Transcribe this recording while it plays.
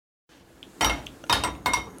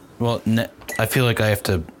Well, I feel like I have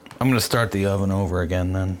to. I'm going to start the oven over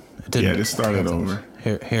again then. Just start it over.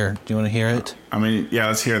 Here. Do you want to hear it? I mean, yeah,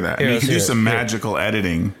 let's hear that. Here, you can do some magical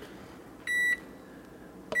editing.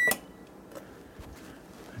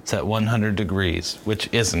 It's at 100 degrees, which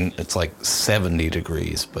isn't. It's like 70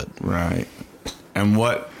 degrees, but right. And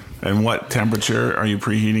what temperature are you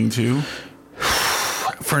preheating to?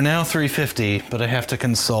 For now, 350, but I have to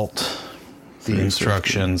consult the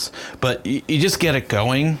instructions. But you just get it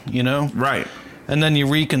going, Right. And then you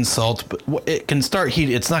reconsult, but it can start heat.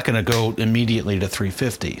 It's not going to go immediately to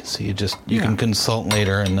 350. So you can consult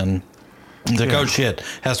later, and then it's like, oh shit,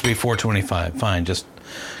 has to be 425. Fine, just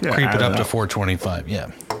creep it up to 425.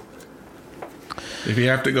 Yeah. If you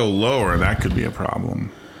have to go lower, that could be a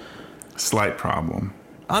problem. Slight problem.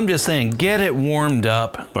 I'm just saying, get it warmed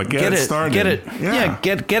up. But get it started. Get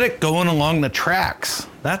it, get it going along the tracks.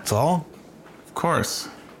 That's all. Of course.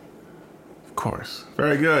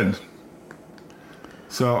 Very good.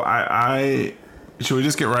 So should we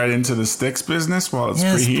just get right into the sticks business while it's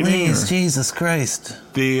preheating? Yes, please. Jesus Christ.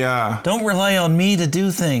 Don't rely on me to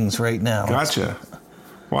do things right now. Gotcha.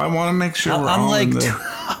 Well, I want to make sure I'm like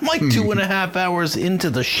 2.5 hours into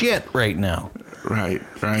the shit right now. Right.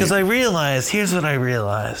 Because here's what I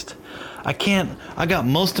realized. I got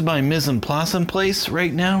most of my mise en place in place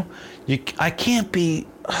right now. I can't be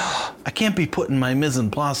putting my mise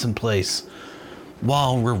en place in place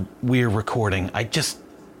while we're recording.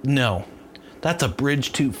 No. That's a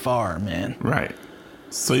bridge too far, man. Right.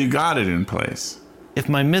 So you got it in place. If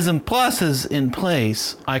my mise en place is in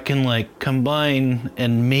place, I can combine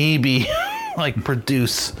and maybe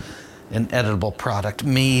produce an editable product,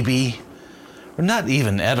 maybe. Or not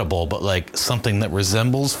even edible, but something that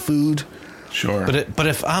resembles food. Sure. But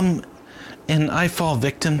if I fall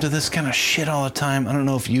victim to this kind of shit all the time. I don't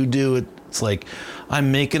know if you do. It's like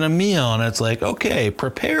I'm making a meal and it's like, okay,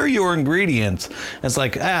 prepare your ingredients. It's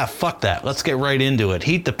like, fuck that. Let's get right into it.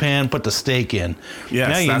 Heat the pan, put the steak in. Yes,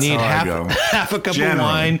 now you that's need how I go. half a cup of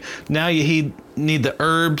wine. Now you need the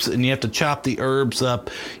herbs and you have to chop the herbs up.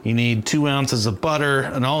 You need 2 ounces of butter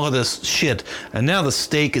and all of this shit. And now the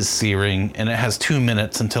steak is searing and it has 2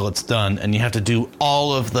 minutes until it's done. And you have to do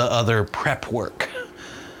all of the other prep work.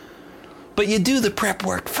 But you do the prep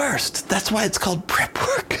work first. That's why it's called prep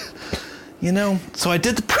work. So I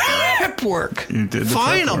did the prep work. You did the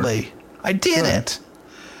Finally, prep work. I did it.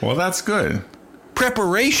 Well, that's good.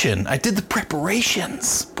 Preparation. I did the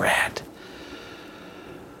preparations, Brad.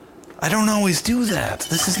 I don't always do that.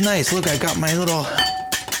 This is nice. Look, I got my little...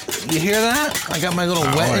 You hear that? I got my little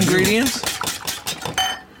wet ingredients.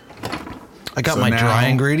 I got my dry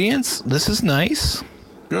ingredients. This is nice.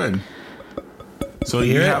 Good. So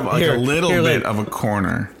you have a little bit of a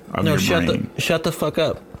corner of your brain. Shut the fuck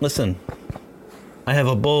up. Listen. I have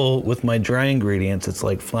a bowl with my dry ingredients. It's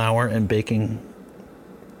like flour and baking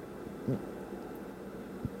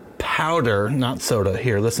powder, not soda.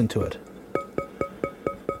 Here, listen to it.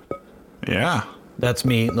 Yeah. That's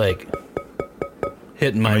me,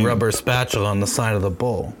 hitting my rubber spatula on the side of the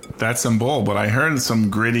bowl. That's some bowl, but I heard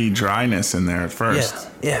some gritty dryness in there at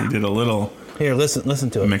first. Yeah. You did a little... Here,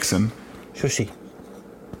 listen to it. Mixing. Shushy.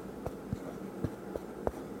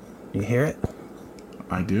 You hear it?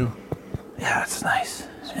 I do. Yeah, it's nice.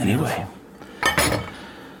 Anyway,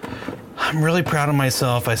 I'm really proud of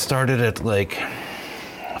myself. I started at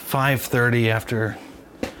 5:30 after,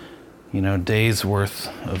 days worth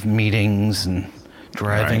of meetings and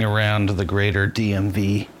driving around the greater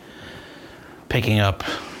DMV, picking up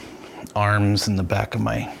arms in the back of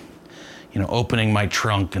my, opening my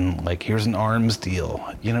trunk and here's an arms deal.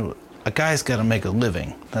 A guy's got to make a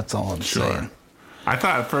living. That's all I'm saying. I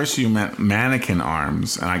thought at first you meant mannequin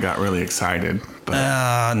arms, and I got really excited.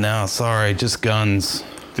 But no, sorry, just guns.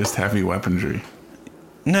 Just heavy weaponry.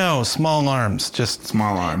 No, small arms, just...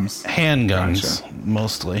 Small arms. Handguns,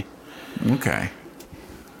 mostly. Okay.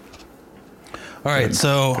 All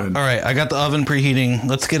right, I got the oven preheating.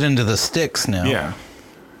 Let's get into the sticks now. Yeah.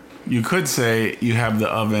 You could say you have the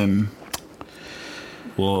oven...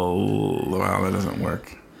 Well, that doesn't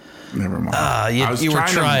work. Never mind. You were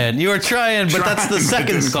trying, but that's the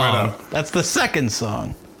second song. That's the second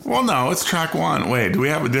song. Well, no, it's track one. Wait, do we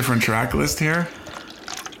have a different track list here?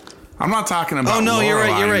 I'm not talking about. Oh no, you're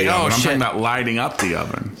right. Oh shit. I'm talking about lighting up the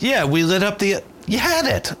oven. Yeah, we lit up the. You had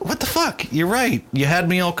it. What the fuck? You're right. You had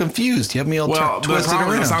me all confused. You had me all twisted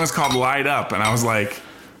around. The song is called "Light Up," and I was like,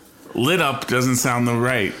 "Lit up" doesn't sound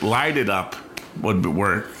right. "Lighted up" would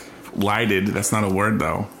work. Lighted. That's not a word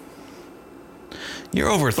though. You're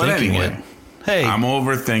overthinking it. Hey. I'm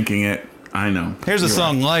overthinking it. I know. Here's a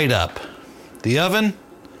song, Light Up. The oven,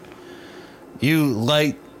 you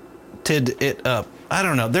lighted it up. I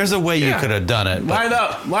don't know. There's a way you could have done it. Light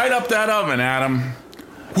up that oven, Adam.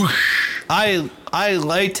 Whoosh. I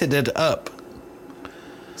lighted it up.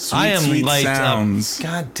 Sweet, sweet sounds. Up.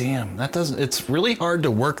 God damn, that doesn't. It's really hard to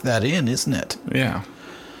work that in, isn't it? Yeah.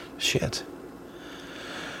 Shit.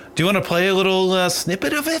 Do you want to play a little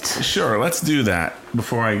snippet of it? Sure, let's do that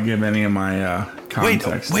before I give any of my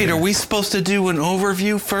context. Wait, are we supposed to do an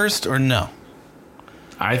overview first or no?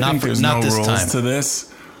 I think there's no rules to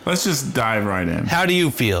this. Let's just dive right in. How do you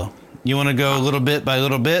feel? You want to go little bit by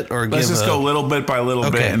little bit, or let's just go little bit by little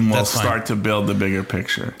bit, and we'll start to build the bigger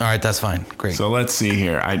picture. All right, that's fine. Great. So let's see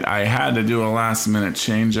here. I had to do a last minute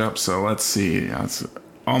change up, so let's see. It's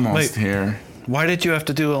almost here. Why did you have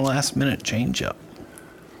to do a last minute change up?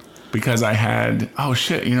 Because I had,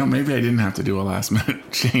 maybe I didn't have to do a last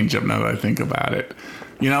minute change up now that I think about it.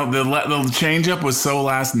 The change up was so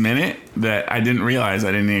last minute that I didn't realize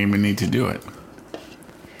I didn't even need to do it.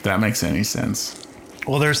 If that makes any sense.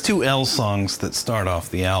 Well, there's 2 L songs that start off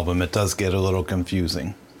the album. It does get a little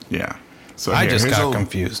confusing. Yeah. So I just got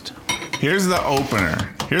confused. Here's the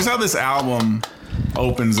opener. Here's how this album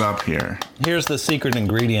opens up here. Here's the secret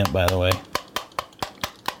ingredient, by the way.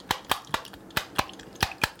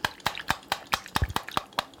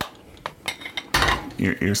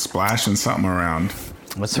 You're splashing something around.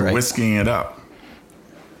 That's right. Whisking it up.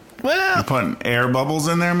 Well, you're putting air bubbles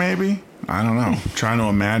in there, maybe? I don't know. Trying to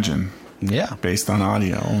imagine. Yeah. Based on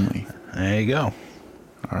audio only. There you go.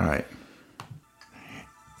 All right.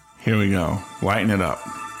 Here we go. Lighten it up.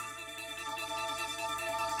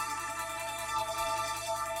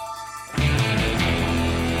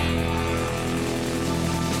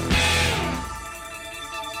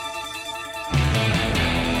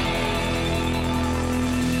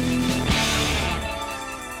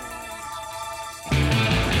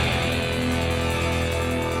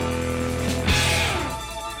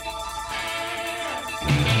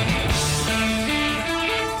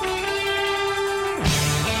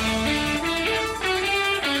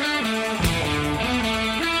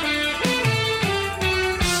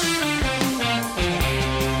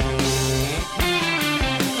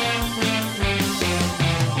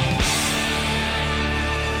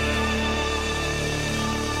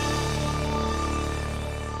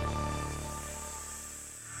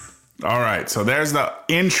 All right, so there's the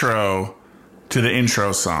intro to the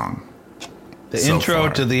intro song. The intro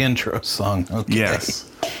to the intro song. Okay. Yes.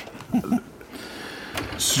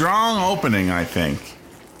 Strong opening, I think.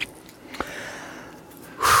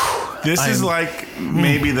 This is like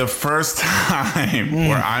maybe the first time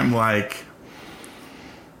where I'm like,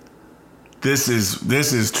 this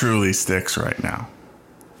is truly Styx right now.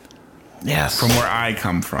 Yes. From where I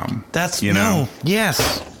come from. That's,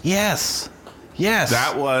 Yes.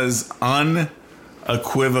 That was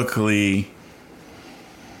unequivocally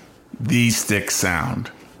the Styx sound.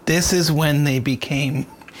 This is when they became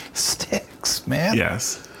Styx, man.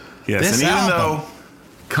 Yes. This and even album, though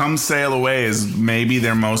Come Sail Away is maybe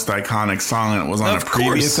their most iconic song and it was on a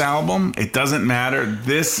previous album, it doesn't matter.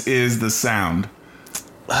 This is the sound.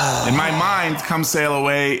 In my mind, Come Sail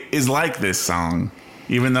Away is like this song,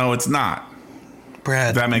 even though it's not. Brad,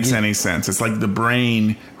 if that makes any sense. It's like the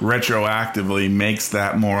brain retroactively makes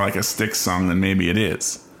that more like a Styx song than maybe it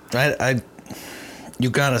is.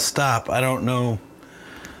 You gotta stop. I don't know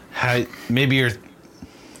how. Maybe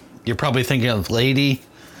you're probably thinking of Lady.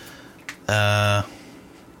 Come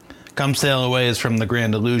Sail Away is from The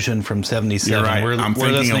Grand Illusion from 77. You're right. We're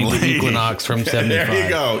listening to Equinox from 75. There you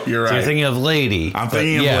go. You're right. So you're thinking of Lady. I'm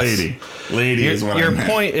thinking of Lady. Lady is what I meant. Your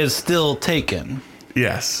point is still taken.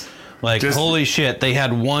 Yes. Like, holy shit, they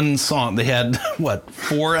had one song. They had,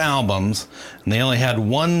 4 albums, and they only had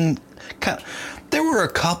one. There were a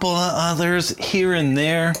couple of others here and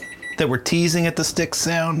there that were teasing at the Styx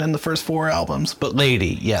sound in the first 4 albums. But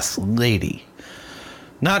Lady, yes, Lady.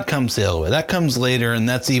 Not Come Sail Away. That comes later, and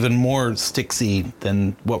that's even more Styxy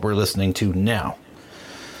than what we're listening to now.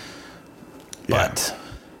 Yeah. But,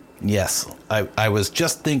 yes, I was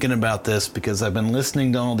just thinking about this because I've been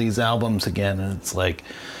listening to all these albums again, and it's like,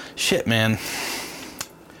 shit, man.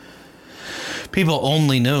 People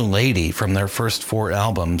only know Lady from their first 4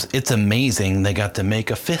 albums. It's amazing they got to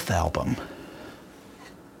make a 5th album.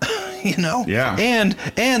 Yeah. And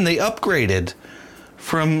they upgraded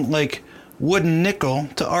from like Wooden Nickel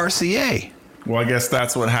to RCA. Well, I guess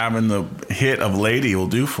that's what having the hit of Lady will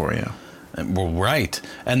do for you. Well, right.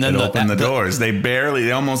 And then it opened the doors.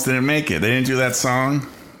 They almost didn't make it. They didn't do that song.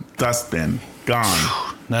 Dustbin.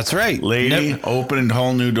 Gone. That's right. Lady opened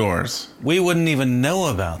whole new doors. We wouldn't even know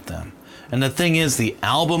about them. And the thing is, the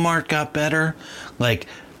album art got better. Like,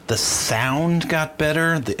 the sound got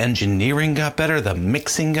better, the engineering got better, the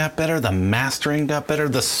mixing got better, the mastering got better,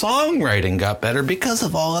 the songwriting got better because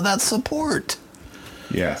of all of that support.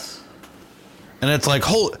 Yes. And it's like,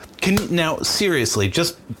 now seriously,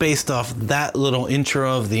 just based off that little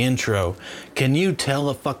intro of the intro, can you tell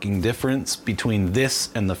a fucking difference between this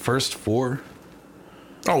and the first 4?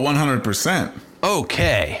 Oh, 100%.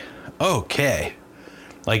 Okay.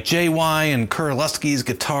 Like JY and Kurleski's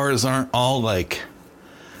guitars aren't all like,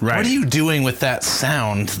 Right. what are you doing with that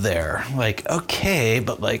sound there? Like, okay,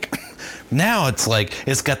 but like now it's like,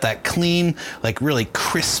 it's got that clean, like really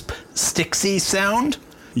crisp, Styxy sound.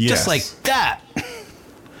 Yes. Just like that.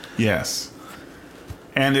 Yes.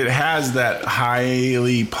 And it has that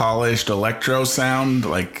highly polished electro sound,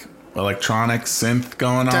 like electronic synth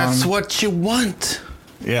going on. That's what you want.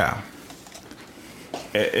 Yeah.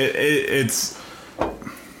 It's...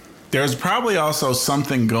 There's probably also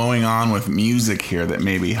something going on with music here that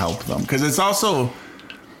maybe helped them. Because it's also...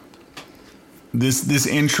 This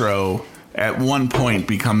intro at one point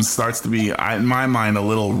starts to be, in my mind, a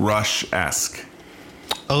little Rush-esque.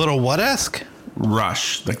 A little what-esque?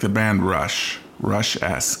 Rush, like the band Rush.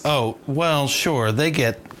 Rush-esque. Oh, well, sure. They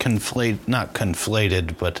get not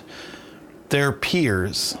conflated, but they're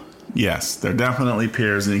peers. Yes, they're definitely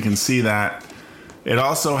peers, and you can see that. It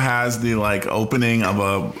also has the like opening of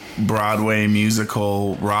a Broadway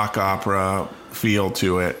musical rock opera feel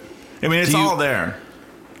to it. I mean, it's all there.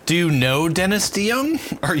 Do you know Dennis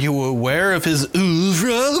DeYoung? Are you aware of his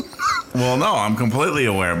oeuvre? Well, no, I'm completely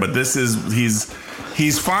aware, but this is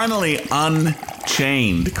he's finally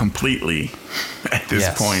unchained completely at this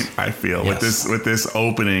point, I feel, with this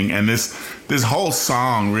opening and this whole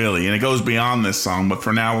song, really. And it goes beyond this song, but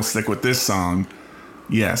for now we'll stick with this song.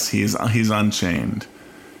 Yes, he's unchained.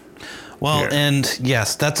 Well, Here. and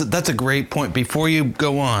yes, that's a great point. Before you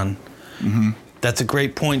go on, that's a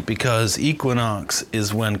great point because Equinox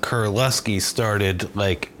is when Kurleski started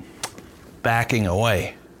like backing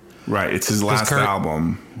away. Right, it's his last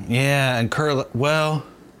album. Yeah, and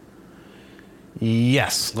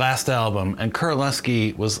yes, last album. And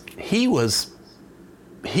Kurleski was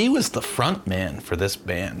the front man for this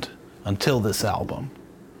band until this album.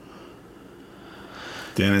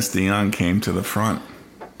 Dennis DeYoung came to the front.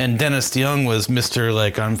 And Dennis DeYoung was Mr.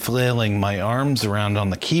 like, I'm flailing my arms around on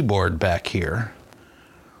the keyboard back here.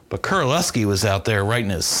 But Kurleski was out there writing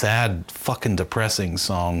his sad, fucking depressing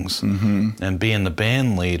songs and being the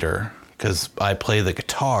band leader because I play the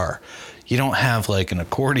guitar. You don't have like an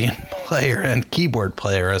accordion player and keyboard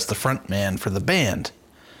player as the front man for the band.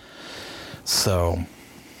 So,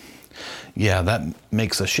 yeah, that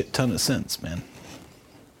makes a shit ton of sense, man.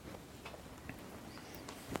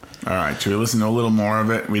 All right, should we listen to a little more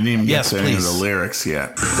of it? We didn't even get to any of the lyrics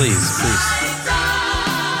yet. Please.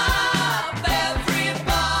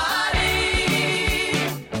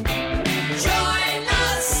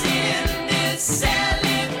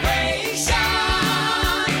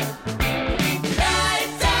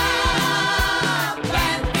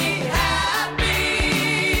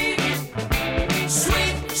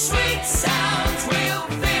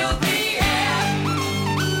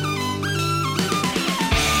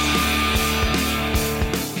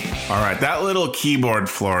 All right, that little keyboard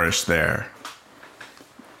flourish there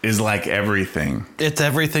is like everything. It's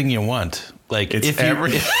everything you want. Like it's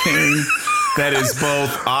everything that is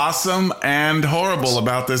both awesome and horrible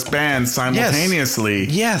about this band simultaneously.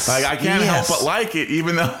 Yes. Like I can't help but like it,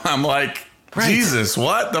 even though I'm like, Jesus,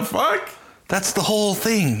 what the fuck? That's the whole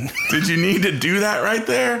thing. Did you need to do that right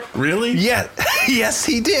there? Really? Yeah. Yes,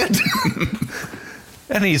 he did.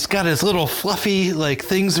 And he's got his little fluffy like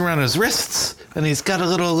things around his wrists, and he's got a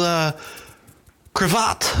little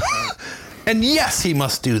cravat. And yes, he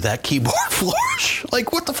must do that keyboard flourish.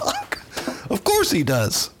 Like, what the fuck? Of course he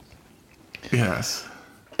does. Yes.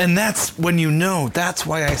 And that's when you know, that's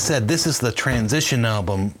why I said this is the transition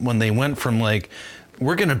album, when they went from like,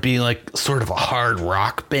 we're going to be like sort of a hard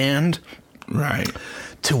rock band. Right.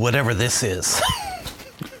 To whatever this is.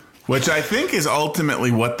 Which I think is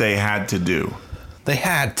ultimately what they had to do. They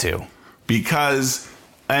had to. Because,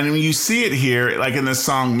 and you see it here, like in the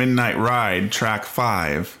song Midnight Ride, track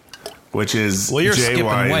 5, which is you're JY's skipping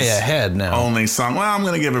way ahead now. Only song. Well, I'm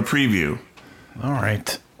going to give a preview. All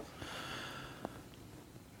right.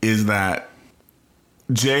 Is that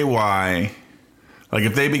JY, like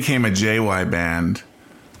if they became a JY band,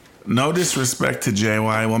 no disrespect to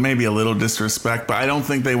JY, well, maybe a little disrespect, but I don't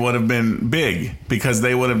think they would have been big because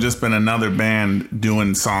they would have just been another band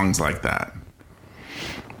doing songs like that.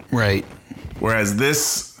 Right. Whereas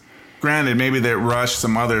this granted, maybe they rushed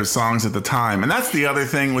some other songs at the time. And that's the other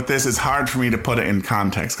thing with this. It's hard for me to put it in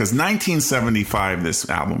context because 1975, this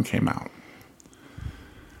album came out.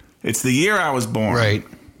 It's the year I was born. Right.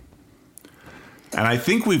 And I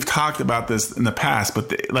think we've talked about this in the past,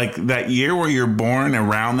 but like that year where you're born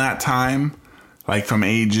around that time, like from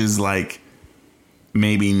ages like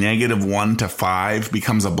maybe -1 to 5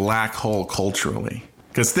 becomes a black hole culturally.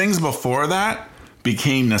 Because things before that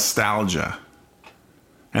became nostalgia.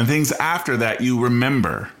 And things after that you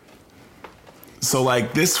remember. So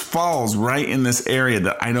like this falls right in this area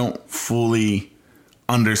that I don't fully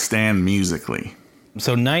understand musically.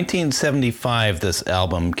 So 1975, this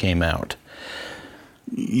album came out.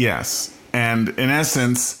 Yes. And in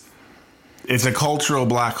essence, it's a cultural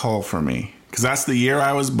black hole for me. Because that's the year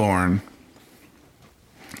I was born.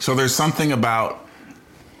 So there's something about...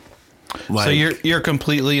 like, so you're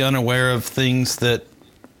completely unaware of things that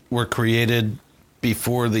were created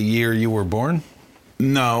before the year you were born?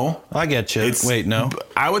 No. I get you. Wait, no?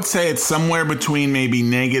 I would say it's somewhere between maybe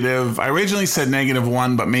negative... I originally said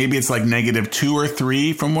 -1, but maybe it's like -2 or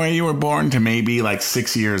 3 from where you were born to maybe like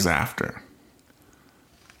 6 years after.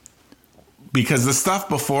 Because the stuff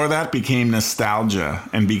before that became nostalgia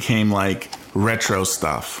and became like retro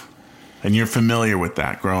stuff. And you're familiar with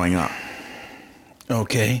that growing up.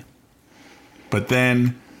 Okay. But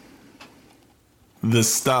then the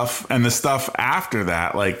stuff after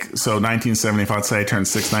that, like, so 1975, let's say I turned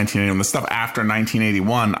 6, 1981, the stuff after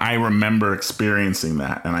 1981, I remember experiencing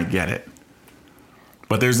that and I get it.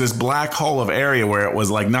 But there's this black hole of area where it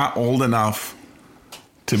was like not old enough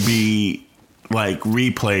to be like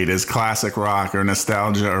replayed as classic rock or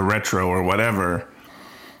nostalgia or retro or whatever.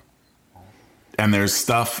 And there's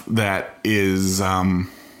stuff that is,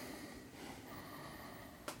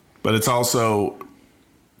 but it's also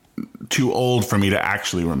too old for me to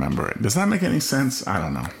actually remember it. Does that make any sense? I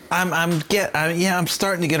don't know. I'm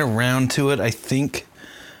starting to get around to it. I think,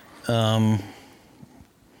 yeah,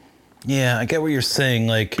 I get what you're saying.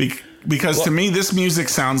 Like, because to me, this music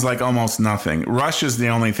sounds like almost nothing. Rush is the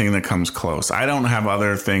only thing that comes close. I don't have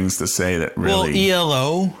other things to say that really.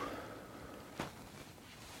 Well,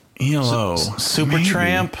 ELO,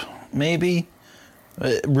 Supertramp, maybe.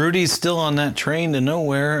 Rudy's still on that train to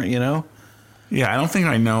nowhere, you know. Yeah, I don't think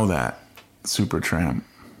I know that Supertramp.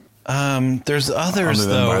 There's others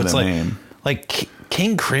though. It's like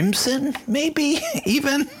King Crimson, maybe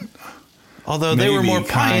even. Although they were more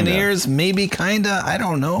pioneers, maybe kinda. I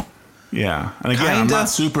don't know. Yeah, and again, I'm not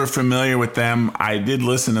super familiar with them. I did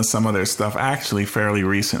listen to some of their stuff actually fairly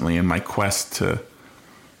recently in my quest to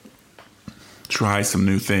try some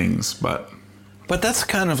new things, but that's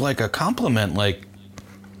kind of like a compliment. Like,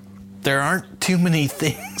 there aren't too many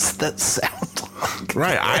things that sound like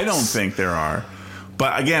right. this. I don't think there are,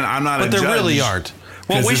 but again, I'm not. But a judge. There really aren't.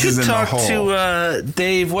 Well, we should talk to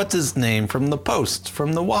Dave. What's his name from the Post,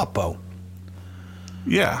 from the WAPO?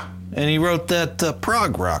 Yeah, and he wrote that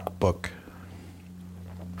prog rock book.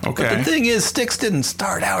 Okay. But the thing is, Styx didn't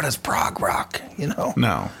start out as prog rock. You know.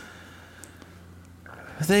 No.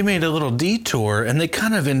 They made a little detour, and they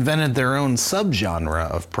kind of invented their own subgenre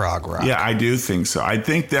of prog rock. Yeah, I do think so. I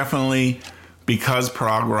think definitely because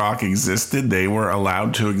prog rock existed, they were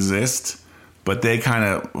allowed to exist, but they kind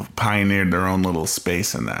of pioneered their own little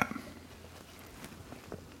space in that.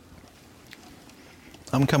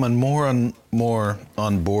 I'm coming more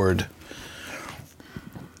on board.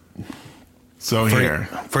 So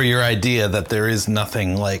for your idea that there is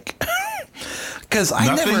nothing like. Because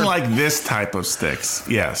nothing like this type of Styx.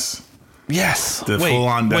 Yes. The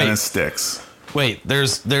full-on Dennis Styx. Wait,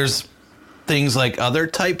 there's things like other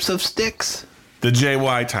types of Styx? The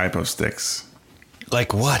JY type of Styx.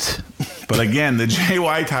 Like what? But again, the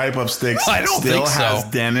JY type of Styx still has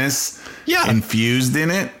Dennis infused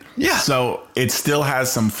in it. Yeah. So it still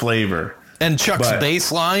has some flavor. And Chuck's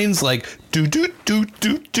bass lines like do do do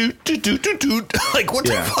do do do do do do. Like what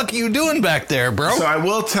the fuck are you doing back there, bro? So I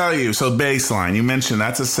will tell you. So bass line, you mentioned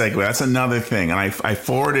that's a segue. That's another thing, and I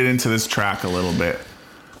forwarded into this track a little bit.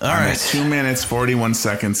 All right, 2 minutes 41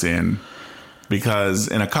 seconds in, because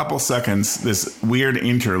in a couple seconds this weird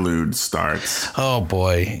interlude starts. Oh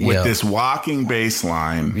boy, with this walking bass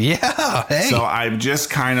line. Yeah. Hey. So I've just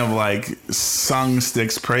kind of like sung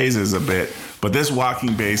Styx praises a bit. But this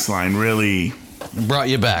walking bass line really brought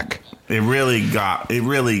you back. It really got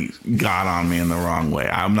on me in the wrong way.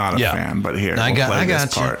 I'm not a fan, but here, I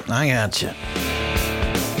got you. part. I got you.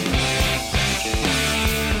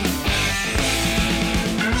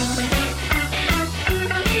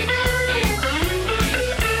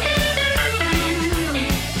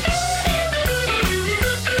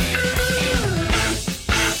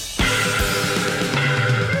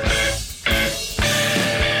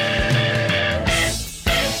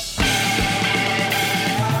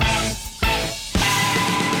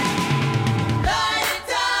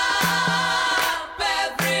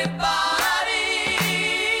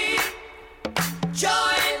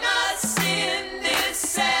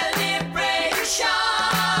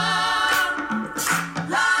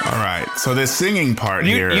 So this singing part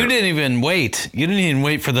here. You didn't even wait. You didn't even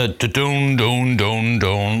wait for the don don don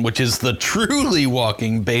don, which is the truly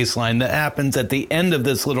walking bass line that happens at the end of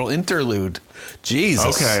this little interlude.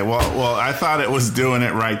 Jesus. Okay, well, I thought it was doing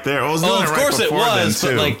it right there. It was doing Oh, it of right course it before was,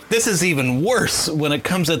 then, too. but like this is even worse when it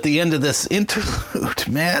comes at the end of this interlude,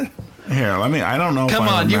 man. Here, I don't know Come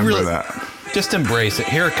if I on, you remember really that. just embrace it.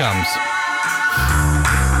 Here it comes.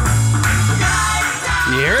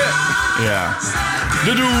 You hear it? Yeah.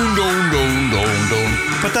 But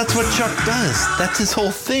that's what Chuck does. That's his whole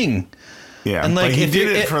thing. Yeah, And, like, but he if did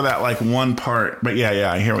you- it for that like one part. But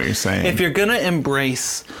yeah, I hear what you're saying. If you're gonna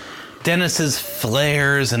embrace Dennis's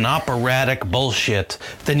flares and operatic bullshit,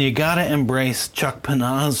 then you gotta embrace Chuck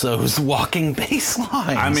Panazzo's walking bass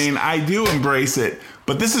lines. I mean, I do embrace it,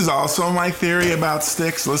 but this is also my theory about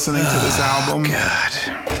Styx listening to this album. God.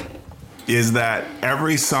 Is that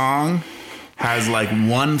every song has like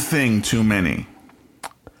one thing too many.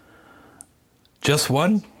 Just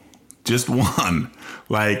one? Just one.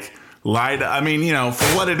 Like, I mean, for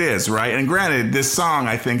what it is, right? And granted, this song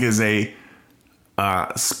I think is you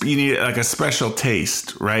need like a special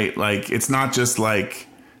taste, right? Like, it's not just like,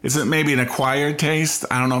 is it maybe an acquired taste?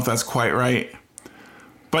 I don't know if that's quite right.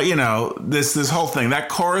 But this whole thing, that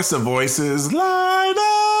chorus of voices,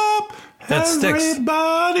 light up, That Styx.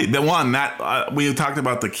 everybody. The one that we talked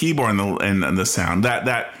about the keyboard and the sound.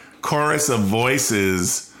 That chorus of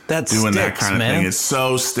voices. That doing that Styx, kind of man. thing is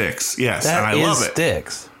so Styx. Yes, That and I is love it.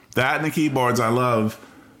 Styx. That and the keyboards I love.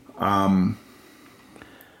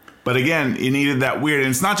 But again, you needed that weird, and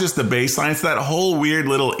it's not just the bass line, it's that whole weird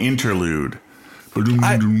little interlude.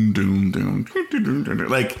 Like,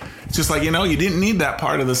 it's just like, you didn't need that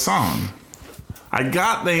part of the song. I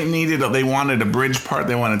got they wanted a bridge part,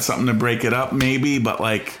 they wanted something to break it up maybe, but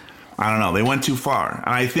like, I don't know, they went too far.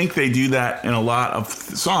 And I think they do that in a lot of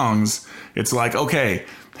songs. It's like, okay,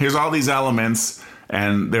 here's all these elements,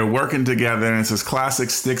 and they're working together, and it's this classic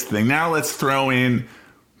Styx thing. Now let's throw in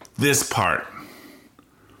this part,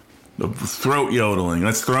 the throat yodeling.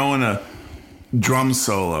 Let's throw in a drum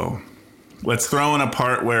solo. Let's throw in a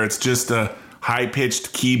part where it's just a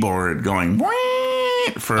high-pitched keyboard going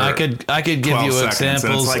for I could give 12 you seconds. And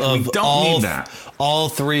examples it's like, we of don't need that. all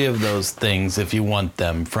three of those things if you want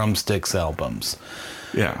them from Styx albums.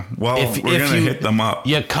 Yeah, well, If we're going to you- hit them up.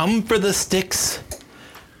 You come for the Styx,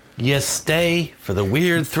 you stay for the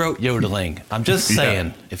weird throat yodeling. I'm just Yeah.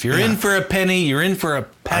 saying, if you're Yeah. in for a penny, you're in for a I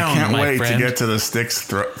pound, can't my wait friend. to get to the Styx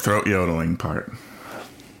throat yodeling part.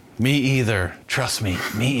 Me either. Trust me,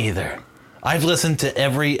 me either. I've listened to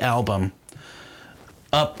every album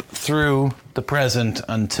up through the present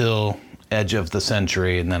until Edge of the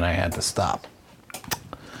Century, and then I had to stop.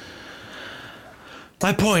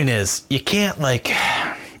 My point is, you can't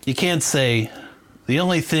say the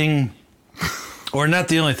only thing, or not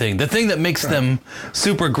the only thing, the thing that makes them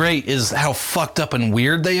super great is how fucked up and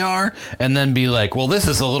weird they are, and then be like, well, this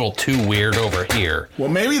is a little too weird over here. Well,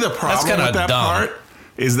 maybe the problem kinda with that dumb. part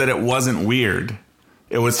is that it wasn't weird.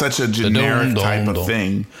 It was such a generic type of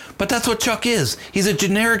thing. But that's what Chuck is. He's a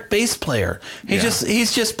generic bass player.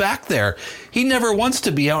 He's just back there. He never wants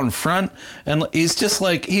to be out in front, and he's just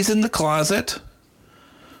like, he's in the closet,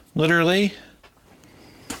 literally.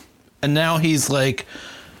 And now he's like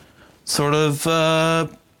sort of a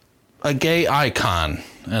gay icon.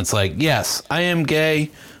 And it's like, yes, I am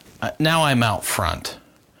gay. Now I'm out front.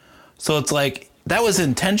 So it's like, that was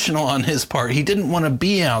intentional on his part. He didn't want to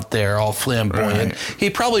be out there all flamboyant. Right. He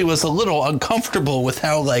probably was a little uncomfortable with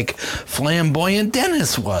how like flamboyant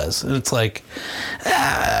Dennis was. And it's like,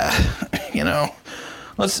 I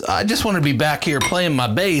just want to be back here playing my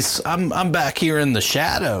bass. I'm back here in the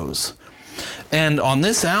shadows. And on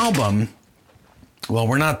this album, well,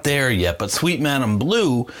 we're not there yet, but Sweet Madam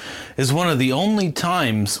Blue is one of the only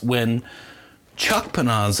times when Chuck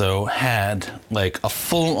Panazzo had like a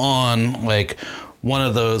full-on, like one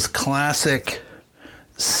of those classic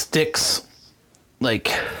Styx, like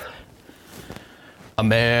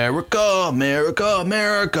America, America,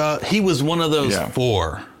 America. He was one of those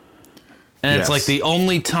four. And it's like the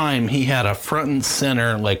only time he had a front and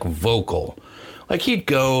center like vocal. Like he'd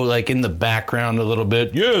go like in the background a little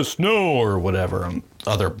bit, yes, no, or whatever,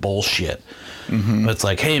 other bullshit. Mm-hmm. But it's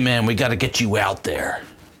like, hey man, we got to get you out there.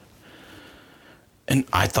 And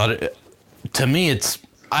I thought, to me,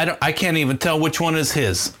 I can't even tell which one is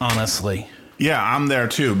his, honestly. Yeah, I'm there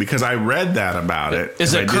too because I read that about it.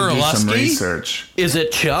 Is it I did do some Kurleski? research. Is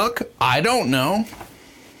it Chuck? I don't know.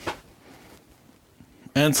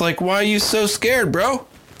 And it's like, why are you so scared, bro?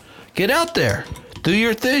 Get out there. Do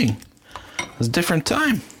your thing. It's a different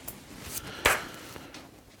time.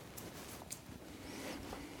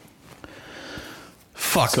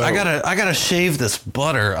 fuck! So- I gotta shave this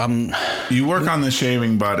butter. You work on the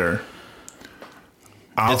shaving butter.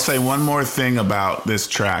 I'll say one more thing about this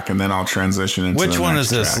track, and then I'll transition into Which the one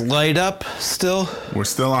next is this? track. Light Up still? We're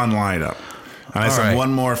still on Light Up. And I All said right.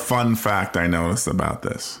 one more fun fact I noticed about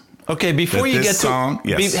this. Okay, before That you this get song- to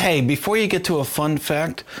yes. before you get to a fun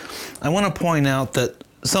fact, I want to point out that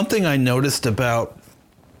something I noticed about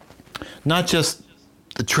not just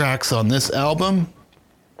the tracks on this album.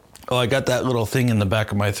 Oh, I got that little thing in the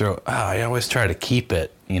back of my throat. I always try to keep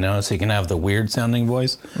it, so you can have the weird sounding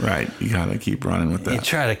voice. Right. You got to keep running with You that.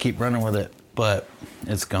 try to keep running with it, but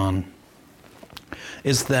it's gone.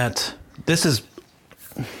 Is that this is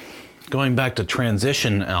going back to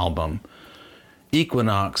Transition album.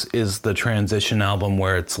 Equinox is the Transition album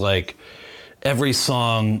where it's like every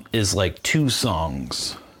song is like 2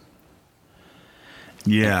 songs.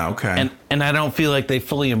 Yeah, okay. And I don't feel like they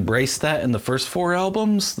fully embraced that in the first 4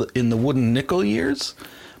 albums in the Wooden Nickel years.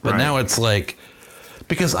 But Right. now it's like,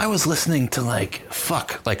 because I was listening to like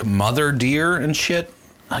Mother Dear and shit.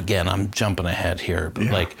 Again, I'm jumping ahead here, but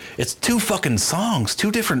Yeah. like it's 2 fucking songs,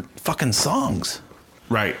 2 different fucking songs.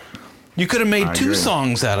 Right. You could have made I 2 agree.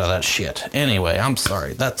 songs out of that shit. Anyway, I'm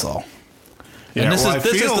sorry. That's all. Yeah, And this well, I is the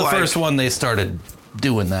feel like- first one they started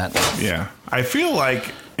doing that. Yeah. I feel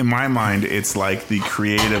like, in my mind, it's like the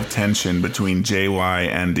creative tension between JY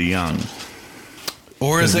and DeYoung.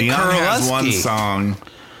 Or is it DeYoung has one Kurleski? song.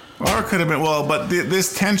 Or it could have been,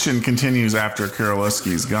 this tension continues after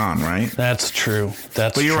Kurleski's gone, right? That's true.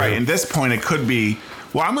 That's But you're true. right. At this point, it could be,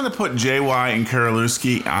 I'm going to put JY and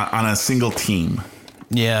Kurleski on a single team.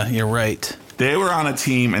 Yeah, you're right. They were on a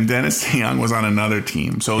team, and Dennis DeYoung was on another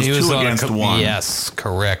team. So it was 2 on a against 1. Yes,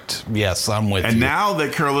 correct. Yes, I'm with And you. now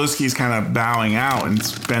that Kurleski's kind of bowing out and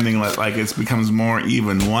spending like it becomes more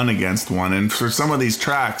even 1 against 1. And for some of these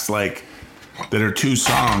tracks, like that are 2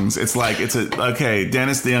 songs, it's like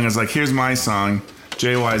Dennis DeYoung is like, here's my song.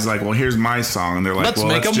 JY's like, well, here's my song. And they're like, Let's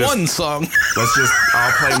make them just, one song.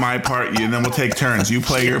 I'll play my part, and then we'll take turns. You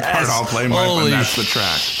play your part, I'll play my part. Holy And that's the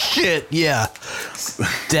track. Shit, yeah.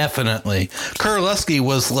 Definitely. Kurleski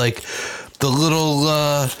was like the little,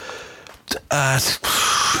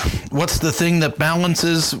 what's the thing that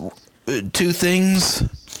balances 2 things?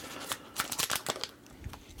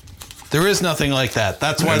 There is nothing like that.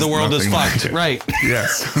 That's why There's the world is nothing like fucked. it. Right.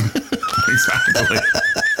 Yes, exactly.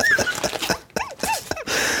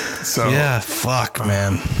 So Yeah, fuck,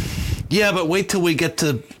 man. Yeah, but wait till we get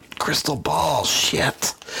to Crystal Ball.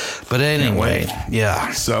 Shit. But anyway,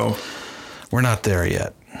 yeah, So we're not there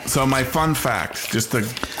yet. So my fun fact, just to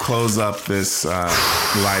close up this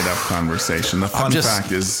light up conversation, the fun just-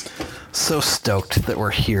 fact is, So stoked that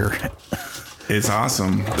we're here. it's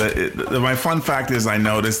awesome. My fun fact is I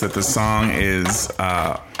noticed that the song is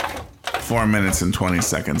 4 minutes and 20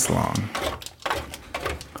 seconds long.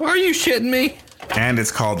 Are you shitting me? And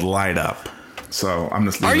it's called Light Up. So I'm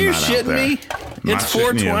just Are leaving you that out shitting there. me? Not It's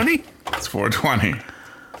shitting you. 4:20? It's 4:20.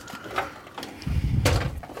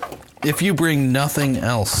 If you bring nothing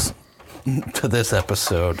else to this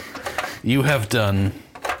episode, you have done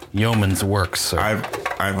yeoman's work, sir.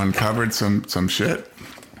 I've uncovered some shit.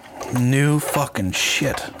 New fucking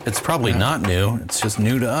shit. It's probably not new. It's just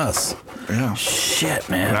new to us. Yeah. Shit,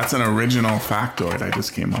 man. That's an original factoid I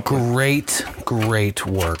just came up with. Great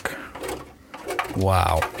work.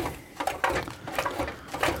 Wow.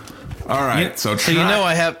 All right. So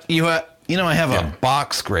I have a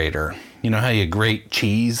box grater. You know how you grate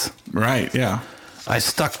cheese? Right, yeah. I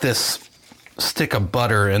stuck this stick of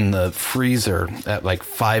butter in the freezer at like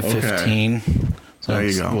 5:15. So There you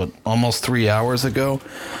it's, go. almost 3 hours ago,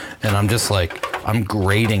 and I'm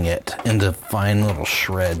grating it into fine little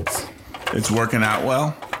shreds. It's working out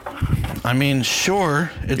well. I mean,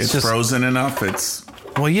 sure, It's just frozen enough. It's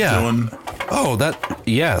well, yeah. doing.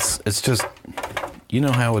 Yes, it's just you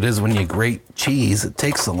know how it is when you grate cheese. It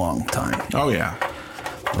takes a long time. Oh yeah.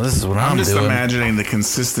 Well, this is what I'm I'm just doing. imagining the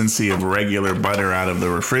consistency of regular butter out of the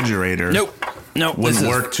refrigerator. Nope. This Wouldn't is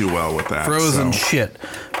work too well with that. frozen so. shit.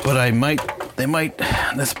 But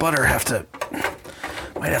this butter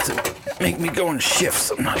might have to make me go in shifts.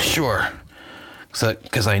 I'm not sure.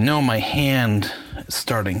 Because I know my hand is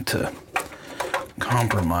starting to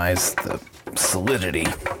compromise the solidity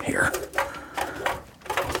here.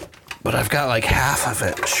 But I've got like half of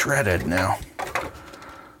it shredded now.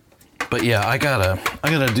 But yeah, I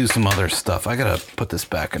gotta do some other stuff. I gotta put this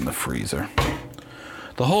back in the freezer.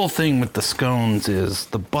 The whole thing with the scones is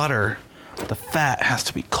the butter, the fat has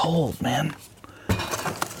to be cold, man.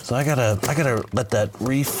 So I gotta let that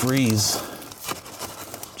refreeze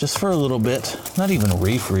just for a little bit. Not even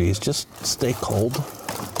refreeze, just stay cold.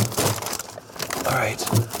 All right.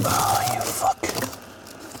 Oh, you fuck.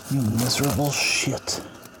 You miserable shit.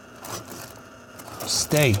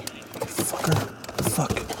 Stay, you fucker. What the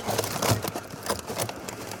fuck?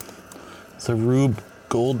 It's a Rube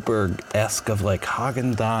Goldberg-esque of like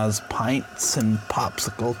Haagen-Dazs pints and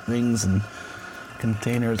popsicle things and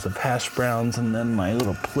containers of hash browns and then my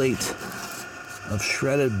little plate of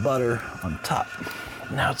shredded butter on top.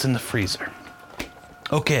 Now it's in the freezer.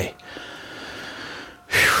 Okay.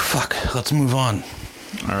 Whew, fuck, let's move on.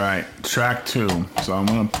 All right, track 2. So I'm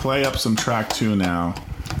going to play up some track 2 now.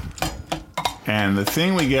 And the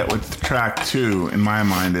thing we get with track 2, in my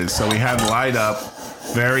mind, is so we had Light Up,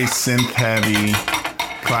 very synth-heavy,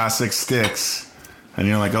 classic Styx. And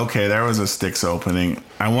you're like, okay, there was a Styx opening.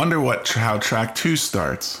 I wonder how track 2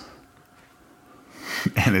 starts.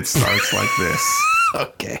 And it starts like this.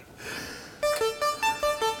 Okay.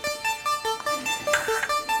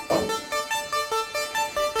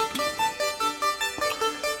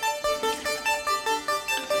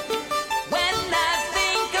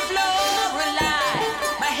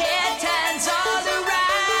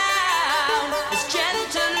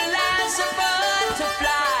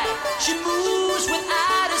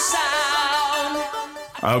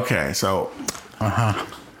 Okay, so...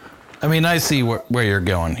 I mean, I see where you're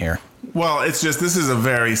going here. Well, it's just, this is a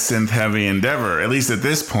very synth-heavy endeavor. At least at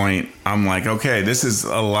this point, I'm like, okay, this is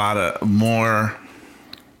a lot of more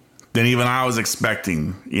than even I was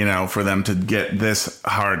expecting, you know, for them to get this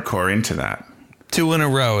hardcore into that. 2 in a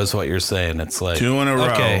row is what you're saying. It's like... 2 in a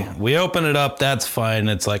row. Okay, we open it up, that's fine.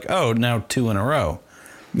 It's like, oh, now 2 in a row.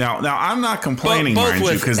 Now I'm not complaining, Both mind you,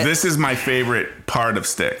 with- because this is my favorite part of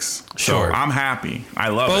Styx. Sure. So I'm happy. I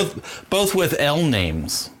love it. Both with L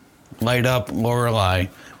names. Light Up, Lorelei,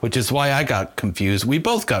 which is why I got confused. We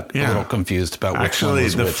both got a little confused about which one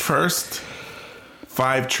was the which. first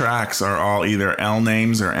 5 tracks are all either L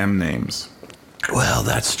names or M names. Well,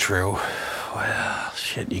 that's true. Well,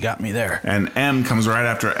 shit, you got me there. And M comes right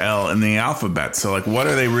after L in the alphabet. So, like, what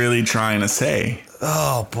are they really trying to say?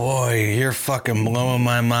 Oh, boy, you're fucking blowing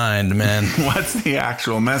my mind, man. What's the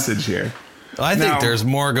actual message here? I think there's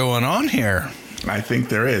more going on here. I think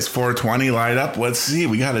there is. 420 Light Up. Let's see.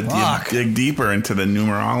 We got to dig deeper into the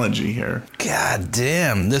numerology here. God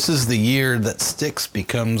damn. This is the year that Styx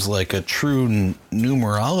becomes like a true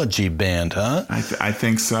numerology band, huh? I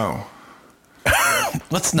think so.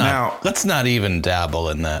 Let's not even dabble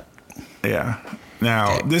in that. Yeah.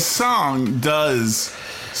 Now, this song does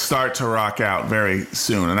start to rock out very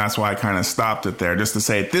soon, and that's why I kind of stopped it there, just to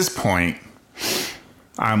say at this point,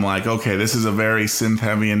 I'm like, okay, this is a very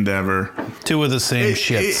synth-heavy endeavor. 2 of the same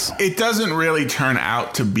shits. It doesn't really turn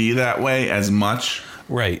out to be that way as much.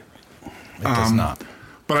 Right. It does not.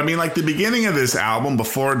 But I mean, like, the beginning of this album,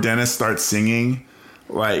 before Dennis starts singing,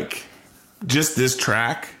 like, just this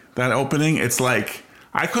track, that opening, it's like,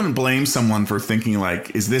 I couldn't blame someone for thinking,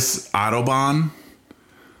 like, is this Autobahn?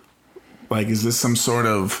 Like, is this some sort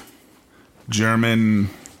of German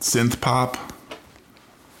synth pop?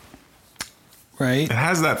 Right. It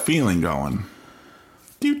has that feeling going.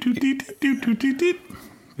 You're talking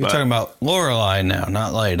about Lorelei now,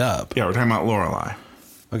 not Light Up. Yeah, we're talking about Lorelei.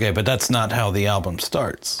 Okay, but that's not how the album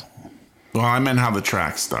starts. Well, I meant how the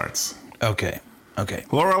track starts. Okay.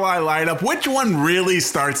 Lorelei, Light Up. Which one really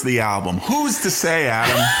starts the album? Who's to say,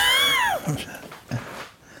 Adam?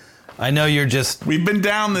 I know you're just We've been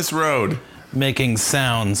down this road. making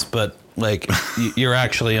sounds, but like you're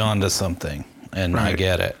actually onto something, and I Right.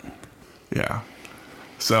 get it. Yeah.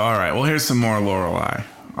 So, all right. Well, here's some more Lorelei.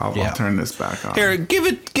 I'll turn this back on. Here,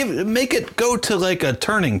 make it go to like a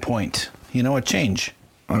turning point. You know, a change,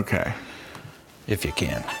 Okay. if you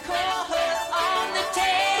can. Call her on the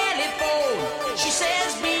telephone. She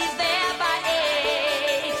says be there by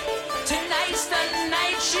 8. Tonight's the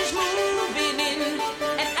night she's moving in, and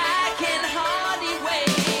I can hardly wait.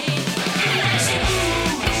 She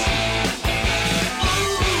moves.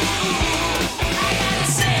 Ooh, I gotta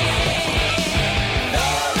say,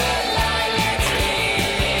 Lorelei, let's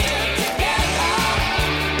live together.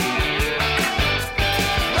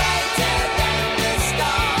 Brighter than the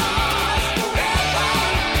stars forever.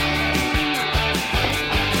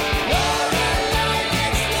 Lorelei,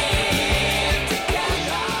 let's live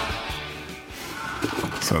together.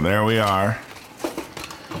 So there we are.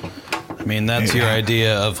 I mean, that's your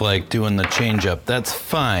idea of like doing the change up. That's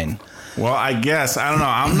fine. Well, I guess. I don't know.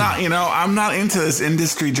 I'm not into this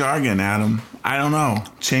industry jargon, Adam. I don't know.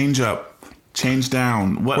 Change up. Change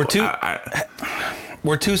down. What?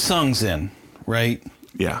 We're 2 songs in, right?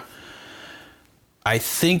 Yeah. I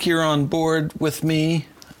think you're on board with me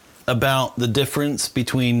about the difference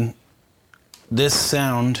between this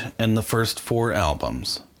sound and the first 4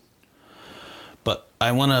 albums. But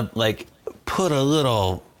I want to like put a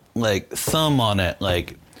little like thumb on it,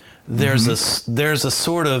 like there's there's a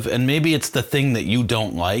sort of, and maybe it's the thing that you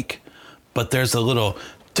don't like, but there's a little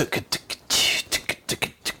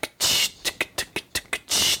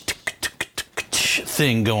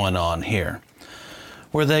thing going on here,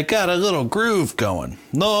 where they got a little groove going.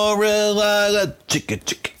 Oh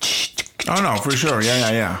no, for sure.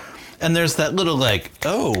 Yeah. And there's that little like,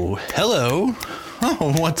 oh, hello.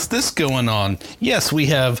 Oh, what's this going on? Yes, we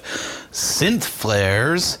have synth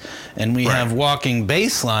flares and we have walking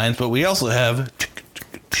bass lines, but we also have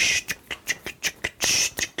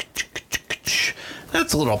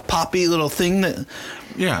that's a little poppy little thing that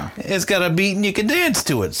it's got a beat and you can dance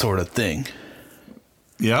to it sort of thing.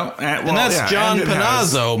 Yep. And that's John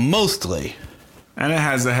Panazzo mostly. And it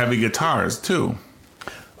has the heavy guitars too.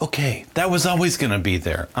 Okay, that was always going to be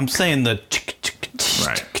there. I'm saying the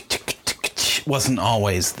wasn't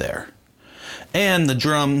always there. And the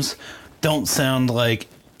drums don't sound like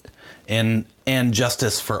an And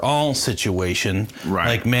Justice for All situation,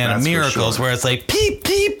 like Man of Miracles, where it's like, peep,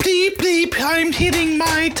 peep, peep, peep, I'm hitting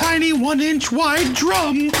my tiny 1-inch wide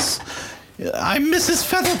drums. I'm Mrs.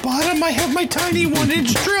 Featherbottom, I have my tiny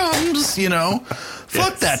 1-inch drums, you know?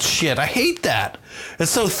 Fuck that shit, I hate that.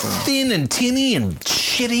 It's so thin and tinny and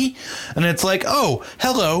shitty. And it's like, oh,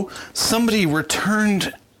 hello, somebody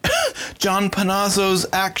returned John Panazzo's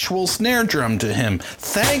actual snare drum to him.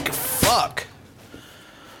 Thank fuck.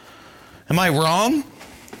 Am I wrong?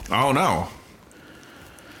 Oh, no.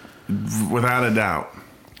 Without a doubt.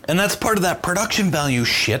 And that's part of that production value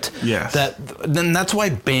shit. Yes. Then that's why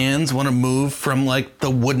bands want to move from like the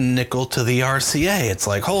wooden nickel to the RCA. It's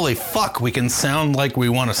like, holy fuck, we can sound like we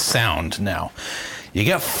want to sound now. You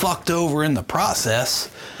get fucked over in the process,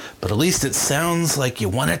 but at least it sounds like you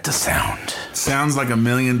want it to sound. Sounds like $1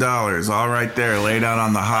 million all right there laid out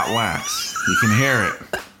on the hot wax. You can hear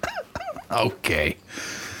it. Okay.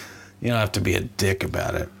 You don't have to be a dick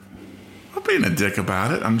about it. I'm not being a dick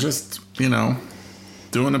about it. I'm just, doing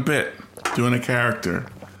a bit, doing a character.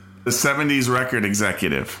 The 70s record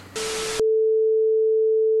executive.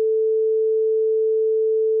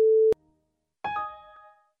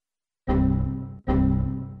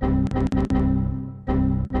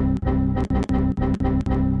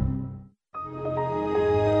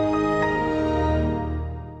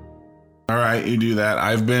 All right, you do that.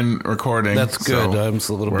 I've been recording. That's good. I'm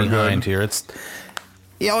a little behind here.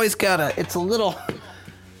 You always gotta. It's a little.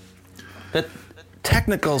 The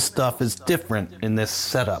technical stuff is different in this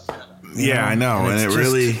setup. Yeah, I know, and it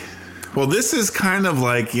really. Well, this is kind of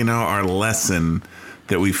like our lesson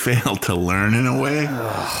that we failed to learn in a way.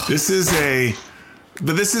 This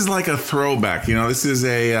is like a throwback. This is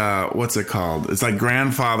a what's it called? It's like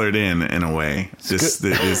grandfathered in a way.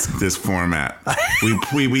 This format.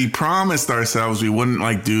 We promised ourselves we wouldn't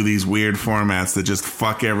like do these weird formats that just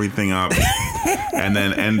fuck everything up, and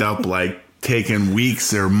then end up like taking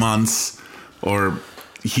weeks or months or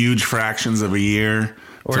huge fractions of a year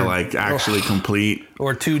to like actually complete.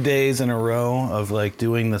 Or 2 days in a row of like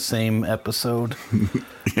doing the same episode.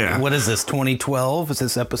 Yeah. What is this? 2012? Is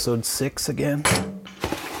this episode 6 again?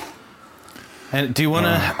 And do you want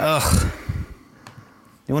to?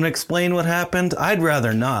 You want to explain what happened? I'd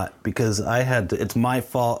rather not because I had to. It's my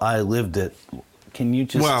fault. I lived it. Can you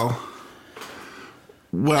just? Well,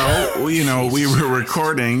 we were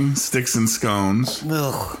recording Sticks and Scones.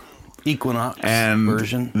 Equinox and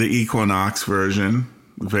version. The Equinox version.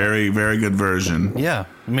 Very, very good version. Yeah.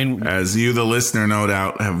 I mean, as you, the listener, no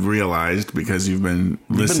doubt have realized because you've been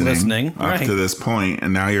listening up to this point,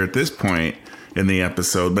 and now you're at this point in the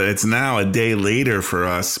episode, but it's now a day later for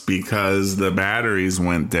us because the batteries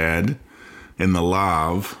went dead in the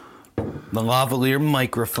lav. The lavalier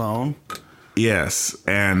microphone. Yes.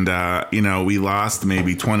 And, we lost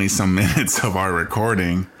maybe 20 some minutes of our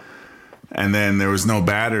recording, and then there was no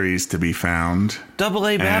batteries to be found.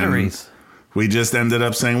 AA batteries. We just ended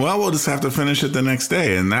up saying, well, we'll just have to finish it the next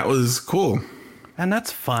day. And that was cool. And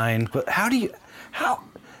that's fine. But how do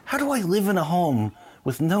I live in a home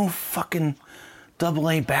with no fucking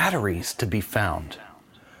AA batteries to be found?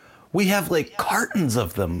 We have like cartons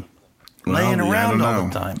of them laying around all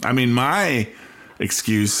the time. I mean, my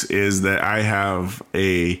excuse is that I have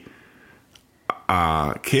a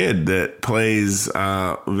kid that plays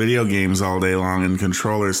video games all day long, and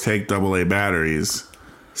controllers take AA batteries.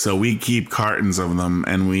 So we keep cartons of them,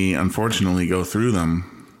 and we unfortunately go through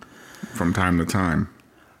them from time to time.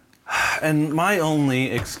 And my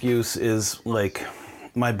only excuse is like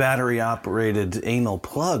my battery-operated anal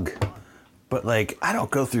plug. But like, I don't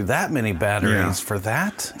go through that many batteries for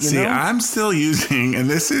that. You know? I'm still using, and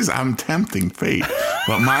I'm tempting fate,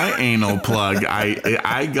 but my anal plug,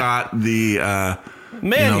 I got the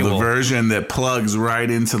Manual. The version that plugs right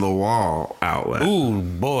into the wall outlet. Ooh,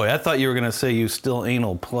 boy. I thought you were going to say you still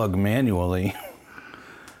anal plug manually.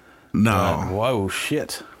 No. Whoa,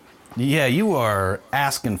 shit. Yeah, you are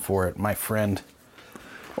asking for it, my friend.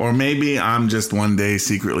 Or maybe I'm just one day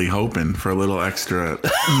secretly hoping for a little extra.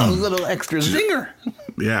 A little extra zinger.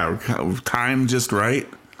 Yeah, time just right.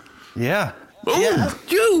 Yeah. Ooh. Yeah.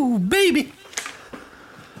 You, baby.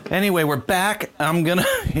 Anyway, we're back. I'm gonna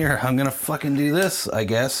fucking do this, I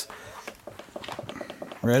guess.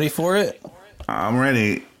 Ready for it? I'm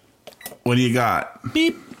ready. What do you got?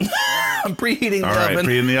 Beep. I'm preheating the All right, oven.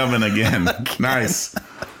 preheating the oven again. Nice.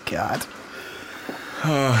 God.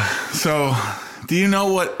 So, do you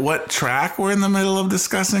know what track we're in the middle of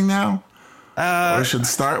discussing now? Or should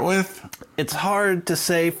start with? It's hard to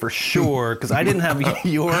say for sure because I didn't have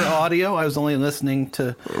your audio. I was only listening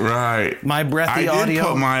to Right. my breathy I audio. did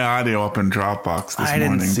put my audio up in Dropbox this I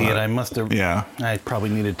morning. didn't see it. but- I must have. Yeah. I probably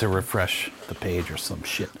needed to refresh the page or some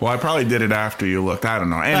shit. Well, I probably did it after you looked. I don't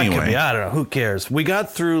know. That could be. Anyway. I don't know. Who cares? We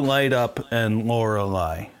got through Light Up and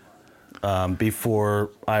Lorelei before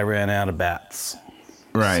I ran out of bats.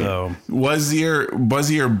 Right. So- Was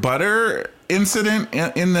your butter incident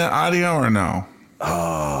in the audio or no?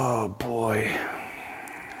 Oh boy.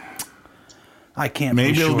 I can't.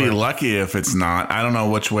 Maybe be you'll be sure. lucky if it's not. I don't know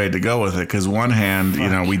which way to go with it. Because one hand,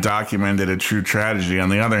 we documented a true tragedy. On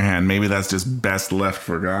the other hand, maybe that's just best left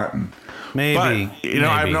forgotten. Maybe. But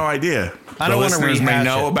I have maybe. no idea. I don't wanna listeners may rehash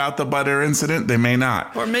know it. about the butter incident. They may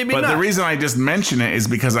not. Or maybe But not. the reason I just mention it is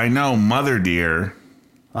because I know Mother Dear.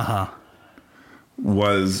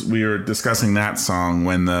 We were discussing that song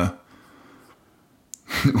when the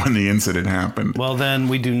incident happened. Well, then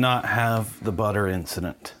we do not have the butter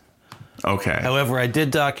incident. Okay. However, I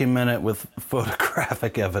did document it with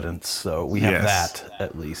photographic evidence, so we have Yes. that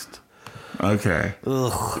at least. Okay.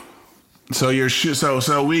 Ugh. So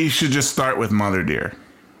so we should just start with Mother Dear.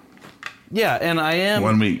 Yeah, and I am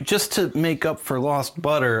 1 week. just to make up for lost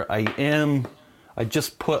butter. I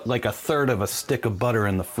just put like a third of a stick of butter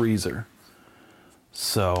in the freezer.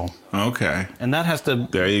 So, Okay. and that has to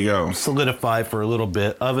There you go. solidify for a little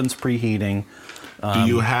bit. Oven's preheating. Do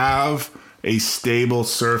you have a stable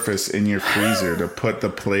surface in your freezer to put the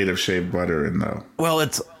plate of shaved butter in, though? Well,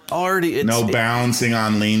 it's already No bouncing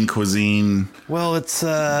on lean cuisine. Well, it's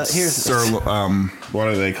here's What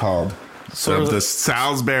are they called? Sort of- The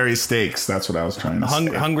Salisbury steaks. That's what I was trying to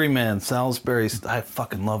say. Hungry Man, Salisbury. I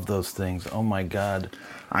fucking love those things. Oh my god.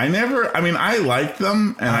 I liked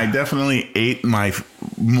them, and I definitely ate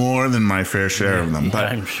more than my fair share of them. But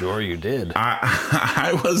I'm sure you did.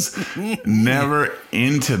 I was never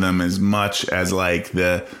into them as much as like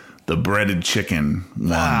the breaded chicken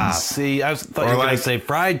ones. See, thought you were going to say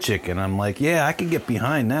fried chicken. I'm like, yeah, I can get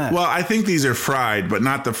behind that. Well, I think these are fried, but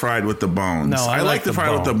not the fried with the bones. No, I like the the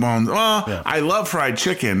fried with the bone. bones. Well, Yeah. I love fried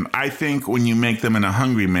chicken. I think when you make them in a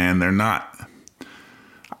Hungry Man, they're not.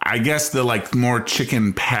 I guess the like more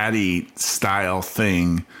chicken patty style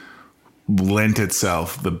thing lent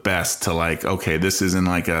itself the best to like, okay, this is in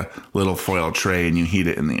like a little foil tray and you heat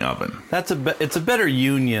it in the oven. It's a better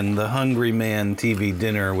union, the Hungry Man TV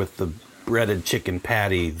dinner with the breaded chicken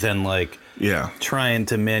patty, than like Yeah. trying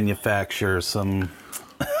to manufacture some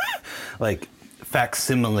like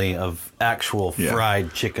facsimile of actual Yeah.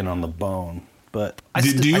 fried chicken on the bone. But I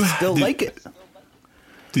Did you- like it.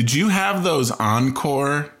 Did you have those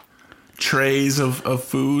Encore trays of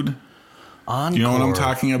food? Encore. Do you know what I'm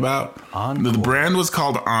talking about? Encore. The brand was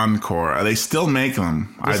called Encore. They still make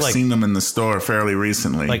them. It's I've like- seen them in the store fairly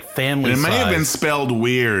recently. Like family It may have been size. spelled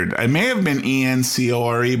weird. It may have been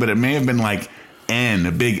ENCORE, but it may have been like N,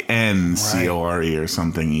 a big N CORE or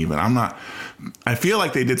something even. I feel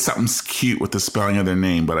like they did something cute with the spelling of their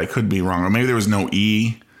name, but I could be wrong. Or maybe there was no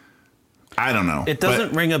E. I don't know. It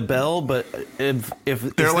doesn't ring a bell, but if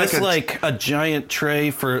They're is like this a- like a giant tray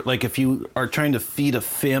for like if you are trying to feed a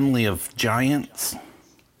family of giants?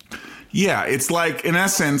 Yeah, it's like, in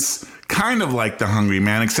essence, kind of like the Hungry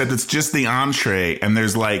Man, except it's just the entree, and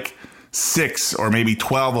there's like 6 or maybe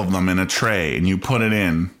 12 of them in a tray, and you put it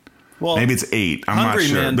in. Well, Maybe it's 8. I'm Hungry not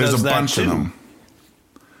sure. Man There's does a that bunch of too. them.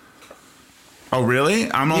 Oh,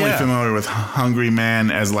 really? I'm only Yeah. familiar with Hungry Man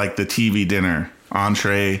as like the TV dinner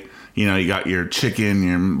entree. You know, you got your chicken,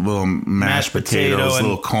 your little mashed potato potatoes, and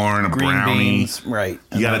little corn, a green brownie. beans, right?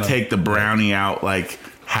 You got And to then take the brownie out like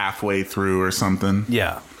halfway through or something.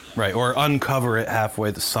 yeah, right, or uncover it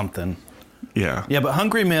halfway to something. Yeah. Yeah, but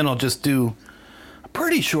Hungry Man will just do. I'm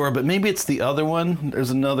pretty sure, but maybe it's the other one. There's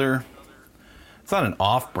another. It's not an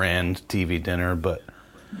off-brand TV dinner, but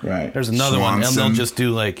Right. there's another one, and they'll Swanson. just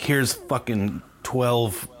do like, here's fucking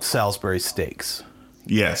 12 Salisbury steaks.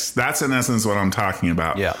 Yes, that's in essence what I'm talking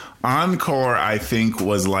about. Yeah. Encore, I think,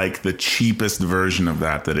 was like the cheapest version of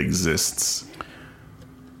that exists.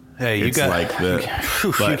 Hey, you It's got like the,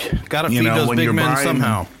 but, you got to feed you know, those when big you're men buying-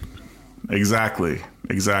 somehow. Exactly.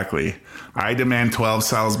 I demand 12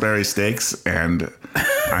 Salisbury steaks, and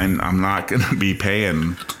I'm not going to be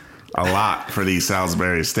paying a lot for these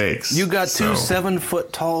Salisbury steaks. You got two So,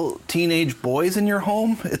 7-foot tall teenage boys in your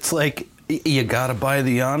home. It's like you got to buy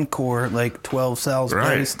the Encore, like 12 Salisbury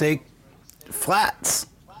Right. steak flats.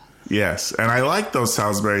 Yes, and I like those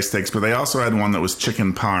Salisbury steaks, but they also had one that was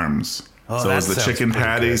chicken parms. Oh, So it that was the sounds chicken pretty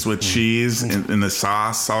patties good. with cheese in the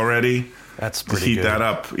sauce already. That's To pretty heat good. that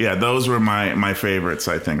up. Yeah, those were my favorites,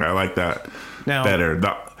 I think. I like that Now- better.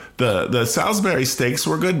 The Salisbury steaks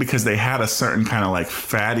were good because they had a certain kind of like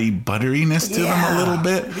fatty butteriness to them a little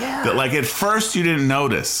bit. Yeah. That like at first you didn't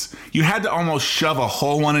notice. You had to almost shove a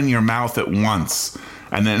whole one in your mouth at once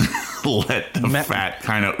and then let the fat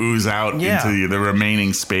kind of ooze out Yeah. into the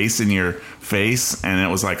remaining space in your face. And it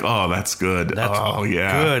was like, oh, that's good. That's oh,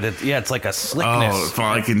 yeah. good. It's like a slickness. Oh, if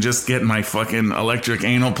I can just get my fucking electric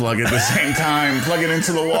anal plug at the same time, plug it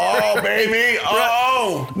into the wall, baby.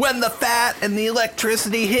 Oh, When the fat and the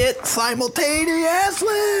electricity hit simultaneously.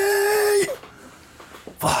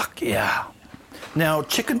 Fuck yeah. Now,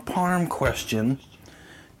 chicken parm question.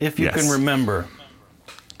 If you Yes. can remember,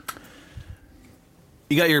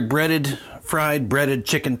 you got your fried breaded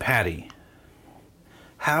chicken patty.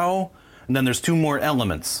 How? And then there's two more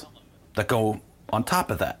elements that go on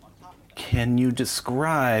top of that. Can you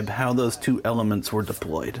describe how those two elements were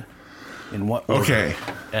deployed? In what order? Okay.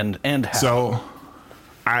 And how? so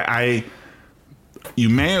you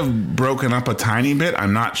may have broken up a tiny bit.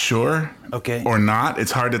 I'm not sure. Okay. Or not.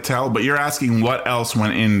 It's hard to tell. But you're asking what else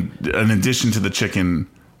went in addition to the chicken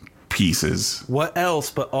pieces, What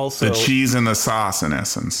else, but also the cheese and the sauce, in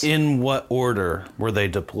essence. in what order were they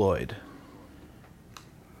deployed?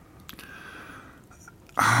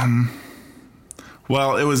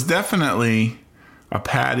 Well, it was definitely a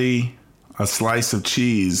patty, a slice of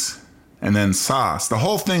cheese, and then sauce. The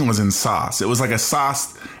whole thing was in sauce. It was like a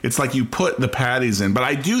sauce. It's like you put the patties in. But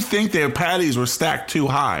I do think their patties were stacked too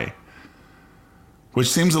high, which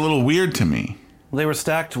seems a little weird to me. They were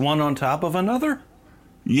stacked one on top of another?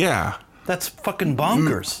 Yeah. That's fucking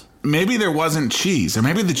bonkers. Maybe there wasn't cheese, or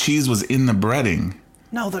maybe the cheese was in the breading.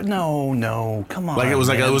 No, come on. Like it was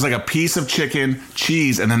man. like a piece of chicken,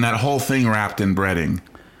 cheese, and then that whole thing wrapped in breading.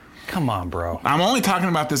 Come on, bro. I'm only talking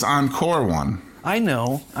about this Encore one. I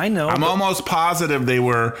know. I'm but- almost positive they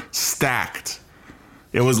were stacked.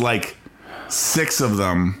 It was like 6 of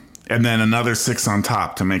them, and then another 6 on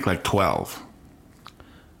top to make like 12.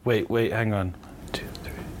 Wait, hang on. 2,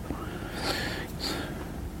 3, 6,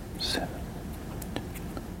 7.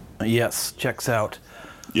 Yes, checks out.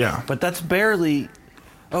 Yeah. But that's barely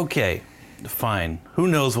okay. Fine. Who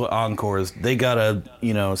knows what Encores? They gotta,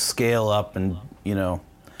 scale up and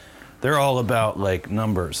they're all about like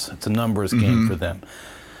numbers. It's a numbers game for them.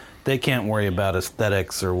 They can't worry about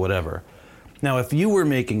aesthetics or whatever. Now, if you were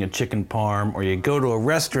making a chicken parm, or you go to a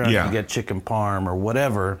restaurant Yeah. to get chicken parm or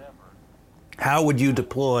whatever, how would you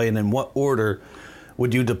deploy, and in what order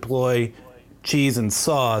would you deploy cheese and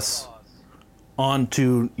sauce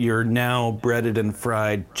onto your now breaded and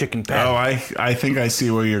fried chicken patty? Oh, I think I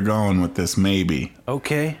see where you're going with this, maybe.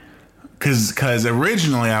 Okay. Because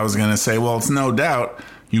originally I was going to say, well, it's no doubt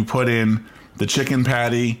you put in the chicken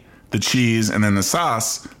patty, the cheese, and then the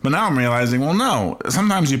sauce. But now I'm realizing, well, no.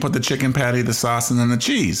 Sometimes you put the chicken patty, the sauce, and then the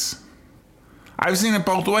cheese. I've seen it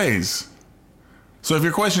both ways. So if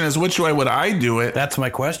your question is which way would I do it, That's my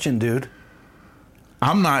question, dude.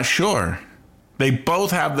 I'm not sure. They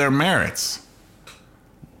both have their merits.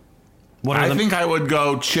 What are I the- think I would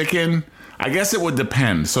go chicken. I guess it would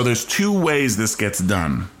depend. So there's 2 ways this gets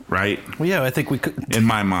done, right? Well, yeah, I think we could. In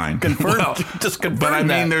my mind. Confirm- just confirm But I that.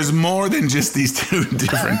 mean, there's more than just these 2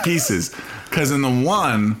 different pieces. Because in the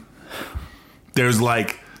one, there's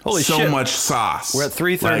like Holy so shit. much sauce. We're at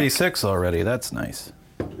 336 already. That's nice.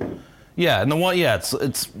 Yeah, and the one, yeah,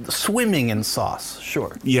 it's swimming in sauce.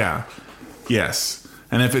 Sure. Yeah. Yes.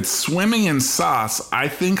 And if it's swimming in sauce, I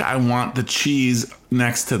think I want the cheese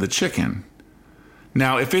next to the chicken.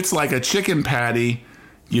 Now, if it's like a chicken patty,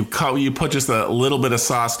 you put just a little bit of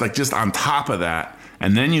sauce, like just on top of that,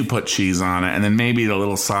 and then you put cheese on it, and then maybe the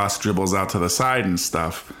little sauce dribbles out to the side and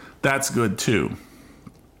stuff. That's good too.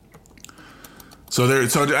 So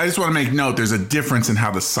I just want to make note, there's a difference in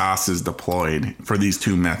how the sauce is deployed for these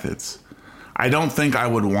 2 methods. I don't think I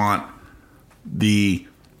would want the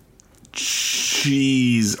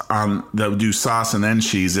cheese on that would do sauce and then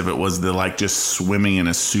cheese if it was the like just swimming in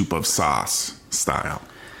a soup of sauce style.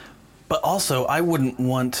 But also, I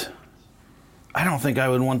don't think I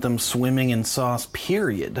would want them swimming in sauce,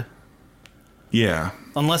 period. Yeah.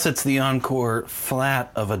 Unless it's the Encore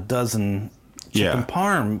flat of a dozen chicken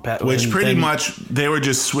parm. Which pretty much, they were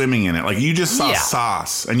just swimming in it. Like, you just saw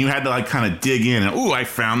sauce, and you had to, like, kind of dig in. And, ooh, I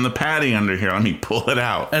found the patty under here. Let me pull it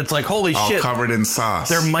out. And it's like, holy all shit. covered in sauce.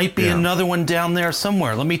 There might be another one down there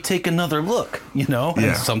somewhere. Let me take another look, you know?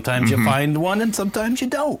 And sometimes you find one, and sometimes you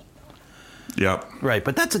don't. Yep. Right,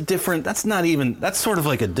 but that's sort of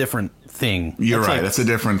like a different thing. You're right. Like, that's a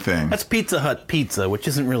different thing. That's Pizza Hut pizza, which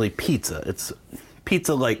isn't really pizza. It's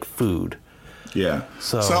pizza-like food. Yeah.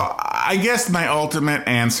 So I guess my ultimate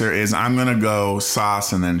answer is I'm going to go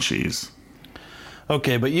sauce and then cheese.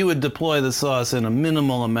 Okay, but you would deploy the sauce in a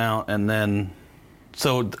minimal amount and then...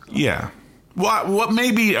 Yeah. What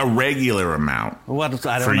may be a regular amount I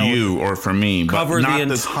don't for know. you or for me. Cover but not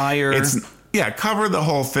the entire... cover the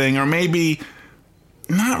whole thing, or maybe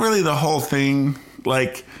not really the whole thing.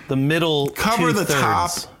 Like the middle, cover the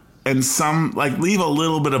top and leave a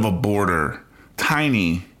little bit of a border,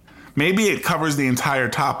 tiny. Maybe it covers the entire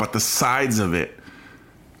top, but the sides of it,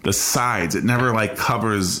 it never like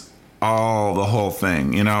covers the whole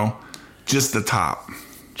thing. You know, just the top,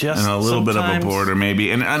 and a little bit of a border,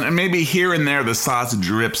 maybe, and maybe here and there the sauce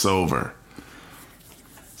drips over.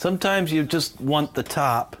 Sometimes you just want the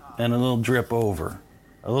top. And a little drip over.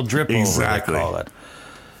 A little drip over, they call it.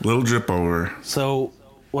 Little drip over. So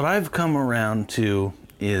what I've come around to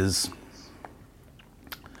is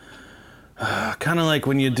kind of like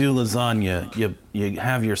when you do lasagna, you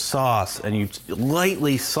have your sauce and you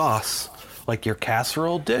lightly sauce like your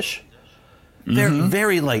casserole dish.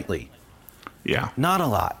 Very lightly. Yeah. Not a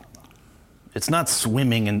lot. It's not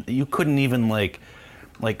swimming, and you couldn't even like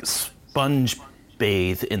sponge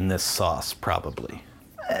bathe in this sauce probably.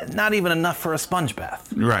 Not even enough for a sponge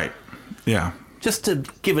bath. Right. Yeah. Just to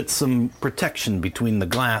give it some protection between the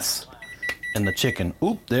glass and the chicken.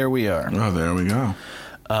 Oop, there we are. Oh, there we go.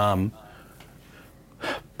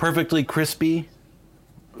 Perfectly crispy,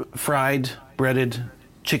 fried, breaded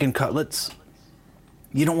chicken cutlets.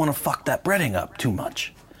 You don't want to fuck that breading up too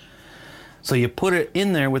much. So you put it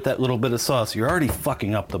in there with that little bit of sauce. You're already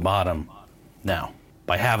fucking up the bottom now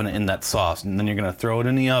by having it in that sauce. And then you're going to throw it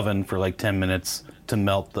in the oven for like 10 minutes to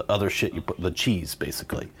melt the other shit you put, the cheese,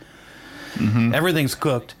 basically. Everything's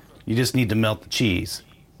cooked. You just need to melt the cheese.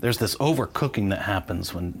 There's this overcooking that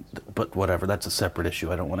happens but whatever, that's a separate issue.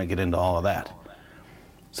 I don't want to get into all of that.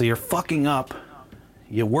 So you're fucking up.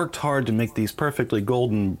 You worked hard to make these perfectly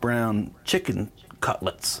golden brown chicken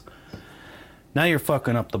cutlets. Now you're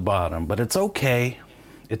fucking up the bottom, but it's okay.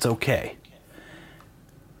 It's okay.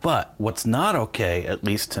 But what's not okay, at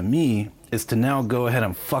least to me, is to now go ahead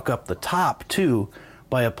and fuck up the top too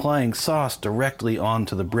by applying sauce directly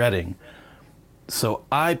onto the breading. So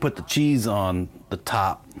I put the cheese on the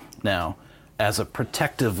top now as a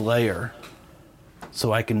protective layer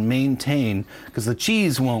so I can maintain, because the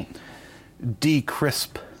cheese won't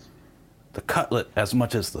de-crisp the cutlet as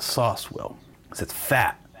much as the sauce will, because it's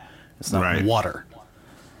fat. It's not water.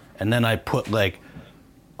 And then I'll put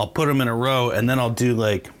them in a row, and then I'll do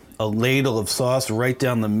like a ladle of sauce right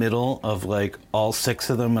down the middle of like all 6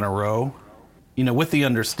 of them in a row. You know, with the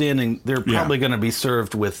understanding they're probably going to be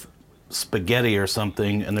served with spaghetti or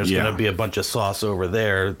something, and there's going to be a bunch of sauce over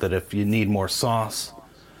there, that if you need more sauce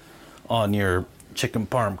on your chicken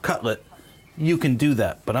parm cutlet, you can do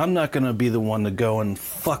that. But I'm not going to be the one to go and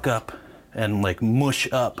fuck up and like mush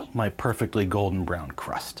up my perfectly golden brown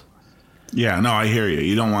crust. Yeah, no, I hear you.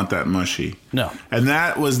 You don't want that mushy. No. And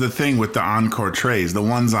that was the thing with the Encore trays. The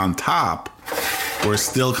ones on top were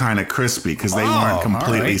still kind of crispy because they weren't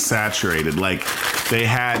completely saturated. Like, they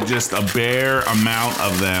had just a bare amount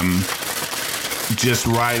of them just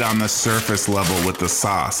right on the surface level with the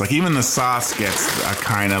sauce. Like, even the sauce gets a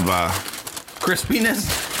kind of a...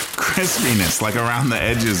 Crispiness, like around the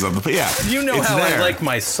edges of the... Yeah, you know how I like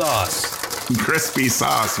my sauce. Crispy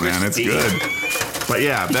sauce, man. It's good. But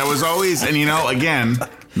yeah, that was always... And, you know, again,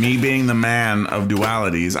 me being the man of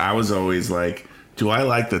dualities, I was always like... Do I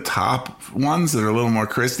like the top ones that are a little more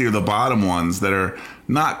crispy, or the bottom ones that are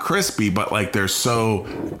not crispy, but like they're so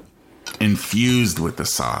infused with the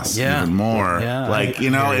sauce even more? Yeah, like,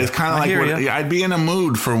 you know, it's kind of like I'd be in a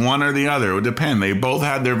mood for one or the other. It would depend. They both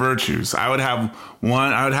had their virtues. I would have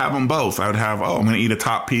one. I would have them both. I would have, I'm going to eat a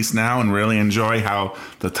top piece now and really enjoy how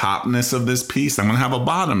the topness of this piece. I'm going to have a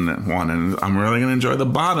bottom one, and I'm really going to enjoy the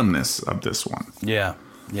bottomness of this one. Yeah,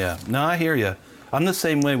 yeah. No, I hear you. I'm the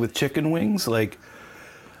same way with chicken wings. Like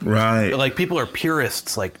people are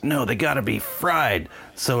purists. Like, no, they got to be fried.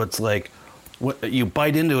 So it's like, you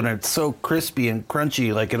bite into it and it's so crispy and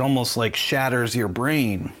crunchy, like it almost like shatters your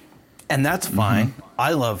brain. And that's fine.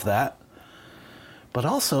 I love that. But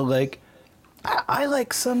also, like, I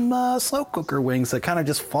like some slow cooker wings that kind of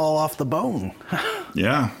just fall off the bone.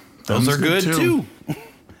 Yeah. Those are good too.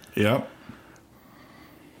 Yep.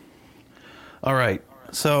 All right.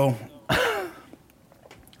 So,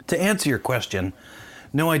 to answer your question,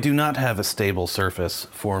 no, I do not have a stable surface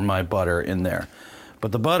for my butter in there.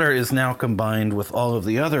 But the butter is now combined with all of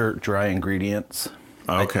the other dry ingredients.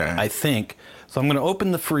 Okay. I think. So I'm going to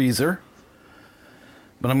open the freezer,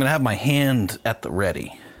 but I'm going to have my hand at the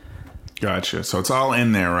ready. Gotcha. So it's all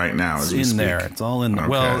in there right now as we It's in speak. there. It's all in there.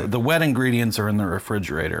 Okay. Well, the wet ingredients are in the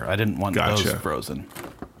refrigerator. I didn't want those Gotcha. frozen.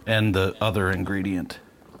 And the other ingredient.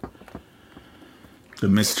 The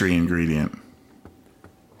mystery ingredient.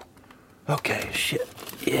 Okay, shit.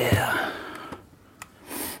 Yeah.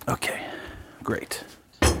 Okay, great.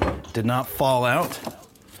 Did not fall out.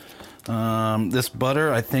 This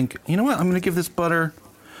butter, I think... You know what? I'm going to give this butter...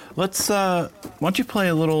 Let's... why don't you play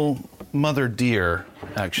a little Mother Dear,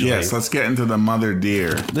 actually? Yes, let's get into the Mother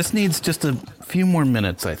Dear. This needs just a few more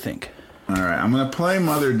minutes, I think. All right, I'm going to play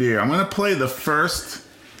Mother Dear. I'm going to play the first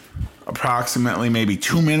approximately maybe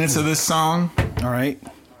 2 minutes of this song. All right.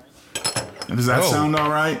 Does that sound all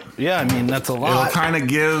right? Yeah, I mean, that's a It'll lot. kind of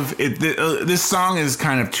give... this song is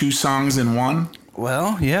kind of 2 songs in one.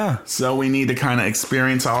 Well, yeah. So we need to kind of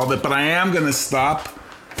experience all of it. But I am going to stop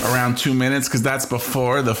around 2 minutes because that's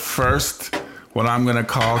before the first, what I'm going to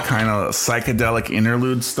call kind of psychedelic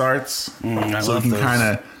interlude starts. I So we love can those. kind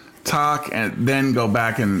of talk and then go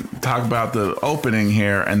back and talk about the opening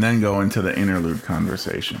here and then go into the interlude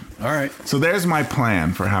conversation. All right. So there's my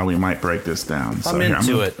plan for how we might break this down. So I'm here,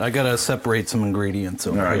 into gonna- it. I got to separate some ingredients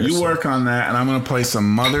over All right, here. you so- work on that, and I'm going to play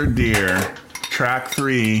some Mother Dear. Track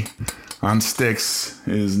 3 on Styx,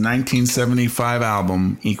 his 1975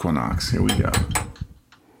 album, Equinox. Here we go.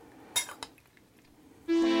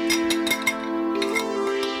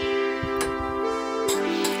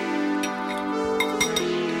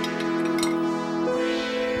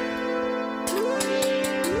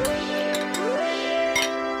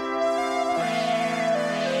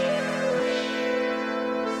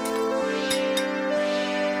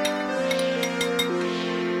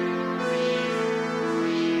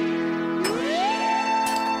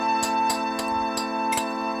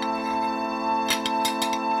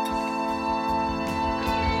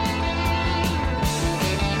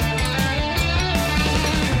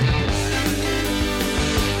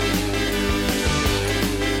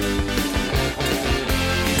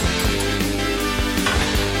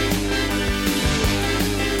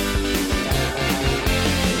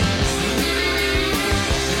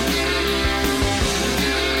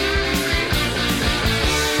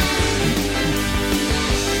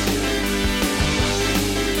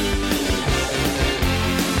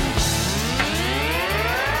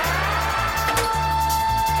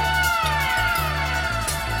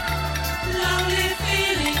 Lonely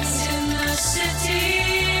feelings in the city.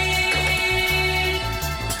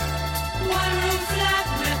 One room flat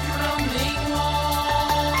with crumbling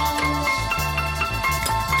walls.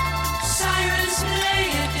 Sirens play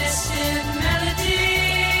a distant melody.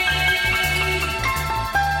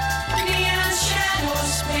 Neon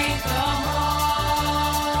shadows paint the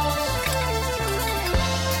halls.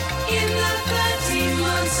 In the 13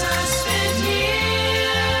 months I spent here,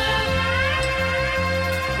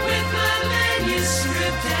 with my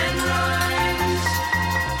manuscript and rhymes,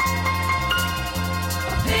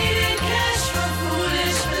 paid in cash for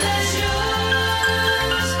foolish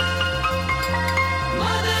pleasures.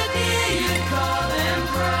 Mother dear, you call them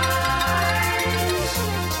crimes.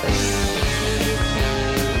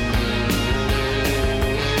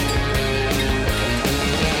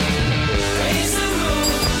 Raise the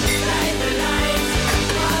roof, light the light.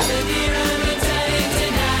 Mother dear, I'm returning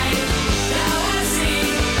tonight. Now I see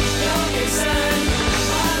your concern.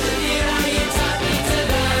 Mother dear, how you taught me to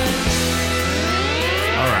learn.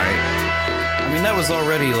 All right. I mean, that was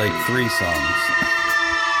already like 3 songs.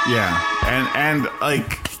 Yeah. And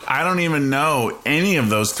like, I don't even know any of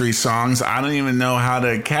those 3 songs. I don't even know how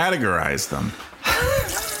to categorize them.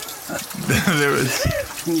 There was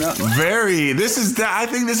I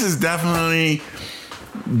think this is definitely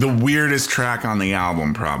the weirdest track on the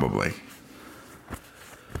album, probably.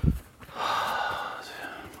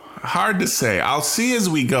 Hard to say. I'll see as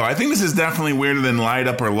we go. I think this is definitely weirder than Light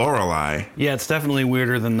Up or Lorelei. Yeah, it's definitely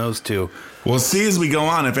weirder than those 2. We'll see as we go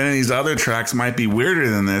on if any of these other tracks might be weirder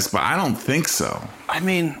than this, but I don't think so. I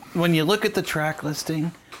mean, when you look at the track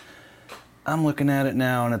listing, I'm looking at it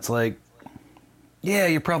now and it's like, yeah,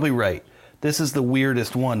 you're probably right. This is the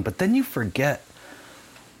weirdest one. But then you forget,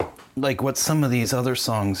 like, what some of these other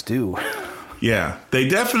songs do. Yeah, they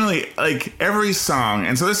definitely, like, every song.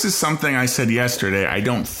 And so this is something I said yesterday. I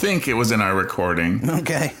don't think it was in our recording.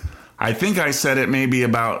 Okay. I think I said it maybe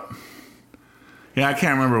about... Yeah, I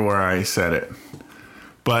can't remember where I said it.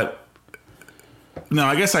 But... No,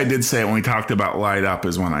 I guess I did say it when we talked about Light Up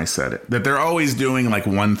is when I said it. That they're always doing, like,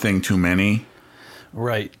 one thing too many.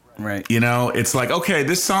 Right. You know, it's like, okay,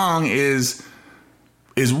 this song is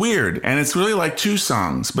weird, and it's really like two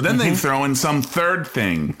songs, but then they throw in some third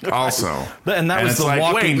thing also. And that was it's the like,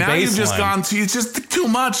 walking wait, now you've just bass gone to, it's just too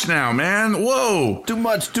much now, man. Whoa. Too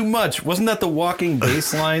much. Wasn't that the walking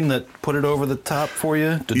bass line that put it over the top for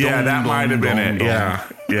you? Yeah, that might have been it.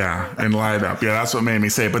 Yeah, and Light Up. Yeah, that's what made me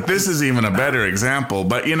say it. But this is even a better example.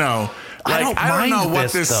 But, you know, like, I don't know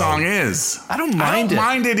what this song is. I don't mind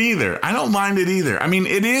it either. I don't mind it either. I mean,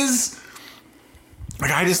 it is,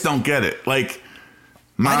 like, I just don't get it. Like,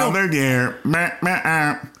 Mother dear, like,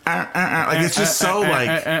 it's just so,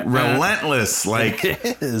 like, relentless. Like,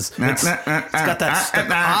 it is. It's got that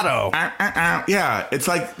staccato. Yeah, it's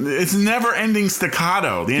like, it's never ending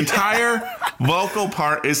staccato. The entire vocal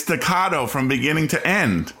part is staccato from beginning to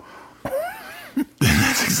end.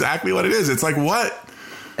 That's exactly what it is. It's like, what?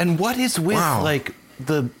 And what is with, like,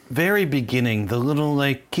 the very beginning, the little,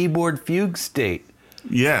 like, keyboard fugue state?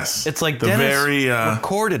 Yes. It's like Dennis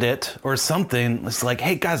recorded it or something. It's like,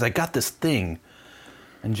 hey, guys, I got this thing.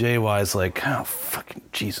 And JY's like, oh, fucking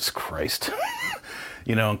Jesus Christ.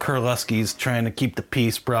 You know, and Kurlowski's trying to keep the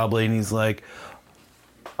peace probably. And he's like,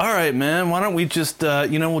 all right, man, why don't we just,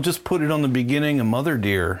 we'll just put it on the beginning of Mother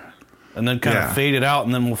Dear. And then kind of fade it out,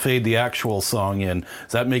 and then we'll fade the actual song in.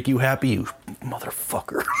 Does that make you happy, you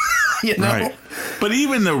motherfucker? You know? Right. But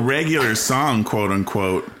even the regular song, quote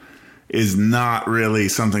unquote, is not really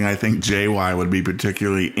something I think JY would be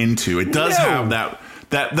particularly into. It does have that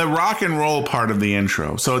the rock and roll part of the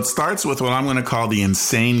intro. So it starts with what I'm going to call the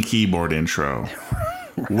insane keyboard intro,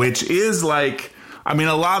 which is like, I mean,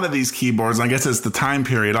 a lot of these keyboards, and I guess it's the time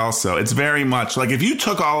period also, it's very much like if you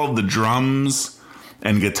took all of the drums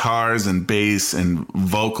and guitars and bass and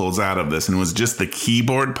vocals out of this and it was just the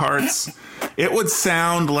keyboard parts, it would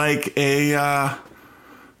sound like a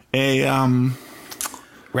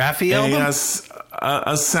Raffi album?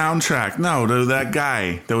 A soundtrack. No, to that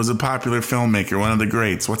guy that was a popular filmmaker, one of the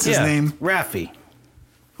greats. What's his name? Raffi.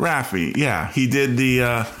 Yeah. He did the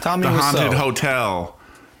Haunted Hotel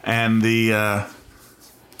and the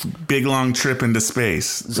Big Long Trip into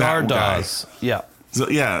Space. Zardoz. Yeah. So,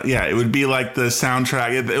 yeah. It would be like the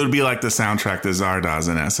soundtrack. It would be like the soundtrack to Zardoz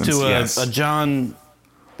in essence. To a John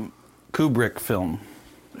Kubrick film.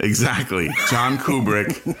 Exactly. John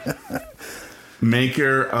Kubrick.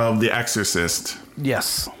 Maker of The Exorcist.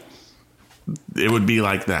 Yes. It would be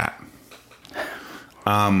like that.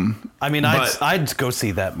 I mean, I'd go see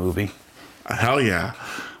that movie. Hell yeah.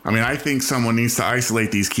 I mean, I think someone needs to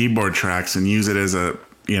isolate these keyboard tracks and use it as a,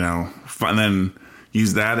 and then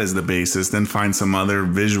use that as the basis, then find some other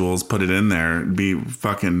visuals, put it in there. It'd be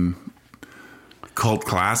fucking cult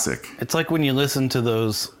classic. It's like when you listen to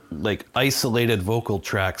those, like, isolated vocal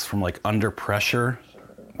tracks from, like, Under Pressure,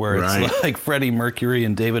 where it's like Freddie Mercury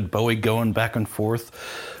and David Bowie going back and forth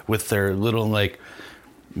with their little, like,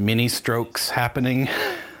 mini strokes happening.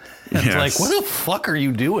 It's like, what the fuck are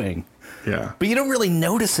you doing? Yeah. But you don't really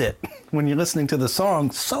notice it when you're listening to the song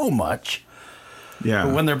so much. Yeah.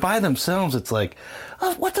 But when they're by themselves, it's like,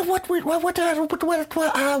 oh, what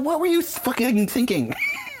were you fucking thinking?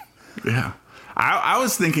 Yeah. I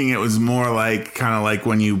was thinking it was more like, kind of like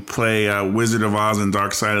when you play Wizard of Oz and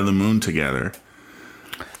Dark Side of the Moon together.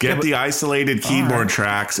 Get the isolated keyboard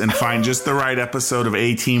tracks and find just the right episode of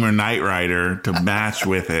A-Team or Knight Rider to match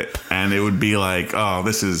with it. And it would be like, oh,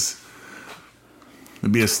 it'd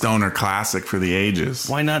be a stoner classic for the ages.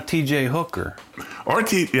 Why not TJ Hooker? Or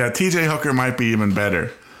TJ Hooker might be even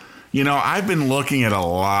better. You know, I've been looking at a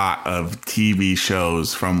lot of TV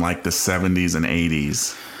shows from like the 70s and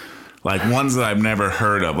 80s. Like ones that I've never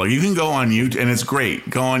heard of. Like you can go on YouTube and it's great.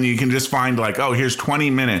 You can just find like, oh, here's 20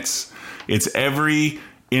 minutes. It's every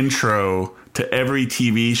intro to every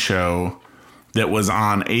TV show that was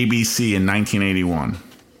on ABC in 1981.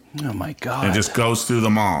 Oh my God. And it just goes through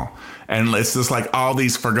them all. And it's just like all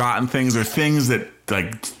these forgotten things or things that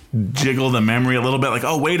like jiggle the memory a little bit. Like,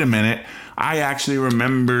 oh, wait a minute. I actually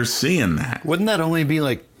remember seeing that. Wouldn't that only be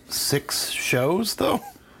like 6 shows though?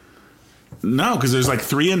 No, because there's like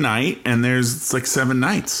 3 a night and there's like 7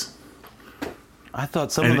 nights. I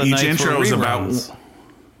thought some of the nights intro were is reruns. about...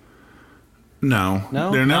 No,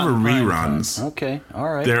 they're never reruns. Okay,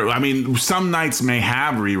 all right. I mean, some nights may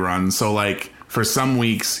have reruns. So like for some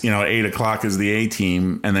weeks, 8 o'clock is the A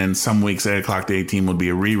Team, and then some weeks 8 o'clock the A Team would be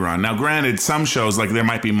a rerun. Now, granted, some shows, like there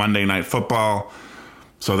might be Monday Night Football,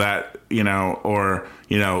 so that, or,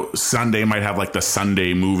 Sunday might have like the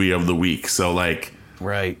Sunday movie of the week. So like,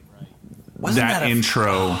 right. That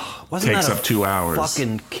intro takes up 2 hours.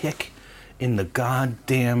 Fucking kick in the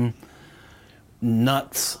goddamn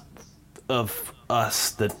nuts of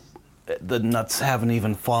us that the nuts haven't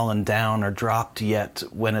even fallen down or dropped yet,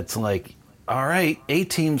 when it's like, all right,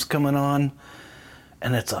 A-Team's coming on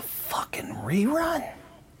and it's a fucking rerun.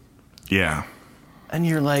 Yeah. And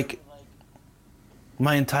you're like,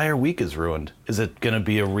 my entire week is ruined. Is it going to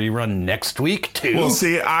be a rerun next week too? Well,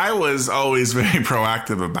 see, I was always very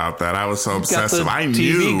proactive about that. I was so obsessive. I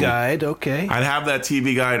knew TV guide, okay. I'd have that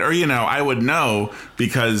TV guide, or I would know,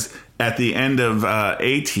 because at the end of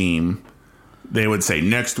A-Team, they would say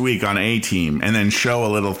next week on A-Team, and then show a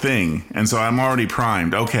little thing, and so I'm already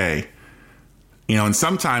primed. Okay, and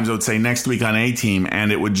sometimes it would say next week on A-Team,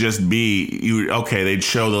 and it would just be they'd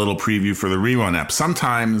show the little preview for the rerun app.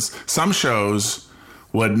 Sometimes some shows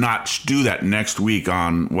would not do that next week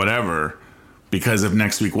on whatever, because if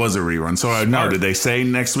next week was a rerun. So I know, did they say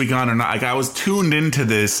next week on or not? Like, I was tuned into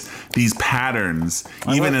these patterns,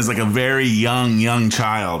 even as like a very young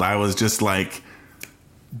child. I was just like,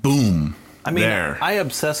 boom. I mean, there. I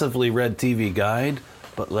obsessively read TV Guide,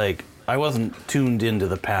 but like, I wasn't tuned into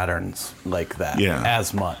the patterns like that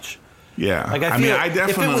as much. Yeah. Like, I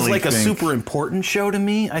definitely, if it was like a super important show to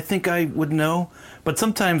me, I think I would know. But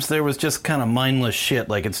sometimes there was just kind of mindless shit.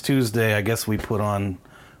 Like, it's Tuesday, I guess we put on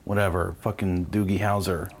whatever, fucking Doogie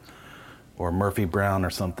Howser or Murphy Brown or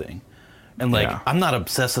something. And like, I'm not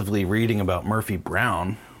obsessively reading about Murphy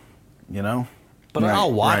Brown, but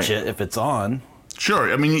I'll watch it if it's on.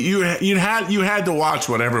 Sure. I mean, you had to watch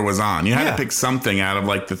whatever was on. You had to pick something out of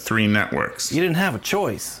like the 3 networks. You didn't have a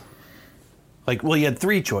choice. Like, well, you had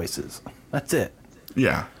 3 choices. That's it.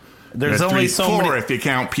 Yeah. There's only 4 if you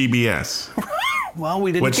count PBS. Well,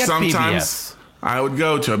 we didn't get sometimes PBS. I would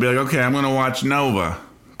go to. I'd be like, okay, I'm going to watch Nova.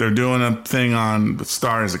 They're doing a thing on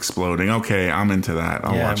stars exploding. Okay, I'm into that.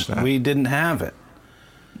 I'll watch that. We didn't have it.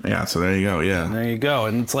 Yeah, so there you go. Yeah. There you go.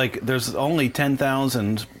 And it's like, there's only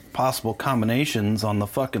 10,000 possible combinations on the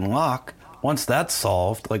fucking lock. Once that's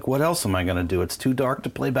solved, like, what else am I going to do? It's too dark to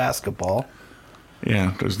play basketball.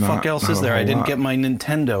 Yeah, there's not. Fuck else is there? I didn't get my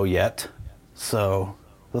Nintendo yet. So,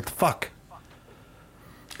 what the fuck?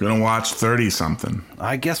 Gonna watch 30-something.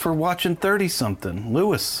 I guess we're watching 30-something.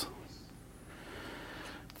 Lewis.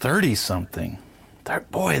 30-something.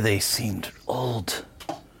 Boy, they seemed old.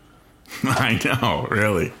 I know,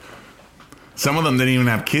 really. Some of them didn't even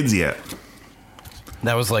have kids yet.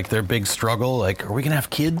 That was like their big struggle. Like, are we gonna have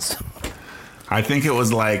kids? I think it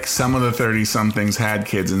was like some of the 30-somethings had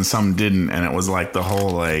kids and some didn't, and it was like the whole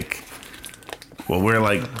like, well, we're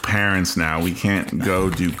like parents now. We can't go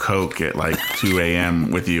do coke at like 2 a.m.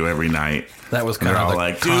 with you every night. That was kind of all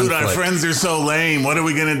like, dude, our friends are so lame. What are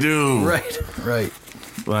we gonna do? Right.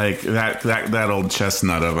 Like that old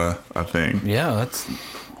chestnut of a thing. Yeah, that's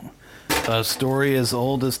a story as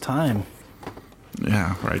old as time.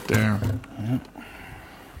 Yeah, right there. Yeah.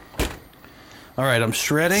 All right, I'm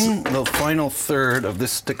shredding the final third of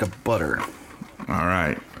this stick of butter. All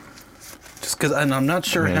right. Just because I'm not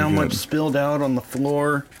sure how much spilled out on the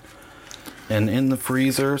floor and in the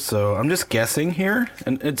freezer, so I'm just guessing here.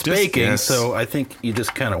 And it's just baking, so I think you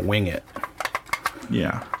just kind of wing it.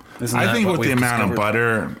 Yeah. I think with the amount of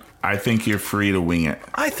butter, I think you're free to wing it.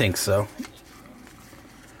 I think so.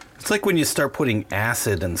 It's like when you start putting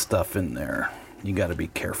acid and stuff in there. You got to be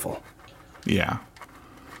careful. Yeah.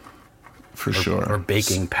 For sure. Or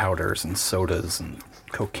baking powders and sodas and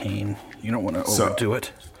cocaine. You don't want to overdo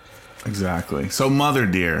it. Exactly. So, Mother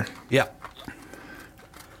Dear. Yeah.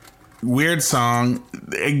 Weird song.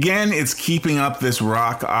 Again, it's keeping up this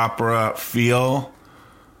rock opera feel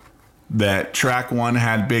that track 1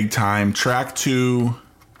 had big time. Track 2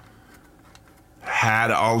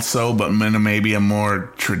 had also, but maybe a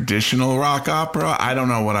more traditional rock opera. I don't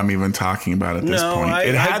know what I'm even talking about at this point.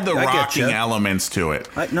 It had the rocking elements to it.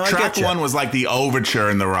 Track 1 was like the overture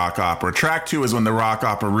in the rock opera. Track 2 is when the rock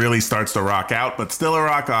opera really starts to rock out, but still a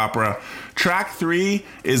rock opera. Track 3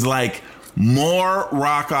 is like more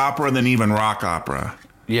rock opera than even rock opera.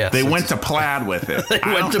 Yes, they went to plaid with it.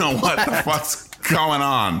 I don't know what the fuck's going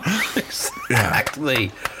on.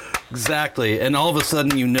 Exactly. And all of a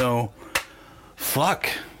sudden, fuck,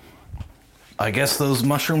 I guess those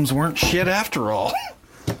mushrooms weren't shit after all.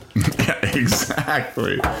 Yeah,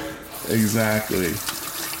 exactly.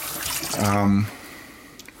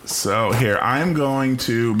 So here, I'm going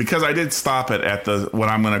to, because I did stop it at the what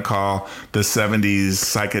I'm going to call the 70s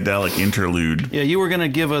psychedelic interlude Yeah, you were going to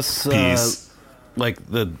give us piece. like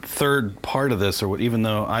the third part of this, or what? Even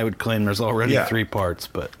though I would claim there's already Yeah. 3 parts,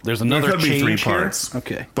 but there's There another could be change 3 here? parts.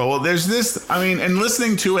 Okay. But well, there's this, I mean, and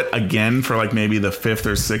listening to it again for like maybe the 5th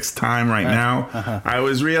or 6th time right now, I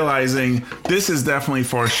was realizing this is definitely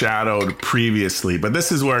foreshadowed previously, but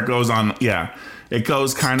this is where it goes on. Yeah. It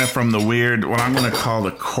goes kind of from the weird, what I'm going to call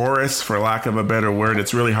the chorus, for lack of a better word.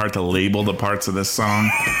 It's really hard to label the parts of this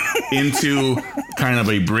song, into kind of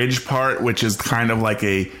a bridge part, which is kind of like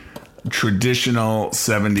a traditional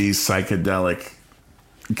 70s psychedelic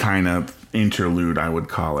kind of interlude, I would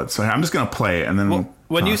call it. So I'm just going to play it, and then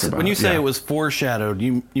When you say Yeah. it was foreshadowed,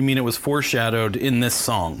 you mean it was foreshadowed in this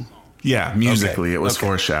song? Yeah, musically, Okay. it was Okay.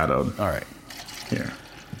 foreshadowed. All right. Here.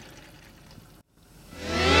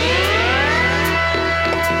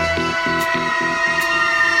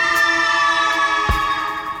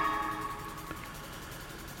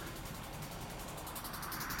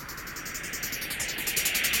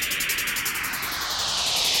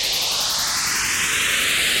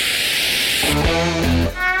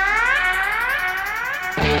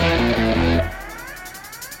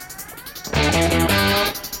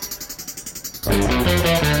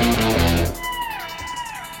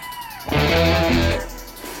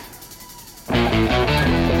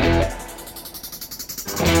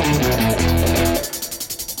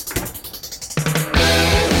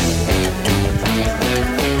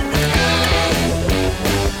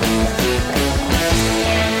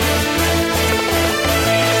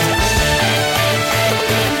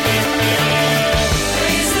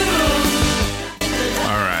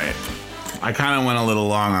 All right. I kind of went a little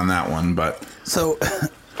long on that one, but So,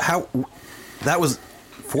 how that was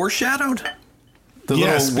foreshadowed? The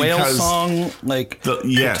Yes, little whale because song, like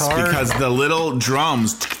yes, guitar? because the little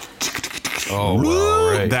drums, oh,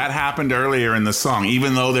 well, right. that happened earlier in the song.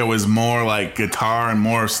 Even though there was more like guitar and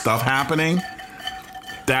more stuff happening,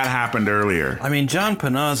 that happened earlier. I mean, John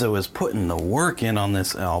Panazzo is putting the work in on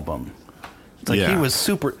this album. It's like he Yeah. was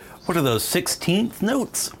super. What are those 16th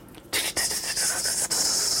notes?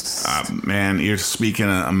 Man, you're speaking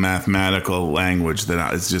a mathematical language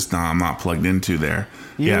that it's just not, I'm not plugged into there.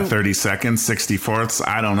 Yeah, 30 seconds, 64ths,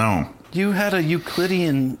 I don't know. You had a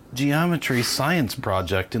Euclidean geometry science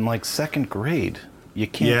project in like 2nd grade. You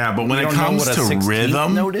can't. Yeah, but when you it don't know comes what a to 16th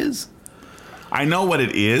rhythm- note is. I know what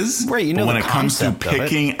it is, Right, you know but when the it comes to concept of it.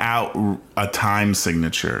 picking out a time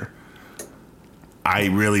signature, I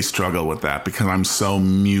really struggle with that because I'm so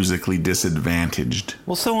musically disadvantaged.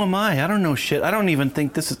 Well, so am I. I don't know shit. I don't even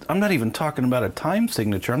think this is. I'm not even talking about a time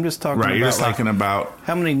signature. I'm just talking Right, about you're just like, talking about,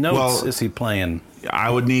 how many notes well, is he playing?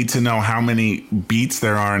 I would need to know how many beats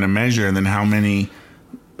there are in a measure and then how many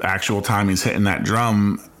actual time he's hitting that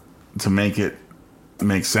drum to make it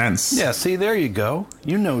make sense. Yeah, see, there you go.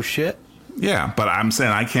 You know shit. Yeah, but I'm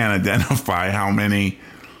saying I can't identify how many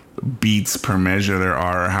beats per measure there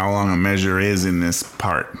are or how long a measure is in this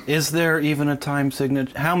part. Is there even a time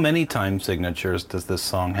signature? How many time signatures does this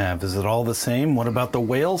song have? Is it all the same? What about the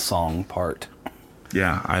whale song part?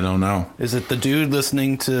 Yeah, I don't know. Is it the dude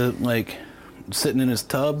listening to, like, sitting in his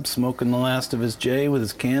tub, smoking the last of his J with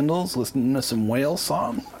his candles, listening to some whale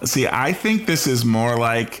song? See, I think this is more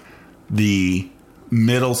like the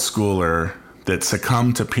middle schooler that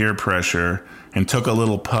succumbed to peer pressure and took a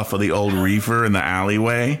little puff of the old reefer in the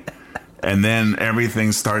alleyway, and then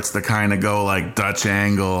everything starts to kind of go like Dutch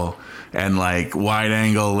angle and like wide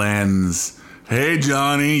angle lens. Hey,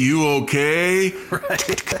 Johnny, you okay?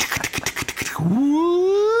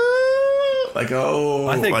 Like, oh,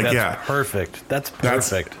 I think like, that's yeah, perfect. That's that's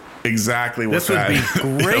perfect. exactly what This would that be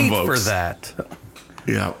great for evokes. that.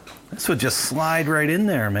 Yeah. This would just slide right in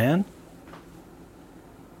there, man.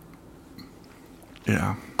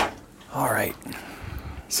 Yeah. All right.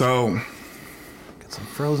 So, Get some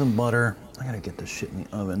frozen butter. I gotta get this shit in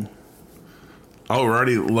the oven. oh, we're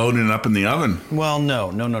already loading it up in the oven. Well,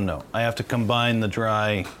 no. I have to combine the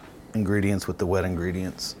dry ingredients with the wet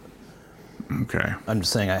ingredients. Okay. I'm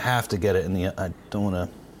just saying I have to get it in the. I don't want to.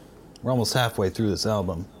 We're almost halfway through this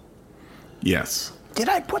album. Yes. Did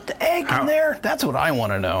I put the egg How- in there? That's what I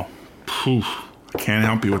want to know. Phew. I can't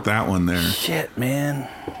help you with that one there. Shit, man.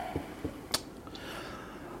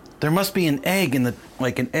 There must be an egg in the,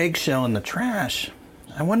 like an eggshell in the trash.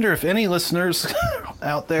 I wonder if any listeners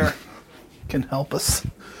out there can help us.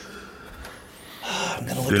 I'm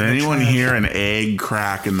gonna look Did in the anyone trash. hear an egg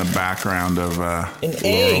crack in the background of An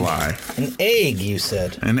egg? Lorelei? An egg, you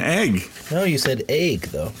said. An egg. No, you said egg,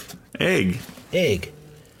 though. Egg. Egg.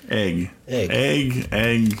 Egg. Egg. Egg.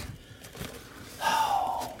 Egg.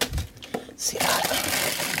 See,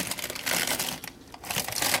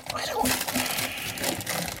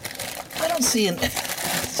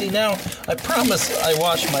 See, now I promise I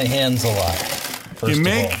wash my hands a lot. First You of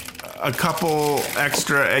make all. a couple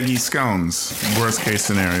extra eggy scones, worst case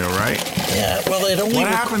scenario, right? Yeah, well, it only... What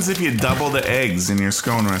happens if you double the eggs in your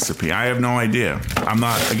scone recipe? I have no idea. I'm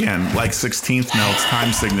not, again, like 16th notes,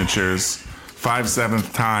 time signatures,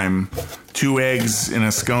 5/7 time, 2 eggs in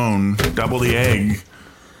a scone, double the egg.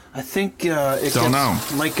 I think it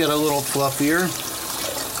might get a little fluffier,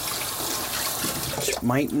 which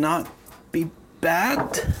might not be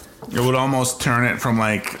bad. It would almost turn it from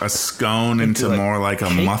like a scone into like more like a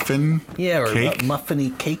cake? muffin. Yeah, or cake. a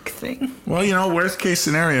muffiny cake thing. Well, worst case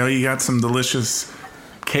scenario, you got some delicious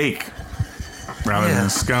cake rather than a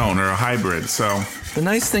scone or a hybrid. So The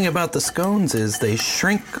nice thing about the scones is they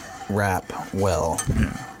shrink wrap well.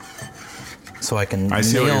 Yeah. So I can I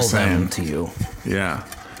see what nail you're them saying. to you. Yeah.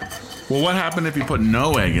 Well, what happened if you put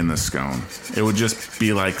no egg in the scone? It would just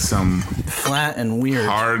be like some Flat and weird.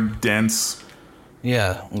 hard, dense.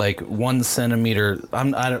 Yeah, like 1 centimeter.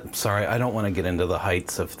 Sorry, I don't want to get into the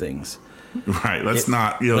heights of things. Right. Let's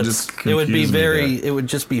not. Just. It would be confuse me very. there. It would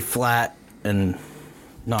just be flat and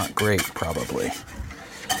not great, probably.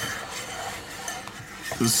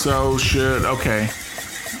 So okay.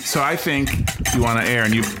 So I think you want to err,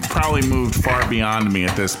 and you've probably moved far beyond me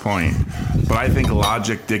at this point. But I think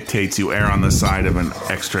logic dictates you err on the side of an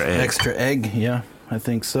extra egg. Extra egg, yeah, I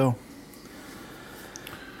think so.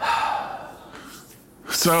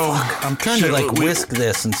 So I'm trying to whisk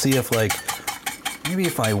this and see if maybe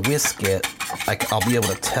if I whisk it, I'll be able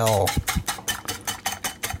to tell.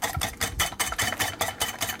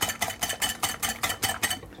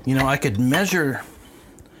 I could measure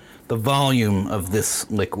the volume of this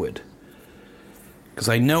liquid because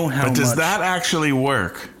I know how much. But does that actually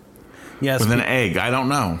work Yes, with an egg? I don't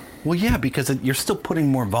know. well, yeah, because you're still putting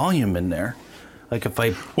more volume in there. Like if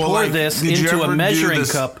I pour this did you into ever a do measuring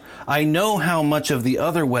this- cup, I know how much of the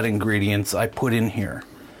other wet ingredients I put in here.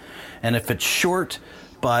 And if it's short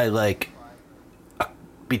by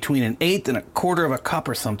between an eighth and a quarter of a cup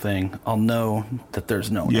or something, I'll know that there's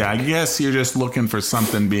no Yeah, I egg. guess you're just looking for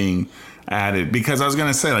something being added. Because I was going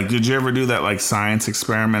to say, did you ever do that science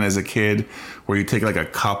experiment as a kid where you take a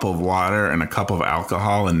cup of water and a cup of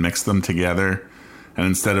alcohol and mix them together? And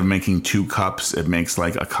instead of making 2 cups, it makes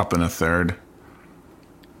a cup and a third?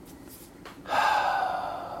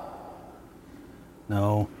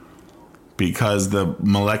 No. Because the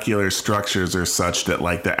molecular structures are such that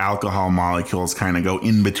the alcohol molecules kind of go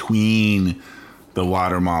in between the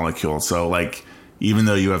water molecules. So even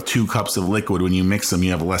though you have 2 cups of liquid, when you mix them,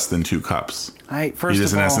 you have less than 2 cups. You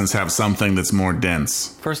just in essence have something that's more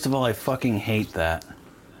dense. First of all, I fucking hate that.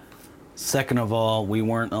 Second of all, we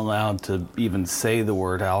weren't allowed to even say the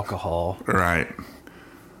word alcohol Right.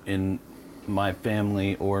 in my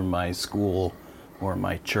family or my school or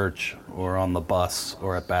my church or on the bus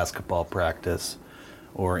or at basketball practice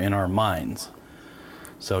or in our minds.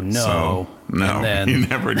 So no. No, And then, you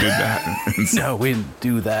never did that. no, we didn't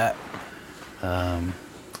do that.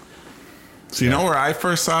 So you know where I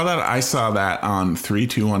first saw that? I saw that on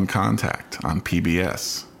 3-2-1 Contact on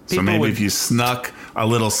PBS. So People maybe would- if you snuck a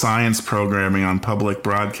little science programming on public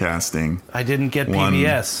broadcasting. I didn't get One-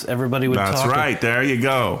 PBS. Everybody would That's talk. right. There you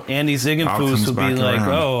go. Andy All Ziegenfuss comes would be back like, around.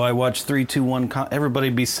 "Oh, I watched 3-2-1." Everybody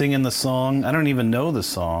be singing the song. I don't even know the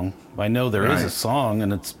song. I know there is a Right. song,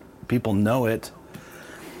 and it's people know it.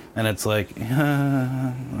 And it's like,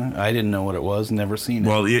 I didn't know what it was. Never seen it.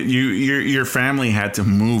 Well, your family had to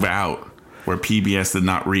move out where PBS did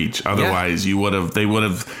not reach. Otherwise, they would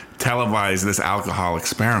have televised this alcohol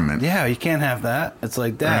experiment. Yeah, you can't have that. It's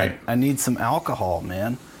like, Dad, Right. I need some alcohol,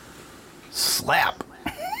 man. Slap.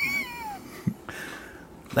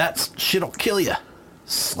 That shit'll kill you.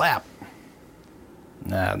 Slap.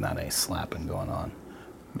 Nah, not any slapping going on.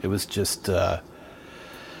 It was just,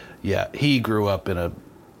 yeah, he grew up in a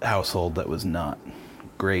household that was not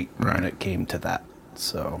great when Right. it came to that.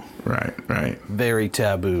 So, Right. very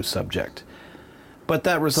taboo subject. But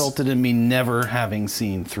that resulted in me never having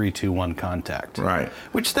seen 3-2-1 Contact. Right.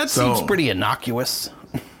 Which that So- seems pretty innocuous.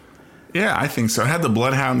 Yeah, I think so. It had the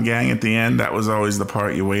Bloodhound Gang at the end. That was always the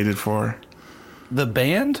part you waited for. The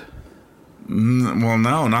band? Well,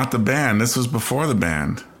 no, not the band. This was before the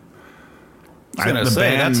band. gonna The say,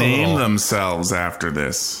 band that's a named little- themselves after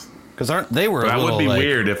this. Because aren't they were a That little would be like,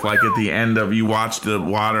 weird if, at the end of you watch the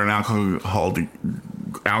water and alcohol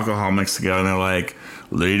mixed together, and they're like,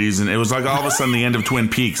 ladies, and it was all of a sudden the end of Twin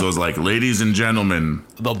Peaks. It was like, ladies and gentlemen,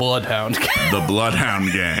 the Bloodhound. the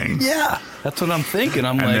Bloodhound Gang. Yeah, that's what I'm thinking.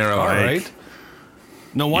 I'm And like, they're all like, right.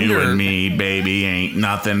 No wonder. You and me, baby, ain't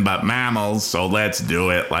nothing but mammals, so let's do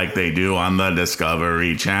it like they do on the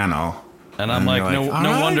Discovery Channel. And I'm And like, you're no like, all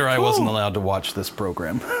right, wonder I cool. wasn't allowed to watch this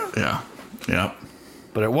program. Yeah. Yep.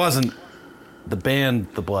 But it wasn't the band,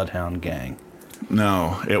 the Bloodhound Gang.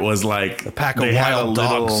 No, it was like A pack of they had a wild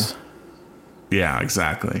little- dogs Yeah,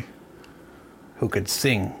 exactly. who could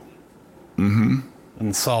sing. Mm-hmm.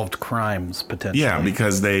 And solved crimes, potentially. Yeah,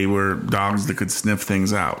 because they were dogs that could sniff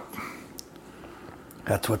things out.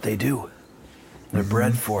 That's what they do. They're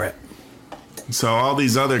bred for it. So all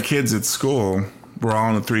these other kids at school were all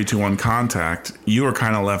in a 3-2-1 contact. You were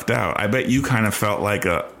kind of left out. I bet you kind of felt like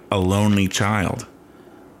a lonely child.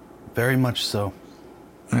 Very much so.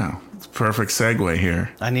 Yeah, it's a perfect segue here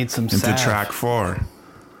I need some into salve. track 4.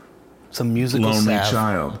 Some musical Lonely salve.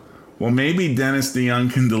 Child. Well, maybe Dennis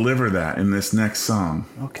DeYoung can deliver that in this next song.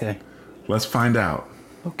 Okay. Let's find out.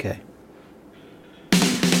 Okay.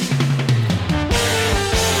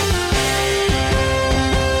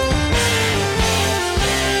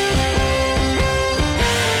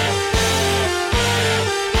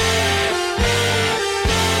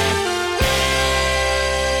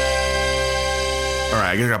 All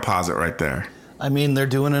right, I gotta pause it right there. I mean, they're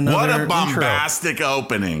doing another What a intro. bombastic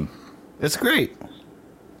opening. It's great.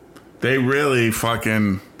 They really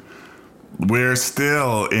fucking... We're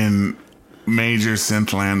still in major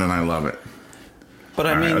synth land, and I love it. But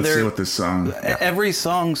I All right, mean, let's see they're what this song... every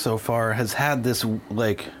song so far has had this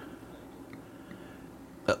like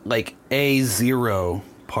A0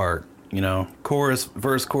 part, you know, chorus,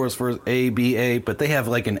 verse, A, B, A, but they have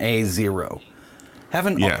like an A0.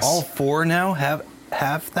 Haven't Yes. all four now have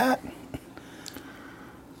that?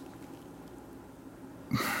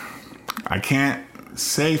 I can't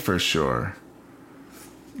say for sure.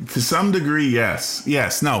 To some degree, yes.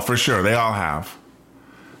 Yes, no, for sure. They all have.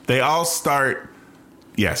 They all start...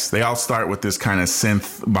 Yes, they all start with this kind of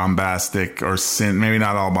synth bombastic, or synth, maybe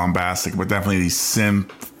not all bombastic, but definitely these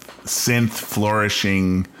synth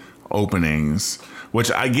flourishing openings,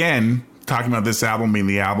 which again, talking about this album being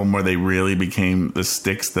the album where they really became the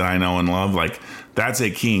Styx that I know and love, like that's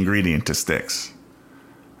a key ingredient to Styx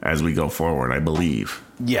as we go forward, I believe.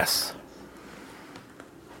 Yes.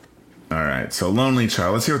 All right, so Lonely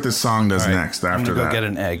Child. Let's hear what this song does All right, next I'm after gonna go that get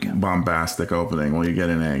an egg. bombastic opening. Will you get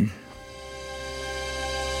an egg?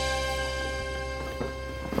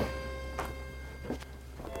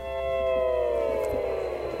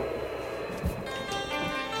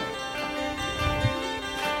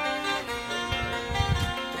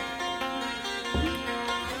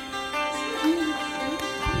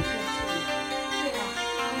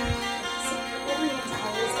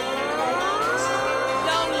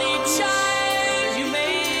 Lonely child, you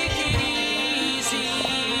make it easy.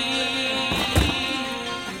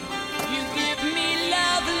 You give me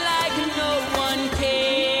love like no one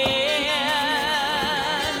can.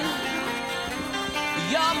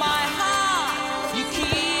 You're my heart, you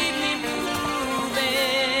keep me moving.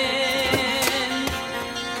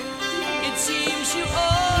 It seems you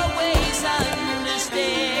always understand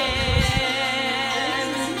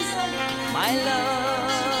my love.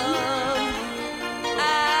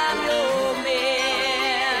 I'm your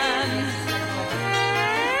man.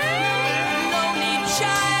 Lonely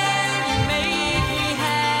child, you make me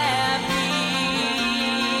happy.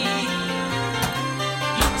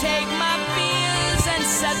 You take my fears and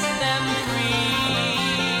set them free.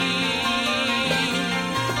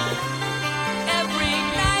 Every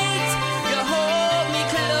night you hold me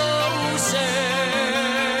closer,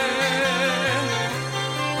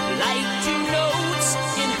 like two notes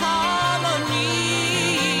in harmony.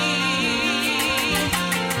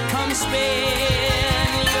 Come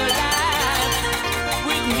spend your life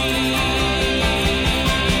with me.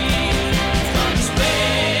 Come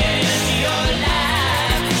spend your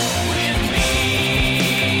life with me.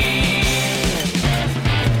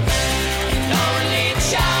 Lonely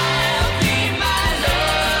child, be my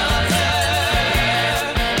lover.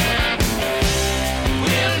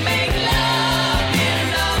 We'll make love in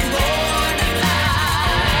the morning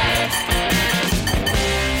light.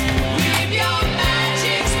 Weave your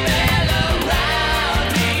magic spell around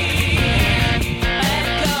me, and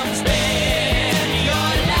come spend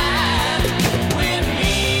your life with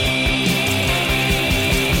me.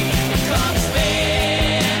 Come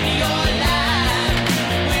spend your life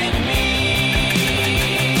with me.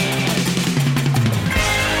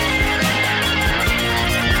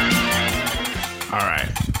 All right.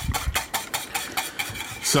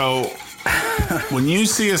 So, when you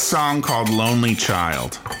see a song called Lonely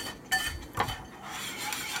Child,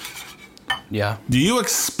 Yeah. do you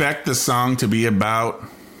expect the song to be about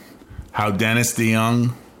how Dennis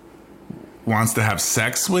DeYoung wants to have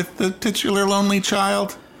sex with the titular lonely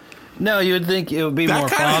child? No, you would think it would be That more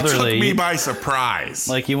kind of took fatherly. me by surprise.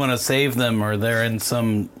 Like you want to save them or they're in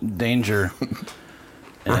some danger.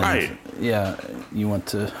 And, Right. Yeah, you want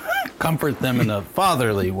to comfort them in a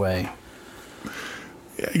fatherly way.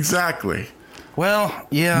 Exactly. Well,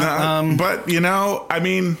 yeah. No, but, I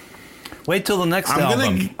mean... Wait till the next I'm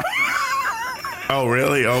album. Oh,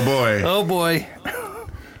 really? Oh, boy. Oh, boy.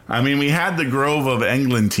 I mean, we had the Grove of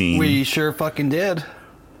Eglantine, We sure fucking did.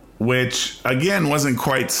 which, again, wasn't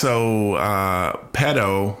quite so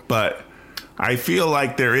pedo, but I feel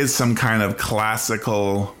like there is some kind of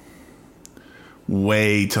classical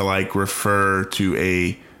way to, like, refer to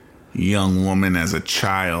a young woman as a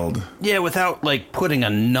child. Yeah, without, like, putting a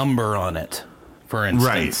number on it, for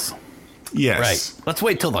instance. Yes. Right. Let's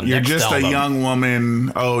wait till the You're next just album. a young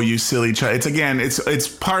woman. Oh, you silly child. It's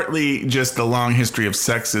partly just a long history of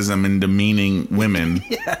sexism and demeaning women.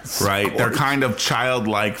 Yes, right. of They're course. kind of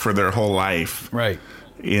childlike for their whole life. Right.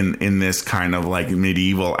 In this kind of like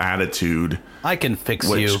medieval attitude, I can fix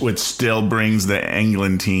which you still brings the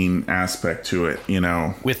Eglantine aspect to it,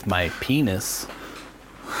 with my penis.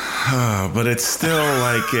 But it's still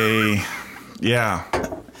like yeah.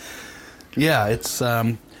 Yeah, it's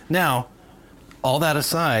now. All that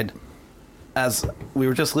aside, as we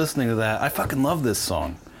were just listening to that, I fucking love this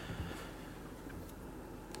song.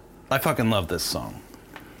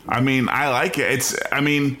 I mean, I like it.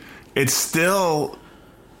 It still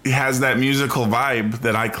has that musical vibe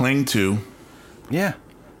that I cling to. Yeah,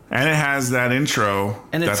 And it has that intro,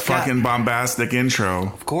 And that it's got- fucking bombastic intro.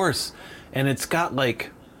 of course. And it's got like,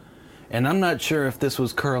 and I'm not sure if this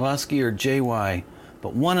was Kurleski or JY,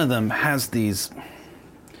 but one of them has these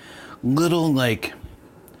little like,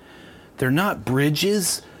 they're not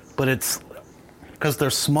bridges, but it's because they're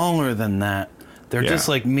smaller than that. They're just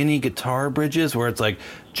Yeah. like mini guitar bridges where it's like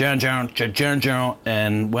jan jan jan jan jan,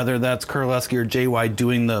 and whether that's Kurleski or JY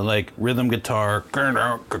doing the like rhythm guitar,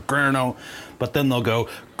 gurno, but then they'll go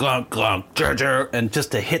glunk glunk jar jar, and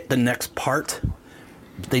just to hit the next part,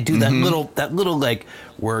 they do that little like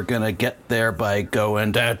we're gonna get there by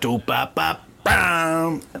going da do ba ba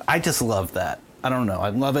bam. I just love that. I don't know. I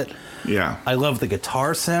love it. Yeah. I love the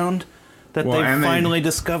guitar sound that Well, they and they- finally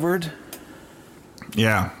discovered.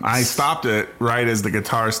 Yeah. I stopped it right as the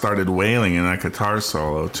guitar started wailing in that guitar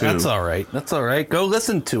solo, too. That's all right. That's all right. Go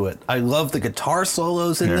listen to it. I love the guitar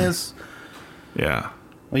solos in Yeah. this. Yeah.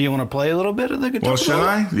 Well, you want to play a little bit of the guitar? Well, should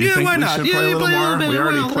I? Do you Yeah, think why we not? should Yeah, play a you little play a more? little bit, We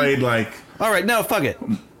already well, played like... All right, no, fuck it.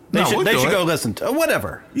 They No, should, we'll they do should it. go listen to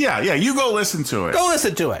whatever. Yeah, you go listen to it. Go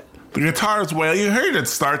listen to it. The guitars wail. You heard it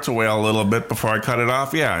start to wail a little bit before I cut it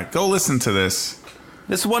off. Yeah, go listen to this.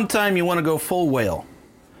 This one time you want to go full whale.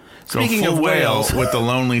 Go Speaking full of wail whales, with the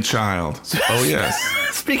lonely child. Oh, yes.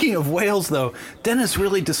 speaking of whales, though, Dennis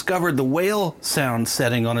really discovered the whale sound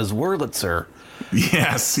setting on his Wurlitzer.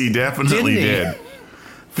 Yes, he definitely Didn't he? did.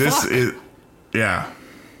 This Fuck. is, yeah,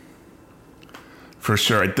 for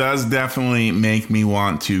sure. It does definitely make me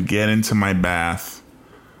want to get into my bath,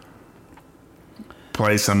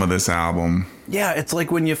 play some of this album. Yeah, it's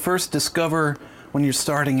like when you first discover, when you're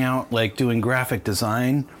starting out, like doing graphic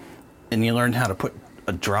design, and you learn how to put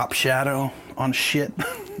a drop shadow on shit.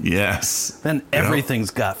 Yes. Then everything's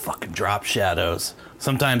got fucking drop shadows.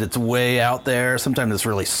 Sometimes it's way out there. Sometimes it's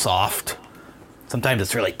really soft. Sometimes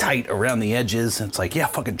it's really tight around the edges. And it's like, yeah,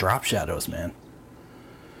 fucking drop shadows, man.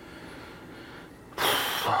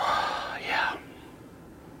 Yeah.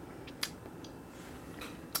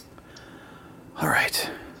 All right.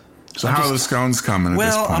 So how are the scones coming at Well,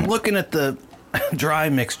 this point? I'm looking at the dry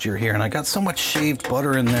mixture here, and I got so much shaved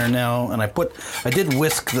butter in there now, and I did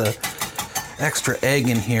whisk the extra egg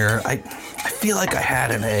in here. I feel like I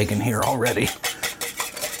had an egg in here already,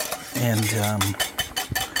 and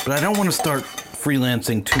but I don't want to start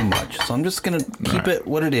freelancing too much, so I'm just gonna keep it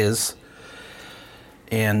what it is.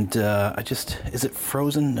 And is it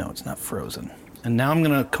frozen? No, it's not frozen. And now I'm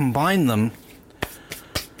gonna combine them,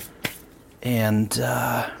 and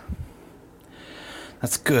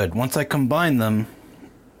that's good. Once I combine them,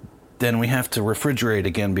 then we have to refrigerate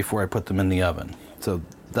again before I put them in the oven. So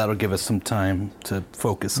that'll give us some time to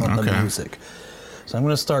focus on the Okay. music. So I'm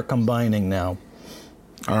going to start combining now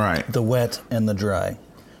All right. the wet and the dry.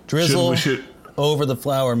 Drizzle should- over the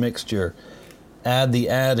flour mixture. Add the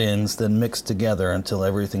add-ins, then mix together until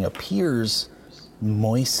everything appears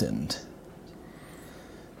moistened.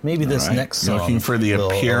 Maybe this All right. next You're song looking for the will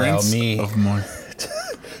appearance allow me of more.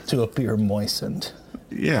 to appear moistened.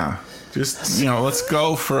 Yeah. Just, let's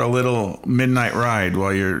go for a little midnight ride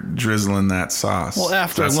while you're drizzling that sauce. Well,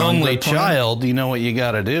 after a Does that sound lonely good, Tony? child, you know what you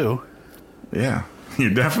got to do. Yeah. You're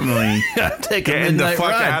definitely Take a getting the midnight fuck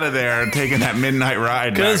ride. out of there and taking that midnight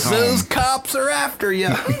ride back Because home. those cops are after you.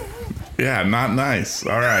 Yeah, not nice.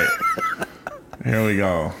 All right. Here we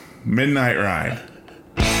go. Midnight Ride.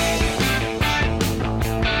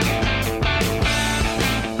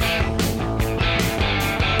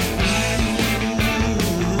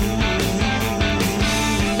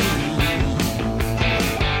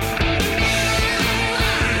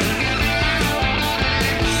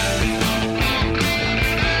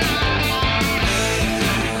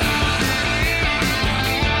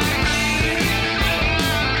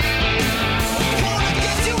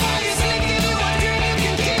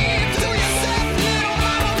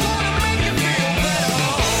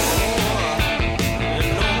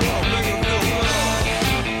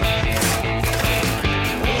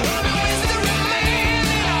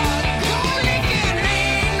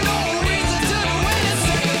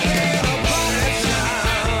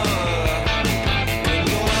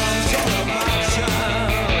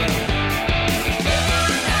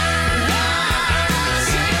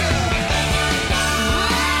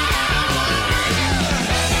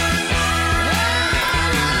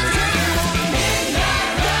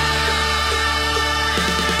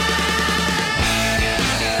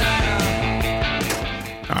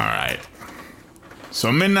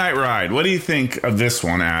 So Midnight Ride, what do you think of this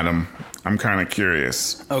one, Adam? I'm kind of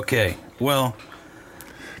curious. Okay, well...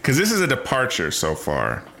 Because this is a departure so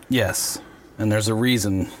far. Yes, and there's a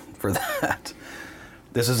reason for that.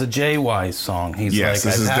 This is a JY song. He's yes,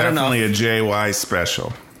 like, this is definitely enough. a JY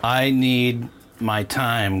special. I need my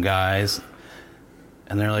time, guys.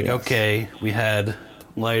 And they're like, okay, we had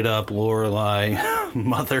Light Up, Lorelei,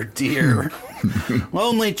 Mother Dear,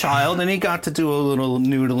 Lonely Child, and he got to do a little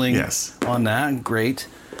noodling on that. Great.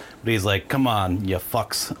 But he's like, come on, you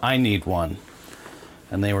fucks, I need one.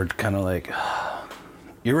 And they were kind of like,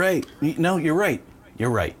 you're right. No, you're right.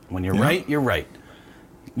 You're right. When you're right, you're right.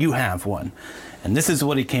 You have one. And this is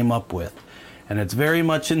what he came up with. And it's very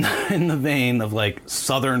much in the vein of like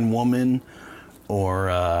Southern Woman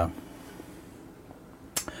or...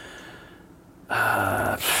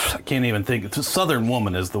 I can't even think. Southern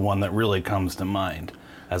Woman is the one that really comes to mind.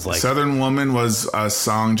 As like Southern Woman was a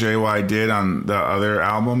song JY did on the other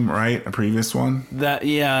album, right? A previous one? That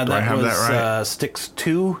was Styx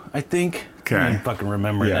 2, I think. Okay. I don't fucking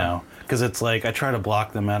remember now. Because it's like, I try to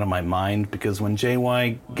block them out of my mind, because when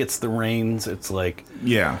JY gets the reins, it's like...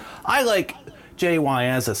 Yeah. I like JY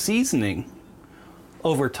as a seasoning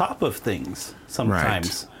over top of things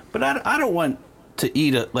sometimes. Right. But I don't want... to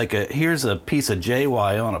eat here's a piece of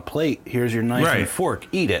JY on a plate, here's your knife and fork,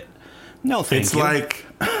 eat it. No, thank you.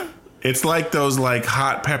 It's like those like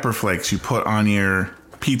hot pepper flakes you put on your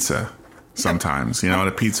pizza sometimes, at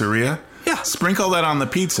a pizzeria. Yeah. Sprinkle that on the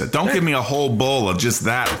pizza. Don't give me a whole bowl of just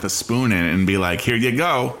that with a spoon in it and be like, here you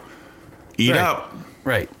go. Eat up.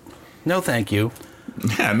 Right. No, thank you.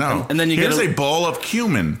 Yeah, no. And then here's a bowl of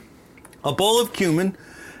cumin. A bowl of cumin,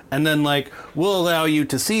 and then we'll allow you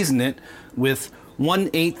to season it with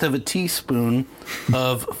 1/8 of a teaspoon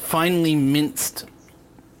of finely minced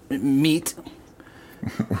meat,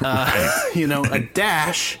 a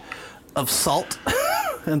dash of salt.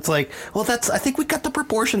 And it's like, well, I think we got the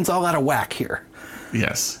proportions all out of whack here.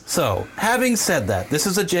 Yes. So, having said that, this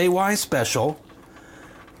is a JY special,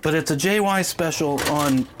 but it's a JY special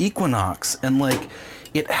on Equinox, and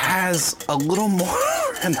it has a little more,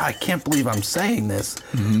 and I can't believe I'm saying this,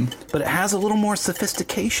 but it has a little more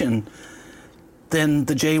sophistication than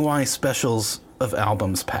the JY specials of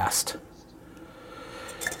albums past.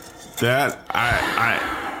 That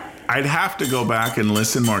I'd have to go back and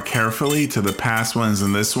listen more carefully to the past ones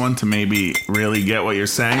and this one to maybe really get what you're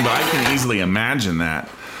saying, but I can easily imagine that.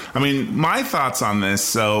 I mean, my thoughts on this,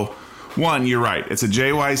 so one, you're right. It's a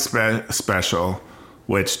JY special,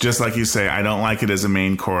 which just like you say, I don't like it as a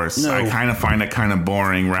main course. No. I kind of find it kind of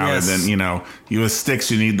boring rather than, you with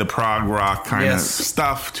Styx, you need the prog rock kind of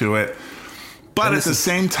stuff to it. But at the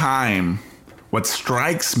same time, what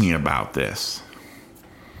strikes me about this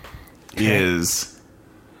is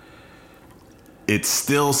it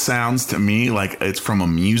still sounds to me like it's from a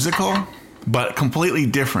musical, but completely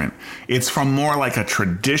different. It's from more like a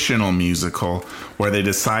traditional musical where they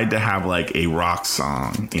decide to have a rock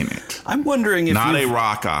song in it. I'm wondering if not a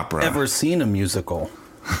rock opera. Ever seen a musical?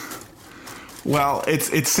 Well,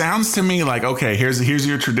 it sounds to me like, okay, here's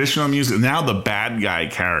your traditional music. Now the bad guy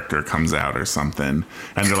character comes out or something,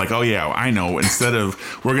 and they're like, oh yeah, I know. Instead of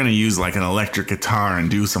we're gonna use an electric guitar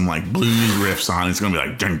and do some blues riffs on it, it's gonna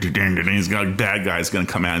be ding ding ding ding. He's got bad guy's gonna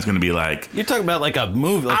come out. It's gonna be you're talking about a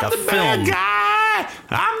movie, I'm a the film. Bad guy.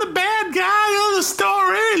 I'm the bad guy of the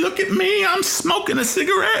story. Look at me. I'm smoking a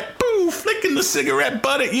cigarette. Boo, flicking the cigarette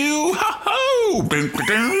butt at you. Ha ho.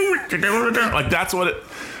 That's what it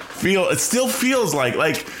It still feels like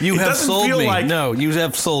You it have doesn't sold feel me. Like, No, you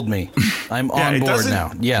have sold me. I'm yeah, on it board doesn't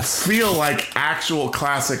now. Yes. feel like actual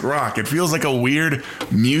classic rock. It feels like a weird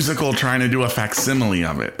musical trying to do a facsimile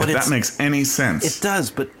of it. But if that makes any sense. It does,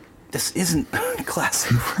 but this isn't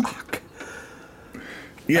classic rock.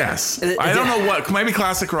 Yes. I don't know what. Maybe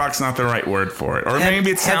classic rock's not the right word for it. Or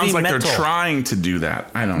maybe it sounds like metal. they're trying to do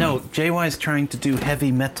that. I don't know. No, JY's trying to do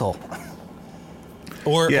heavy metal.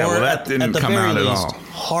 Or that didn't come out at all.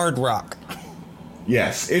 Hard rock.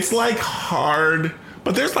 Yes. It's like hard,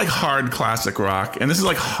 but there's like hard classic rock. And this is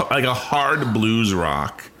like a hard blues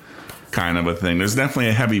rock kind of a thing. There's definitely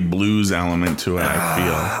a heavy blues element to it, I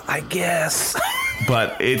feel. I guess.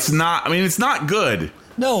 But it's not, it's not good.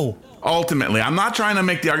 No. Ultimately, I'm not trying to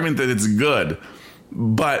make the argument that it's good,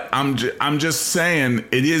 but I'm just saying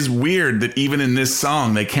it is weird that even in this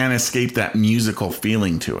song they can't escape that musical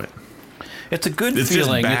feeling to it. It's a good It's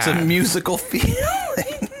feeling. just It's bad. a musical feeling.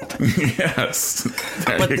 Yes.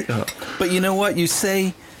 There you go. But you know what? You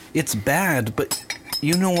say it's bad, but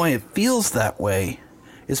you know why it feels that way?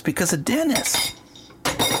 It's because of Dennis.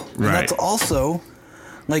 And Right. that's also,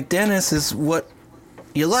 like, Dennis is what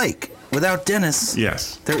you like. Without Dennis,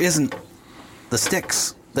 Yes. there isn't the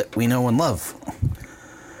Styx that we know and love.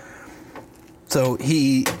 So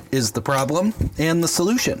he is the problem and the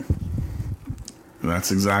solution.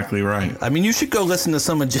 That's exactly right. I mean, you should go listen to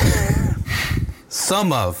some of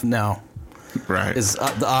now Right. is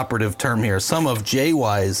the operative term here. Some of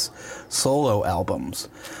JY's solo albums.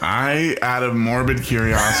 I, out of morbid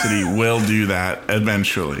curiosity, will do that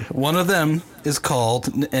eventually. One of them is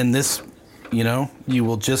called, and this, you'll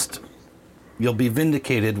be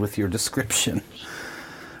vindicated with your description.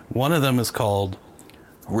 One of them is called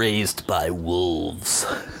Raised by Wolves.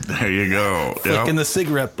 There you go. Flicking the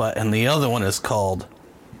cigarette butt. And the other one is called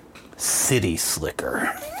City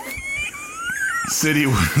Slicker. City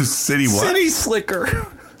what? City Slicker.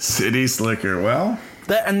 City Slicker. Well,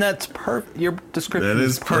 That's perfect. Your description that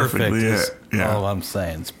is perfectly perfect. it. Yeah. All I'm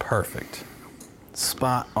saying. It's perfect.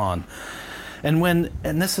 Spot on. And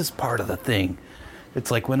this is part of the thing.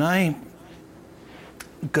 It's like when I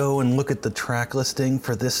go and look at the track listing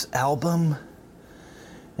for this album,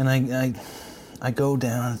 and I go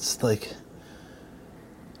down, it's like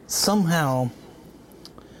somehow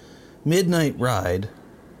Midnight Ride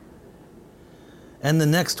and the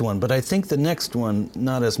next one, but I think the next one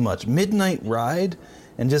not as much. Midnight Ride,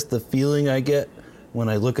 and just the feeling I get when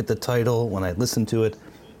I look at the title, when I listen to it,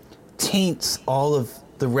 taints all of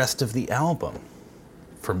the rest of the album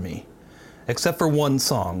for me, except for one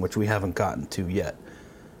song, which we haven't gotten to yet.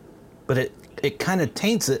 But it kind of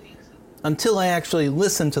taints it until I actually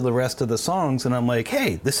listen to the rest of the songs, and I'm like,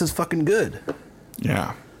 hey, this is fucking good.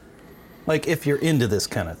 Yeah. Like, if you're into this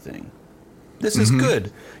kind of thing, this is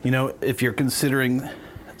good. If you're considering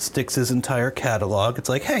Styx's entire catalog, it's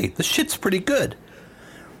like, hey, this shit's pretty good.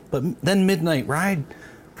 But then Midnight Ride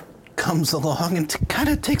comes along and kind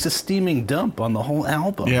of takes a steaming dump on the whole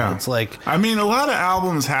album. Yeah. It's like, a lot of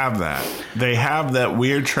albums have that. They have that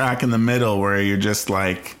weird track in the middle where you're just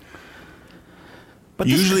like, but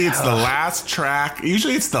usually it's the last track.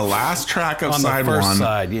 Usually it's the last track of on side the first one,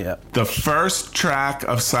 side, yeah. the first track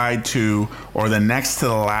of side two, or the next to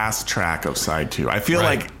the last track of side two. I feel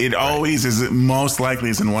Right. like it always is, most likely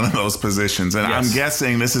is in one of those positions. And Yes. I'm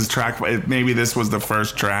guessing this is maybe this was the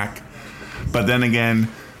first track, but then again,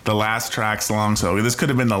 the last track's long, so this could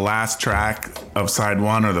have been the last track of side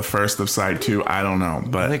one or the first of side two. I don't know, I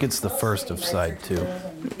but think it's the first of side two.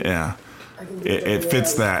 yeah, it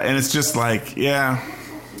fits that, and it's just like, yeah.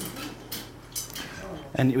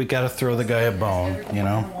 And we got to throw the guy a bone,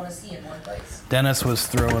 Dennis was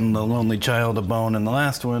throwing the Lonely Child a bone in the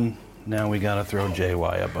last one. Now we got to throw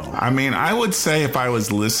JY a bone. I would say if I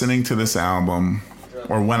was listening to this album,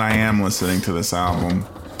 or when I am listening to this album,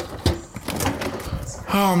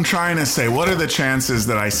 I'm trying to say, what are the chances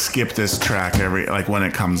that I skip this track when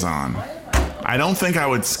it comes on? I don't think I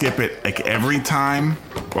would skip it every time,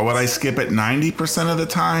 but would I skip it 90% of the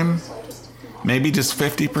time? Maybe just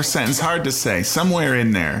 50%. It's hard to say. Somewhere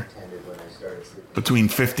in there, between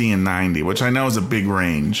 50 and 90, which I know is a big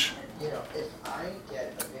range.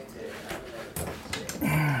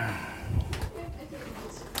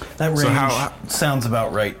 That range sounds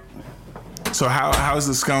about right. So how's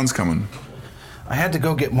the scones coming? I had to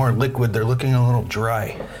go get more liquid. They're looking a little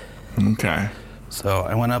dry. Okay. So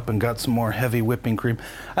I went up and got some more heavy whipping cream.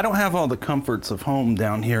 I don't have all the comforts of home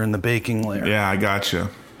down here in the baking layer. Yeah, I gotcha.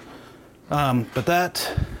 But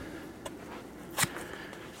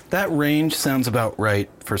that range sounds about right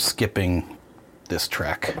for skipping this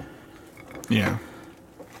track. Yeah.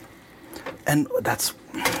 And that's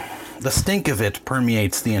the stink of it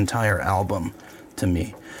permeates the entire album to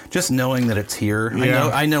me. Just knowing that it's here, Yeah.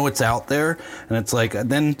 I know it's out there, and it's like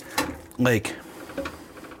then, like,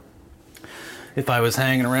 if I was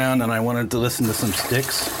hanging around and I wanted to listen to some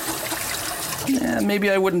Styx, maybe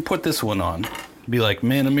I wouldn't put this one on. Be like,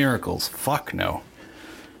 Man of Miracles, fuck no.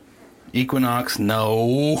 Equinox,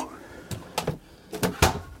 no.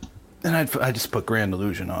 And I'd just put Grand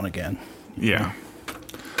Illusion on again. Yeah.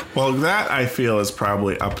 Well, that I feel is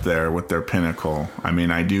probably up there with their pinnacle. I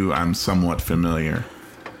mean, I'm somewhat familiar.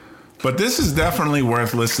 But this is definitely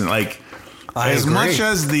worth listening. Like, I as agree. much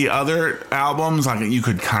as the other albums, like you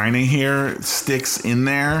could kind of hear Styx in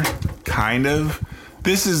there, kind of.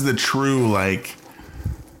 This is the true, like,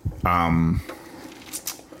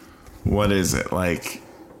 what is it? Like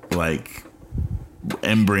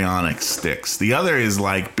embryonic Styx. The other is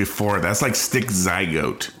like before, that's like Styx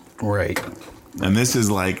Zygote. Right. And this is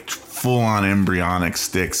like full-on embryonic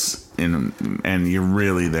Styx, and you're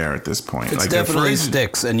really there at this point. It's like definitely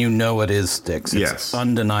Styx, and you know it is Styx. It's Yes.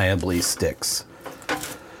 undeniably Styx.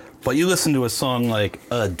 But you listen to a song like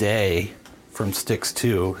A Day from Styx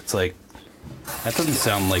 2, it's like, that doesn't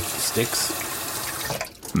sound like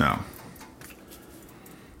Styx. No.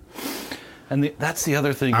 And that's the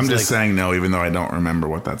other thing. I'm is, just like, saying no, even though I don't remember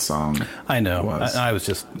what that song I know. was. I was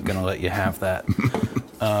just going to let you have that.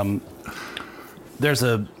 There's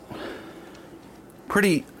a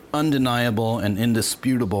pretty undeniable and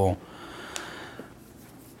indisputable,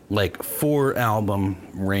 like, 4-album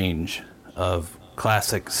range of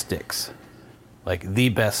classic Styx. Like, the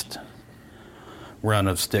best run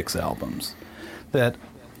of Styx albums that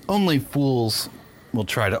only fools will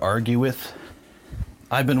try to argue with.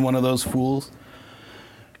 I've been one of those fools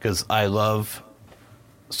because I love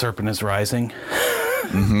Serpent is Rising.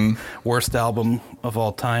 Worst album of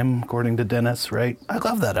all time, according to Dennis, right? I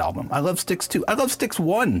love that album. I love Styx 2. I love Styx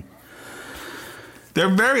 1. They're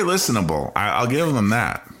very listenable. I'll give them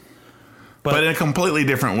that. But in a completely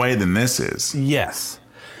different way than this is. Yes.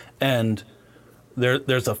 And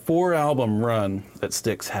there's a 4-album run that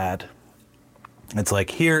Styx had. It's like,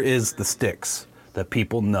 here is the Styx that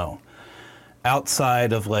people know.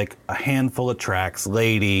 Outside of like a handful of tracks,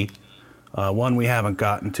 Lady, one we haven't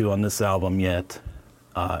gotten to on this album yet,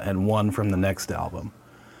 and one from the next album.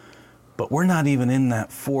 But we're not even in that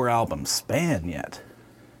 4-album span yet.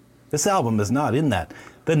 This album is not in that.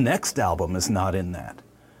 The next album is not in that.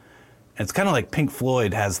 It's kind of like Pink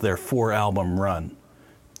Floyd has their 4-album run.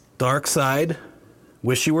 Dark Side,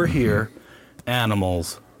 Wish You Were Here,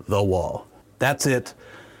 Animals, The Wall. That's it.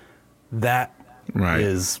 That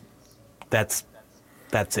is... That's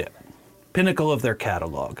it. Pinnacle of their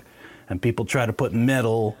catalog. And people try to put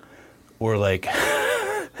Metal or like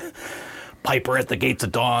Piper at the Gates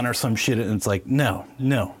of Dawn or some shit, and it's like, no.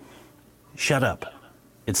 Shut up.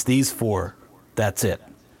 It's these 4. That's it.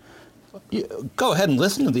 Go ahead and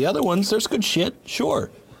listen to the other ones. There's good shit,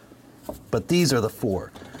 sure. But these are the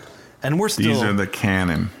 4. And we're still... These are the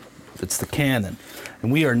canon. It's the canon. And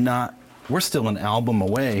we're still an album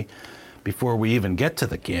away before we even get to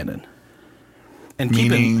the canon. And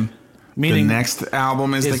Meaning the next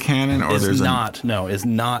album is the canon, or is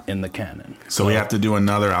not in the canon. So we have to do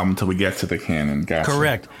another album until we get to the canon. Gotcha.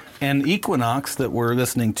 Correct. And Equinox that we're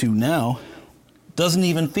listening to now doesn't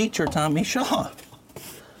even feature Tommy Shaw.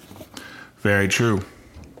 Very true.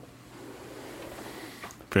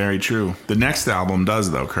 Very true. The next album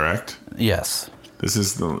does, though, correct? Yes. This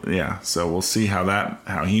is so we'll see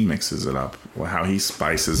how he mixes it up, how he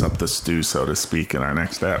spices up the stew, so to speak, in our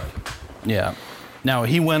next step. Yeah. Now,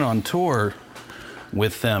 he went on tour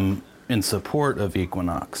with them in support of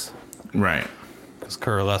Equinox. Right. Because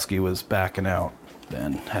Kurleski was backing out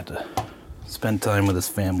and had to spend time with his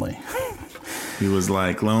family. He was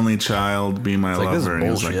like, lonely child, be my like, this is lover. And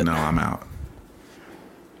he was like, bullshit. no, I'm out.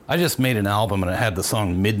 I just made an album and it had the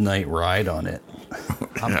song Midnight Ride on it.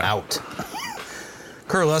 I'm out.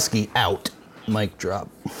 Kurleski out. Mic drop.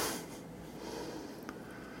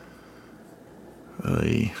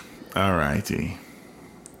 All righty.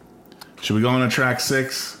 Should we go on to track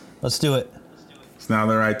 6? Let's do it. It's now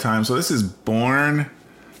the right time. So this is Born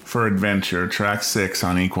for Adventure, track 6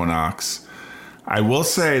 on Equinox. I will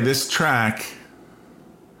say this track,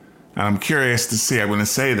 and I'm curious to see, I'm going to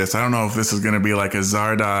say this. I don't know if this is going to be like a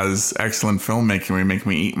Zardoz excellent filmmaking where you make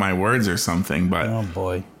me eat my words or something, but Oh,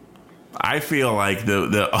 boy. I feel like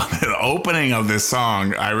the opening of this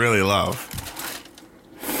song I really love.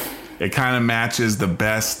 It kind of matches the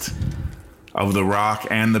best of the rock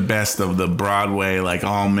and the best of the Broadway, like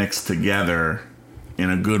all mixed together in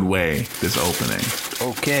a good way, this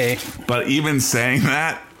opening. Okay. But even saying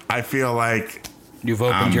that, I feel like You've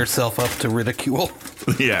opened yourself up to ridicule.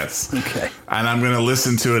 Yes. Okay. And I'm going to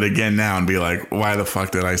listen to it again now and be like, why the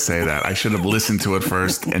fuck did I say that? I should have listened to it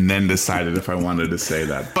first and then decided if I wanted to say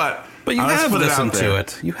that. But you I'll just have put listened out to there.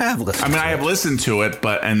 it. You have listened to it. I have listened to it,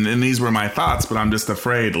 but and these were my thoughts, but I'm just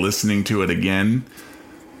afraid listening to it again,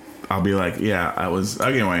 I'll be like, yeah, I was...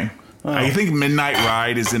 Anyway, I think Midnight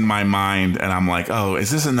Ride is in my mind, and I'm like, oh,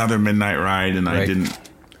 is this another Midnight Ride? And I didn't...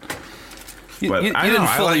 But you I didn't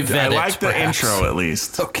know, fully vet I it, like the perhaps. intro at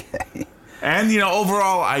least. Okay. And,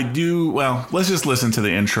 overall, I do... Well, let's just listen to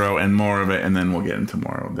the intro and more of it, and then we'll get into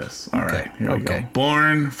more of this. All right, here we go.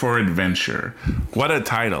 Born for Adventure. What a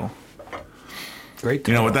title. Great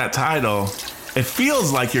title. With that title, it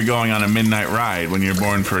feels like you're going on a midnight ride when you're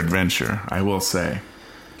born for adventure, I will say.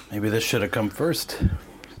 Maybe this should have come first.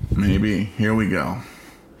 Maybe. Here we go.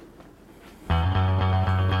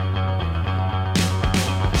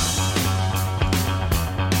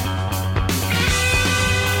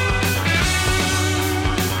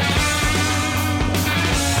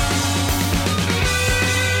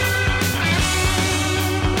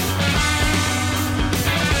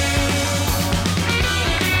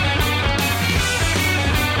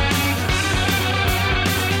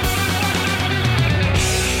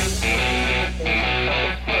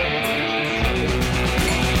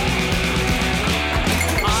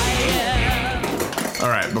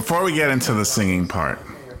 Before we get into the singing part,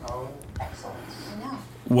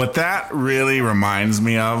 what that really reminds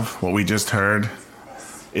me of, what we just heard,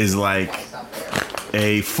 is like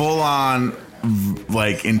a full-on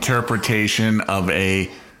interpretation of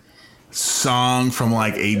a song from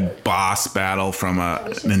like a boss battle from a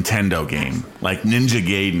Nintendo game, like Ninja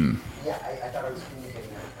Gaiden.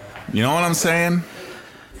 You know what I'm saying?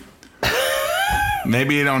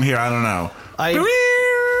 Maybe you don't hear, I don't know.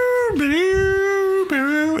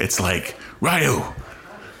 It's like, Ryu,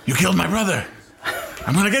 you killed my brother.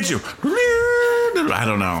 I'm gonna get you. I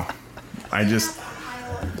don't know. I just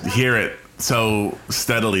hear it so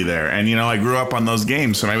steadily there. And, I grew up on those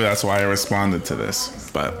games, so maybe that's why I responded to this.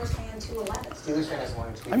 But,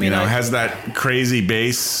 it has that crazy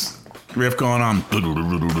bass riff going on.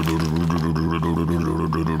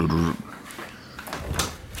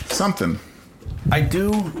 Something. I do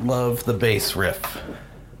love the bass riff.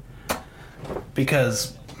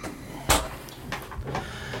 Because...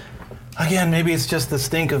 Again, maybe it's just the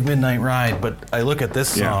stink of Midnight Ride, but I look at this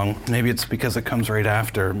song, maybe it's because it comes right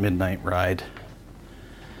after Midnight Ride.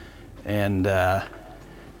 And I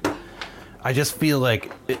just feel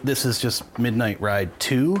like this is just Midnight Ride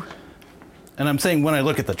 2. And I'm saying when I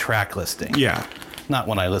look at the track listing. Yeah. Not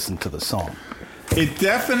when I listen to the song. It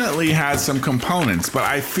definitely has some components, but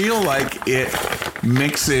I feel like it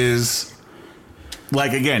mixes...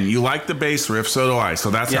 Like, again, you like the bass riff, so do I. So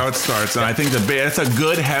that's how it starts. And I think it's a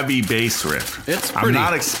good, heavy bass riff. I'm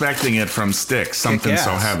not expecting it from Styx, something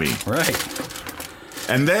so heavy. Right.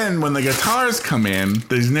 And then when the guitars come in,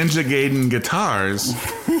 these Ninja Gaiden guitars,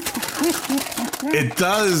 it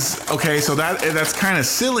does... Okay, so that's kind of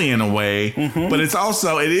silly in a way, but it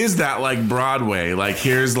is that, like, Broadway. Like,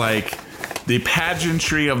 here's, like... the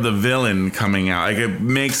pageantry of the villain coming out. Like, it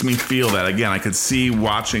makes me feel that. Again, I could see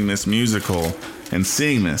watching this musical and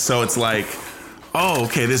seeing this. So it's like, oh,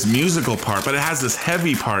 okay, this musical part, but it has this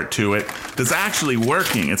heavy part to it that's actually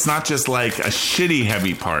working. It's not just like a shitty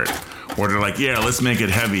heavy part where they're like, yeah, let's make it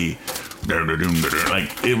heavy.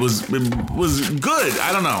 Like, it was good.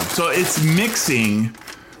 I don't know. So it's mixing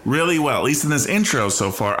really well, at least in this intro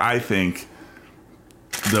so far, I think.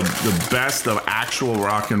 The best of actual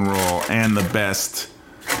rock and roll and the best,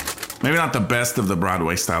 maybe not the best of the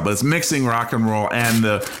Broadway style, but it's mixing rock and roll and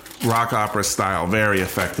the rock opera style very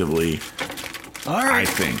effectively. All right.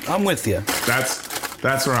 I think. I'm with you.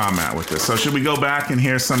 That's where I'm at with this. So should we go back and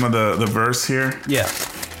hear some of the verse here? Yeah.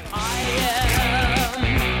 I am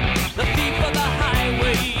the thief of the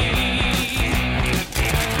highway.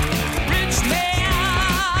 Rich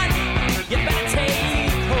man, you better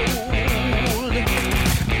take hold.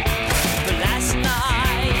 The last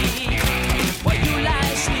night, while you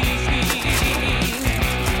lie sleeping,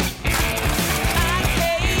 I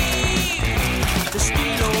came to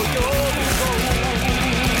steal all your gold.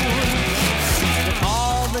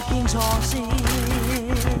 All the king's horses.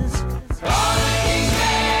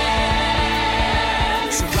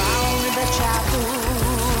 Surrounded the chapel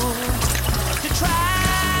to try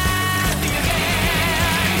me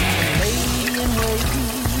again. Lady in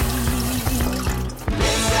waiting,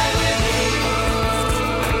 inside with me.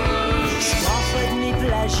 She offered me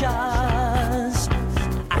pleasures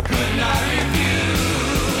I could not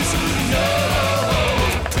refuse. No,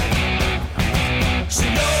 so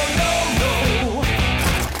no, no, no.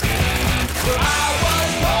 For I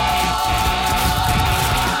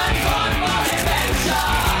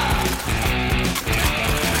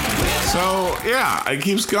So, yeah, it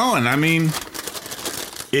keeps going. I mean,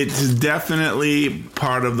 it's definitely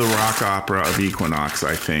part of the rock opera of Equinox,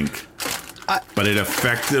 I think. But it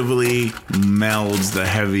effectively melds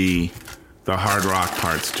the hard rock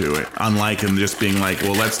parts to it. Unlike him just being like,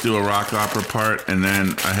 well, let's do a rock opera part and then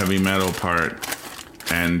a heavy metal part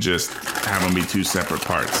and just have them be two separate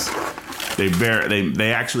parts.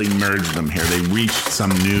 They actually merged them here. They reached some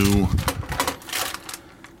new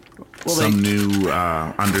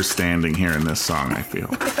understanding here in this song, I feel.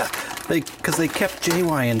 Because they kept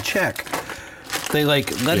JY in check. They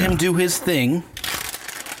let him do his thing,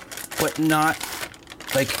 but not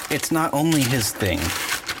it's not only his thing.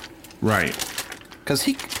 Right. Because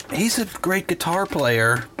he's a great guitar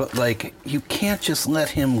player, but you can't just let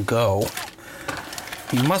him go.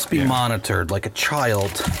 He must be monitored like a child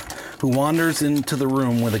who wanders into the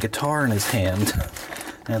room with a guitar in his hand.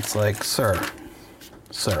 And it's like, sir,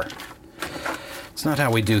 it's not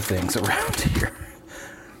how we do things around here.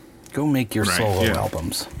 Go make your solo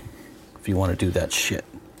albums if you want to do that shit.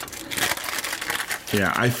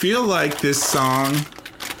 Yeah, I feel like this song,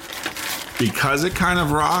 because it kind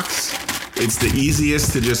of rocks, it's the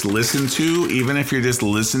easiest to just listen to, even if you're just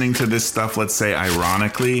listening to this stuff, let's say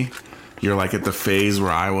ironically. You're like at the phase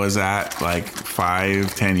where I was at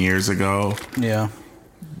 5-10 years ago. Yeah.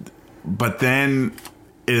 But then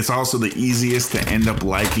it's also the easiest to end up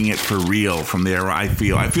liking it for real from there. I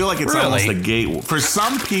feel like it's almost a gate. For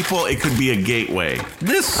some people, it could be a gateway.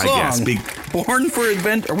 This song, I guess, Born for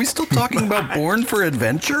Adventure. Are we still talking about Born for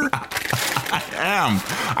Adventure? I am.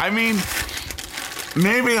 I mean,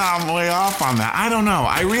 maybe I'm way off on that. I don't know.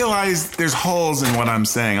 I realize there's holes in what I'm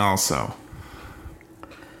saying also.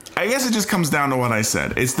 I guess it just comes down to what I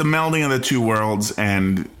said. It's the melding of the two worlds,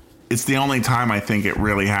 and it's the only time I think it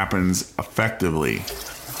really happens effectively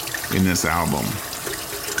in this album.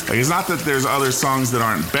 It's not that there's other songs that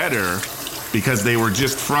aren't better because they were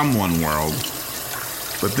just from one world,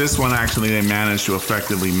 but this one actually they managed to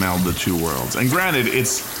effectively meld the two worlds. And granted,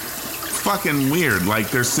 it's fucking weird.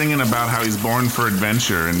 They're singing about how he's born for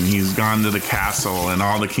adventure and he's gone to the castle and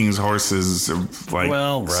all the king's horses are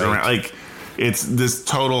it's this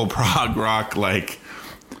total prog rock, I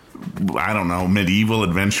don't know, medieval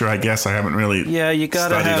adventure, I guess. I haven't really you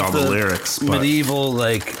gotta studied have all the lyrics. But medieval,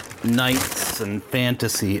 knights and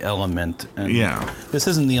fantasy element. And this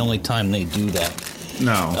isn't the only time they do that.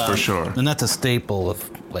 No, for sure. And that's a staple of,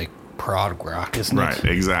 prog rock, isn't it? Right,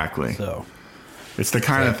 exactly. So it's the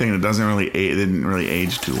kind of thing that didn't really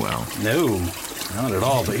age too well. No, not at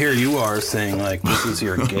all. But here you are saying, this is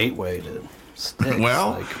your gateway to Styx.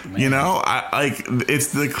 Well, it's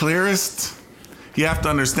the clearest. You have to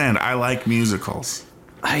understand, I like musicals.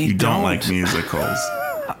 You don't like musicals.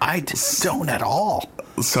 I don't at all.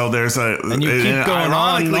 So there's and you keep going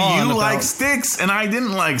on and on. You like Styx, and I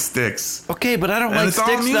didn't like Styx. Okay, but I don't like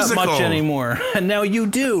Styx that much anymore. And now you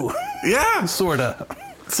do. Yeah. Sorta.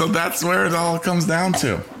 So that's where it all comes down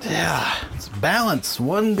to. Yeah. It's balance.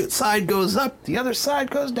 One side goes up, the other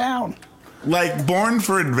side goes down. Born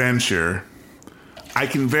for Adventure, I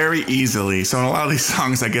can very easily, so in a lot of these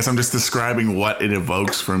songs, I guess I'm just describing what it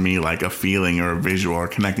evokes for me, a feeling or a visual or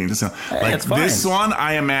connecting to something. This one,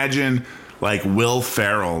 I imagine, Will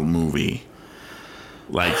Ferrell movie.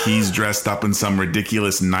 He's dressed up in some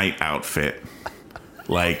ridiculous knight outfit.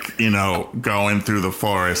 Going through the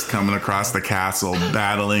forest, coming across the castle,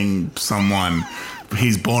 battling someone.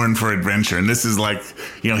 He's born for adventure. And this is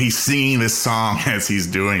he's singing this song as he's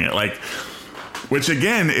doing it. Which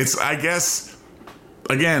again, it's, I guess...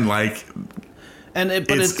 Again, you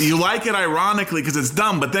like it ironically because it's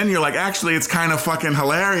dumb, but then you're actually, it's kind of fucking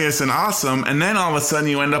hilarious and awesome, and then all of a sudden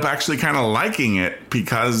you end up actually kind of liking it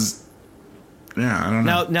because, I don't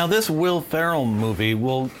know. Now this Will Ferrell movie,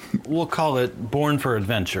 we'll call it Born for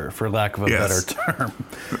Adventure, for lack of a better term.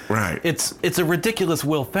 Right. It's a ridiculous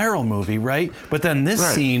Will Ferrell movie, right? But then this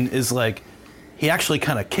scene is he actually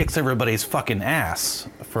kind of kicks everybody's fucking ass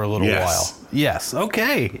for a little while. Yes.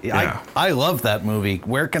 Okay. Yeah. I love that movie.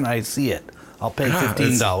 Where can I see it? I'll pay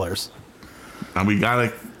 $15. And we got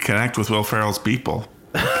to connect with Will Ferrell's people.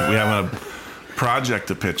 We have a project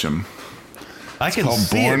to pitch him. It's called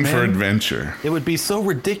see Born for Adventure. It would be so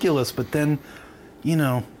ridiculous, but then,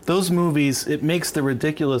 those movies, it makes the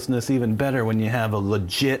ridiculousness even better when you have a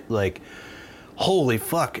legit, holy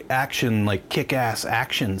fuck action, kick-ass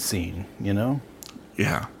action scene,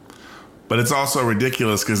 Yeah. But it's also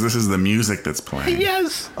ridiculous because this is the music that's playing.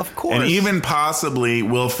 Yes, of course. And even possibly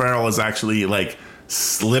Will Ferrell is actually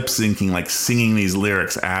slip syncing, singing these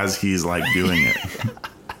lyrics as he's doing it.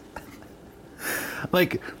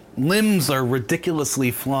 limbs are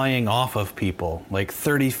ridiculously flying off of people, like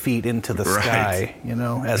 30 feet into the Right. sky,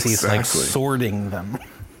 as he's like Exactly. sorting them.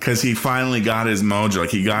 Because he finally got his mojo. Like,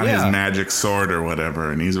 he got his Yeah. magic sword or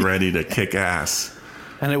whatever, and he's ready to kick ass.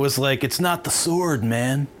 And it was like, it's not the sword,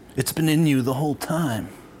 man. It's been in you the whole time.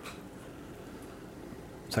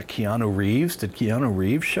 Is that Keanu Reeves? Did Keanu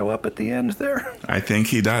Reeves show up at the end there? I think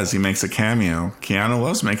he does. He makes a cameo. Keanu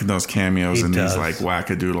loves making those cameos He in does. these, like,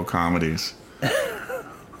 wackadoodle comedies.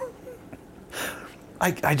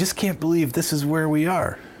 I just can't believe this is where we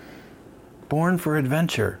are. Born for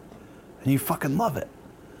adventure. And you fucking love it.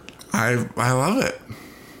 I love it.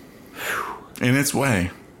 In its way.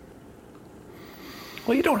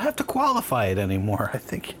 Well, you don't have to qualify it anymore. I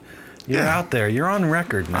think you're Yeah. out there. You're on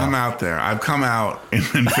record now. I'm out there. I've come out in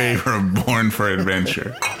favor of Born for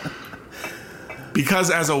Adventure. Because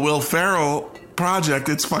as a Will Ferrell project,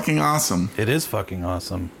 it's fucking awesome. It is fucking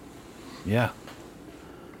awesome. Yeah.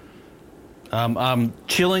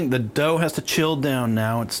 Chilling. The dough has to chill down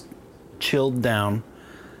now. It's chilled down.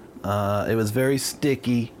 It was very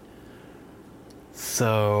sticky.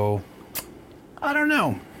 So, I don't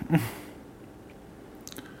know.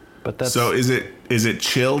 But that's So is it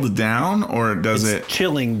chilled down, or does it's it?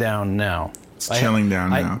 chilling down now. It's chilling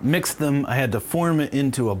down I now. mixed them. I had to form it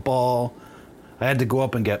into a ball. I had to go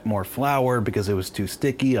up and get more flour because it was too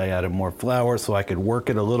sticky. I added more flour so I could work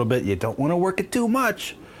it a little bit. You don't want to work it too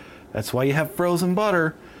much. That's why you have frozen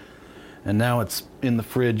butter. And now it's in the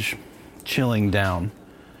fridge, chilling down.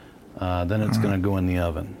 Then it's going to go in the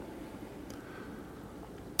oven.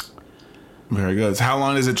 Very good. So how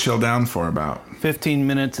long does it chill down for? About 15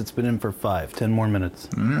 minutes. It's been in for 5. 10 more minutes.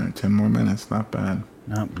 all right, 10 more minutes. Not bad.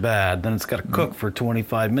 Not bad. Then it's got to cook for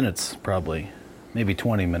 25 minutes, probably. Maybe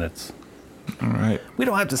 20 minutes. All right. We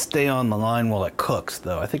don't have to stay on the line while it cooks,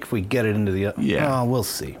 though. I think if we get it into the oven, Yeah. we'll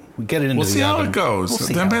see. We get it into We'll the see oven. how it goes. We'll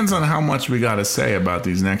see It how it depends goes. on how much we got to say about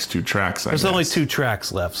these next two tracks. There's only 2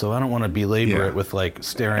 tracks left, so I don't want to belabor Yeah. it with like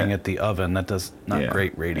staring at the oven. That does not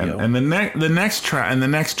great radio. And the next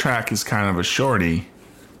track is kind of a shorty.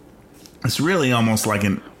 It's really almost like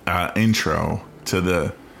an intro to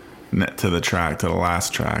the track, to the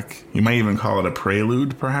last track. You might even call it a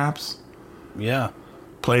prelude, perhaps. Yeah.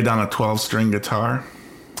 Played on a 12-string guitar.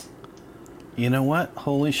 You know what?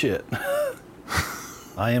 Holy shit.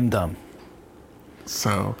 I am dumb.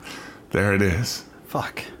 So, there it is.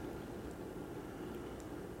 Fuck.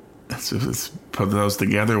 Let's put those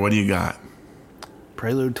together. What do you got?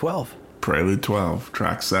 Prelude 12. Prelude 12,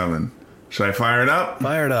 track 7. Should I fire it up?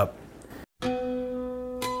 Fire it up.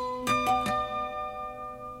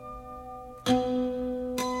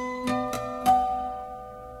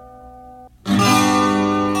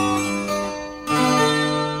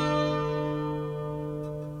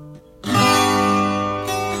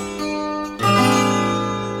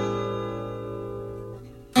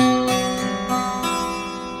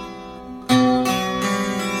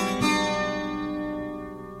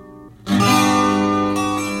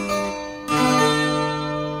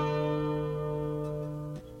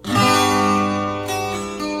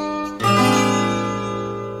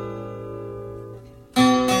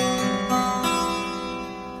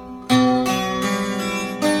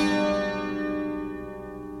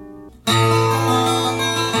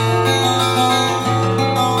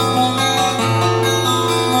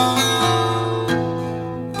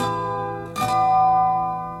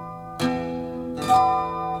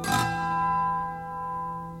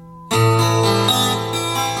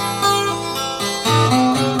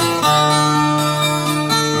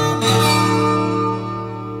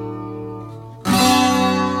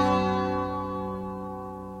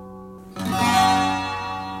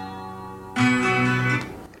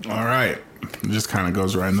 All right. It just kind of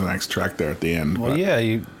goes right into the next track there at the end. Well, but- yeah,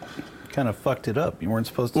 you kind of fucked it up. You weren't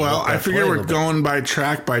supposed to. Well, let that I figured play a we're little bit. going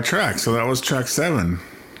by track, so that was track 7.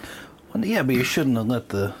 Well, yeah, but you shouldn't have let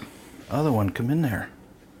the other one come in there.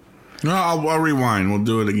 No, I'll rewind. We'll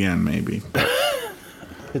do it again, maybe.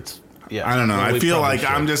 It's yeah. I don't know. well, I we feel probably like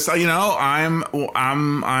I'm should. just, I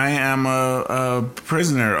am a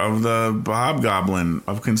prisoner of the hobgoblin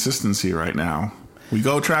of consistency right now. We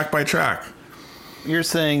go track by track. You're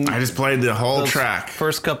saying I just played the whole those track.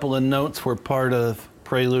 first couple of notes were part of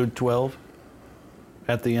Prelude 12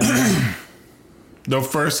 at the end. The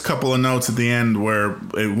first couple of notes at the end where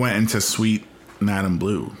it went into Sweet Madam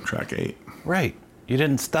Blue, track 8. Right. You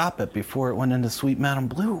didn't stop it before it went into Sweet Madam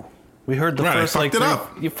Blue. We heard the Right, I first fucked it three-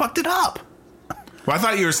 up. You fucked it up. Well, I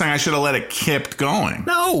thought you were saying I should have let it kept going.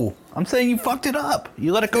 No, I'm saying you fucked it up.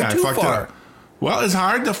 You let it go Yeah, I too fucked it far. up. Well, it's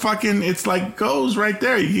hard to fucking. It's like goes right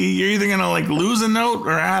there. You're either gonna like lose a note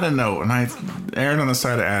or add a note, and I erred on the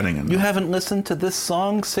side of adding a note. You haven't listened to this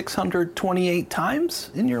song 628 times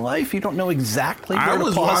in your life? You don't know exactly where I to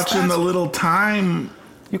was pause watching that? the little time.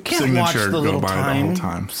 You can't watch signature the go little by the time. whole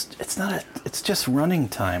time. It's not a. It's just running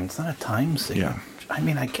time. It's not a time signature. Yeah. I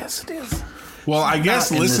mean, I guess it is. Well, I guess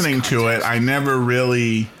Not in this listening to it, context. I never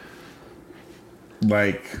really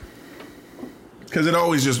like because it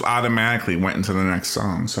always just automatically went into the next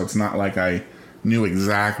song. So it's not like I knew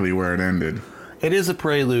exactly where it ended. It is a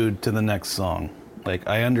prelude to the next song. Like,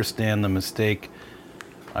 I understand the mistake.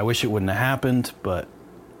 I wish it wouldn't have happened, but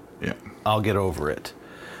Yeah. I'll get over it.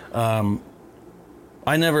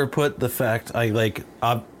 I never put the fact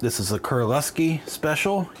this is a Kurleski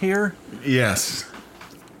special here, Yes.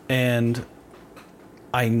 and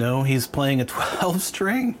I know he's playing a 12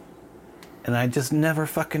 string, and I just never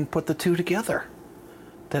fucking put the two together.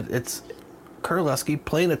 That it's Kurleski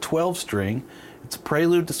playing a 12 string. It's a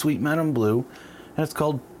prelude to Sweet Madam Blue, and it's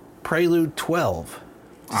called Prelude 12.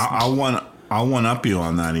 I'll one up you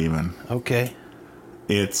on that even. Okay.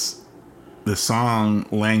 It's the song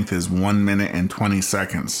length is 1 minute and 20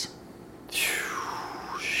 seconds.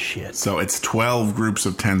 Shit. So it's 12 groups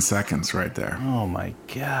of 10 seconds right there. Oh my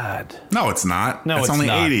God. No, it's not. No, it's only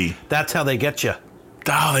not. 80. That's how they get you.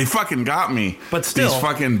 Oh, they fucking got me. But still- these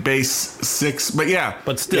fucking bass 6. But yeah,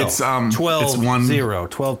 But still, it's 12, it's one 0.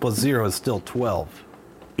 12 plus 0 is still 12.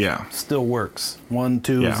 Yeah, Still works. 1,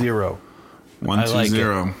 2, Yeah. 0. 1 I 2 like it.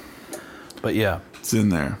 0. But yeah, It's in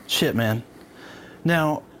there. shit, man.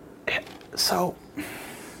 Now, so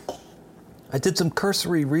I did some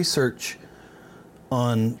cursory research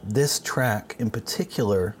on this track in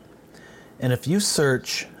particular, and if you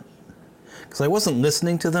search, because I wasn't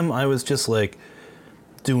listening to them, I was just like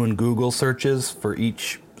doing Google searches for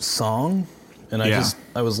each song, and Yeah.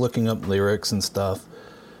 I was looking up lyrics and stuff,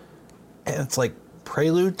 and it's like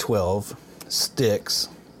Prelude 12, Styx,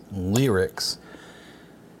 lyrics.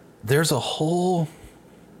 There's a whole,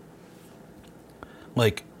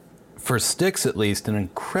 like, for Styx at least, an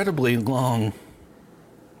incredibly long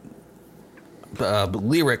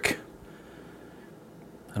lyric.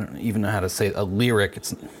 I don't even know how to say it. A lyric.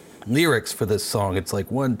 It's lyrics for this song. It's like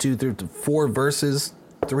 1, 2, 3, 4 verses,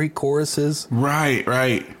 3 choruses. Right.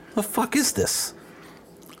 The fuck is this?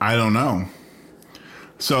 I don't know.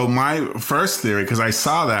 So my first theory, because I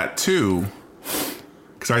saw that too,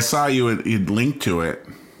 because I saw you'd linked to it,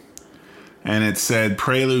 and it said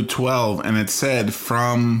Prelude 12, and it said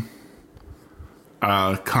from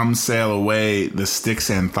Come Sail Away, the Styx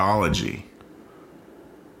Anthology.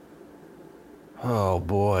 Oh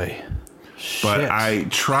boy. But Shit. I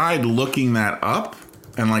tried looking that up,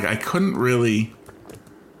 and like I couldn't really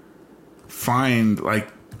find, like,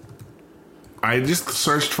 I just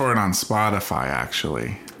searched for it on Spotify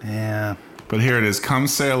actually. Yeah. But here it is, Come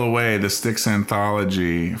Sail Away, the Styx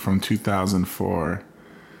Anthology from 2004.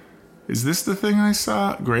 Is this the thing I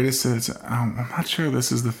saw? Greatest hits. I'm not sure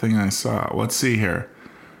this is the thing I saw. Let's see here.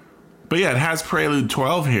 But yeah, it has Prelude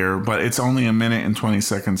 12 here, but it's only 1 minute and 20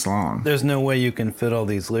 seconds long. There's no way you can fit all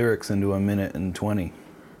these lyrics into 1 minute and 20.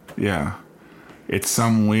 Yeah. It's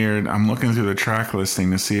some weird... I'm looking through the track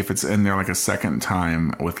listing to see if it's in there like a second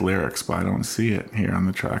time with lyrics, but I don't see it here on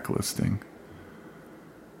the track listing.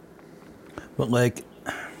 But like,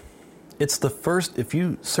 it's the first, if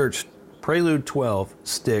you search Prelude 12,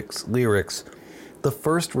 Styx, lyrics, the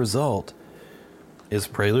first result is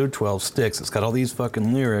Prelude 12, Styx. It's got all these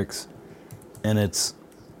fucking lyrics, and it's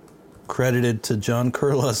credited to John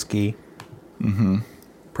Kurleski. Mm-hmm.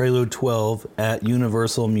 Prelude 12 at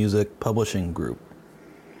Universal Music Publishing Group.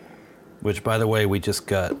 Which, by the way, we just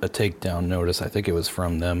got a takedown notice. I think it was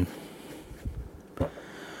from them.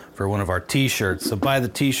 For one of our t-shirts. So buy the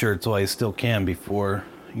t-shirts while you still can before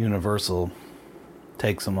Universal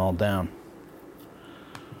takes them all down.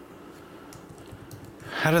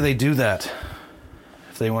 How do they do that?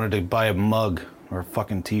 If they wanted to buy a mug or a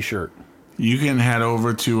fucking t-shirt. You can head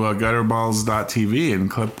over to gutterballs.tv and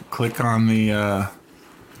click on the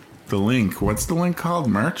link. What's the link called?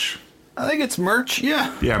 Merch? I think it's merch,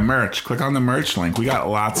 yeah. Yeah, merch. Click on the merch link. We got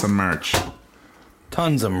lots of merch.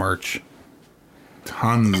 Tons of merch.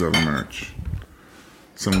 Tons of merch.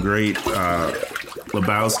 Some great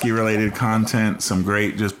Lebowski related content. Some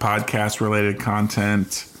great just podcast related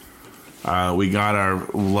content. We got our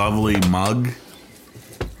lovely mug.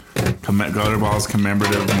 Gutterballs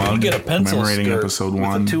commemorative mug. You get a pencil commemorating skirt episode with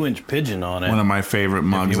 1. a 2-inch pigeon on it. One of my favorite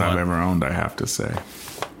mugs you I've want. ever owned, I have to say.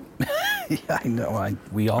 Yeah, I know.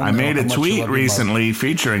 We all know I made how a much you tweet love your mug. recently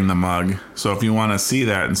featuring the mug. So if you want to see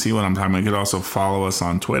that and see what I'm talking about, you could also follow us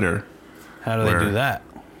on Twitter. How do they where- do that?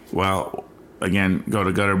 Well, again, go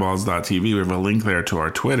to gutterballs.tv. We have a link there to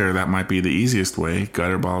our Twitter. That might be the easiest way,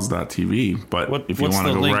 gutterballs.tv. But if you want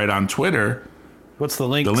to go right on Twitter... What's the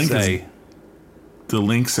link say? The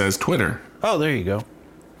link says Twitter. Oh, there you go.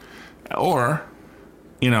 Or,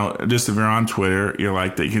 just if you're on Twitter, you're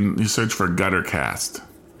like, you search for Guttercast.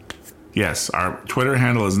 Yes, our Twitter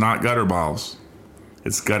handle is not Gutterballs.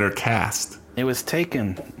 It's Guttercast. It was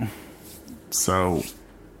taken. So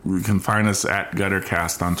you can find us at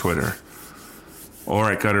Guttercast on Twitter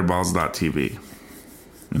or at gutterballs.tv.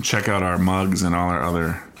 And check out our mugs and all our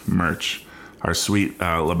other merch. Our sweet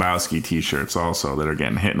Lebowski t-shirts also that are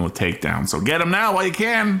getting hit with takedowns. So get them now while you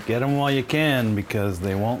can. Get them while you can because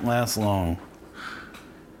they won't last long.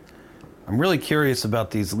 I'm really curious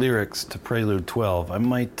about these lyrics to Prelude 12. I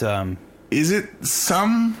might... Is it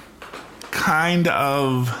some kind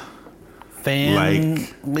of... fan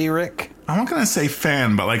lyric? I'm not going to say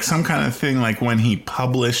fan, but like some kind of thing like when he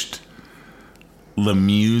published the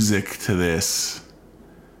music to this,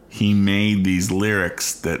 he made these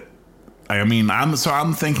lyrics that...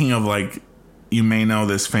 I'm thinking of like, you may know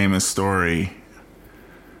this famous story.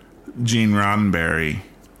 Gene Roddenberry,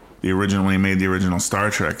 when he made the original Star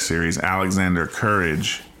Trek series, Alexander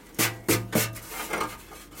Courage,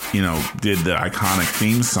 did the iconic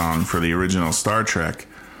theme song for the original Star Trek.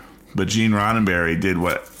 But Gene Roddenberry did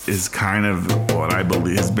what is kind of what I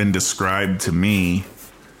believe has been described to me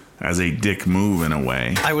as a dick move in a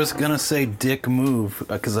way. I was going to say dick move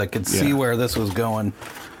because I could see where this was going.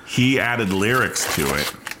 He added lyrics to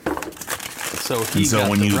it. So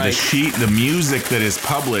the music that is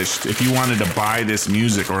published, if you wanted to buy this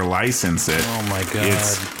music or license it, oh my God,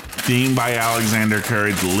 it's theme by Alexander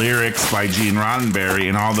Courage, lyrics by Gene Roddenberry,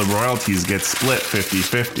 and all the royalties get split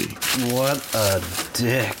 50-50. What a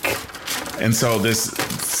dick. And so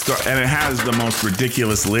it has the most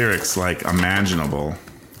ridiculous lyrics like imaginable.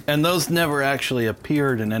 And those never actually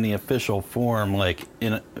appeared in any official form, like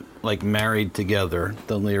married together,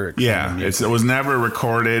 the lyrics. Yeah, it was never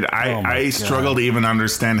recorded. I struggle to even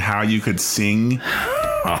understand how you could sing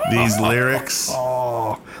these lyrics.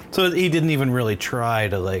 Oh, so he didn't even really try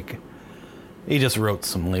to he just wrote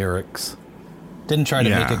some lyrics. Didn't try to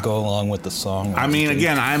make it go along with the song.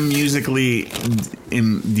 Again, I'm musically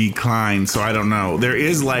in decline, so I don't know. There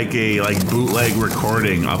is a bootleg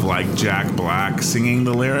recording of Jack Black singing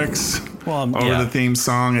the lyrics over the theme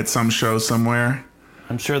song at some show somewhere.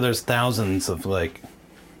 I'm sure there's thousands of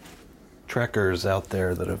trekkers out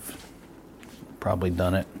there that have probably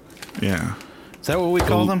done it. Yeah. Is that what we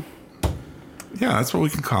call them? Yeah, that's what we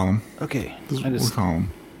can call them. Okay. That's what we call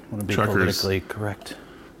them. I want to be Truckers. Politically correct.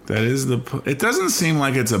 That is it doesn't seem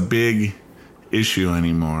like it's a big issue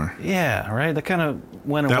anymore. Yeah, right? That kind of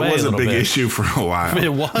went away. That was a big bit. issue for a while. It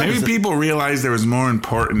was. Maybe people realized there was more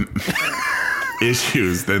important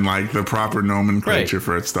issues than the proper nomenclature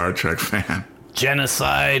for a Star Trek fan.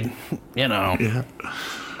 Genocide, Yeah.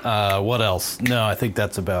 What else? No, I think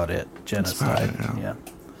that's about it. Genocide. Yeah.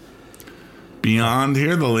 Beyond,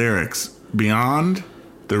 here are the lyrics. Beyond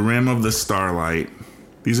the rim of the starlight.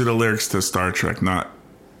 These are the lyrics to Star Trek, not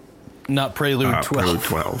Prelude 12. Prelude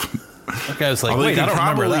 12. Okay, I was like, Although wait, I don't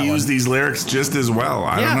remember that probably use one. these lyrics just as well.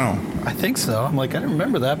 I don't know. I think so. I'm like, I don't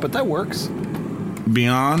remember that, but that works.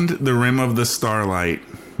 Beyond the rim of the starlight,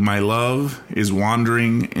 my love is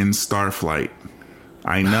wandering in starflight.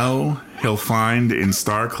 I know he'll find in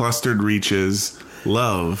star-clustered reaches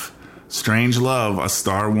love, strange love a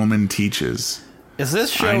star woman teaches. Is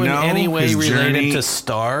this show in any way related to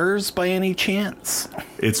stars by any chance?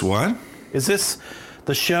 It's what? Is this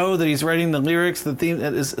the show that he's writing the lyrics, the theme?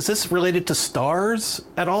 Is this related to stars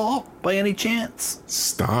at all by any chance?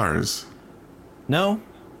 Stars? No?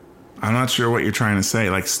 I'm not sure what you're trying to say.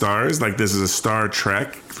 Like stars? Like this is a Star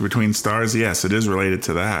Trek between stars? Yes, it is related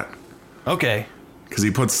to that. Okay. Because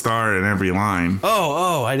he puts star in every line.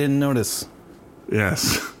 Oh, I didn't notice.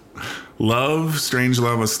 Yes. Love, strange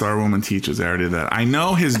love, a star woman teaches. I already did that. I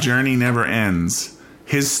know his journey never ends.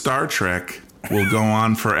 His Star Trek will go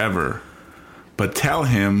on forever. But tell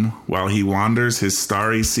him while he wanders his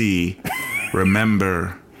starry sea,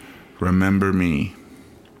 remember me.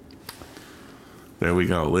 There we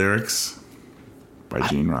go. Lyrics by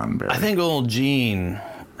Gene Roddenberry. I think old Gene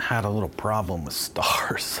had a little problem with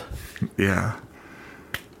stars. Yeah.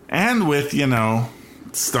 And with,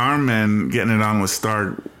 starmen getting it on with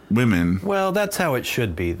star women. Well, that's how it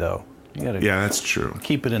should be, though. You gotta that's true.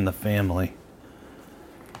 keep it in the family.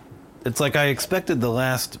 It's like I expected the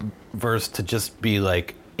last verse to just be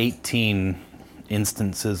 18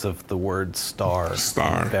 instances of the word star.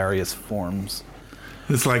 Star. In various forms.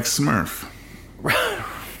 It's like Smurf.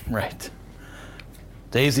 Right.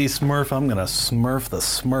 Daisy Smurf, I'm going to smurf the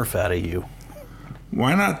smurf out of you.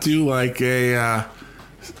 Why not do like a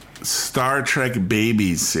Star Trek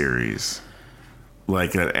Babies series?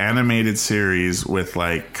 Like an animated series with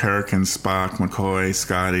like Kirk and Spock, McCoy,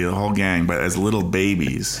 Scotty, the whole gang, but as little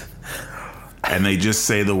babies. And they just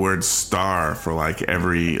say the word star for like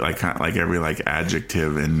every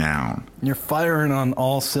adjective and noun. You're firing on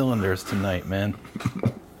all cylinders tonight, man.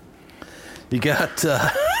 You got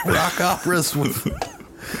rock operas with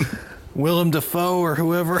Willem Dafoe or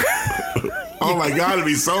whoever. Oh my God, it'd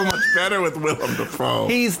be so much better with Willem Dafoe.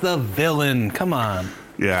 He's the villain. Come on.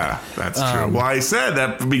 Yeah, that's true. Well, I said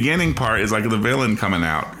that beginning part is like the villain coming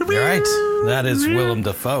out. You're right. That is Willem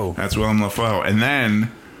Dafoe. That's Willem Dafoe. And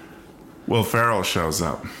then Will Ferrell shows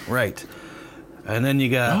up. Right. And then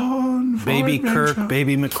you got Baby Kirk,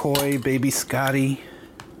 Baby McCoy, Baby Scotty.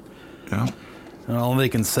 Yeah. And all they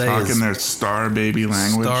can say is... Talking their star baby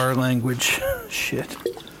language. Star language. Shit.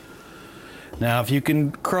 Now, if you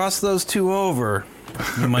can cross those two over,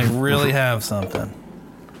 you might really have something.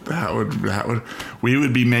 That would we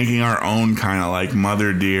would be making our own kind of like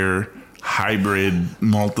Mother Deer hybrid,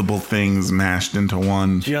 multiple things mashed into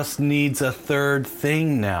one. Just needs a third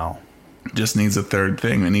thing now. Just needs a third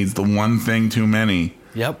thing. It needs the one thing too many.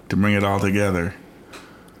 Yep. To bring it all together.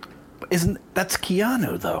 That's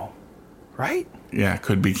Keanu though, right? Yeah, it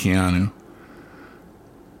could be Keanu.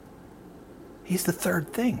 He's the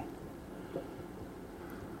third thing.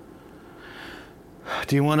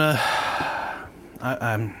 Do you want to...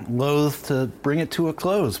 I'm loath to bring it to a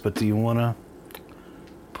close, but do you want to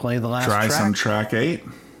play the last track? Try some track 8?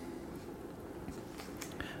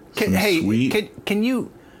 Can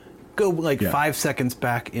you go like 5 seconds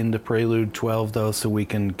back into Prelude 12 though, so we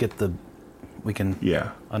can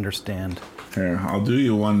understand? Here, I'll do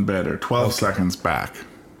you one better. 12 seconds back.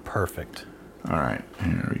 Perfect. All right,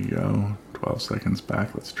 here we go. 12 seconds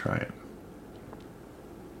back. Let's try it.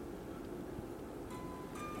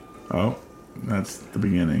 Oh, that's the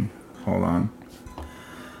beginning. Hold on.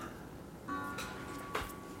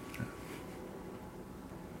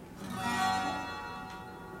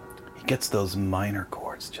 He gets those minor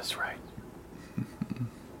chords just right.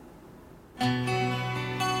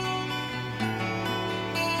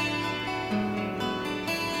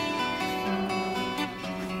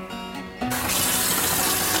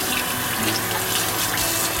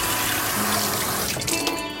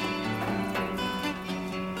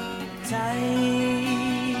 Time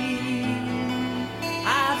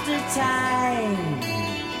after time,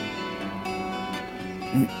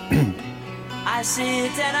 I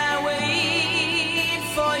sit and I wait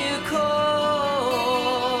for your call.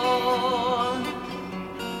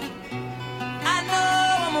 I know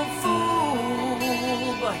I'm a fool,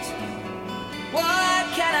 but what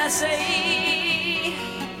can I say?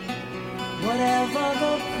 Whatever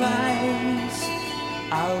the price,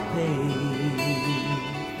 I'll pay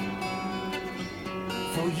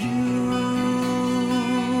for you.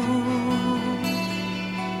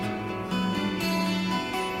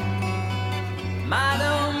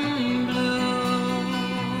 Madam Blue,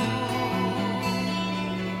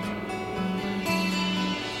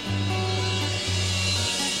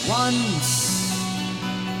 once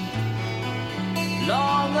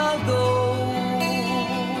long ago,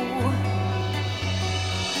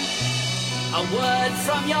 a word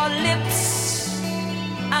from your lips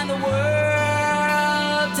and the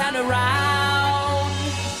world turned around,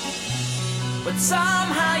 but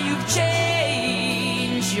somehow you've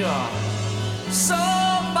changed. You're so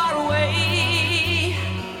far away.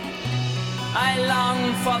 I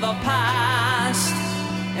long for the past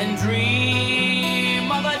and dream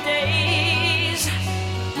of the days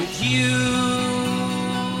with you.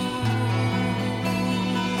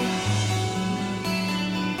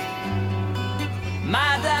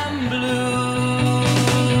 Madam Blue.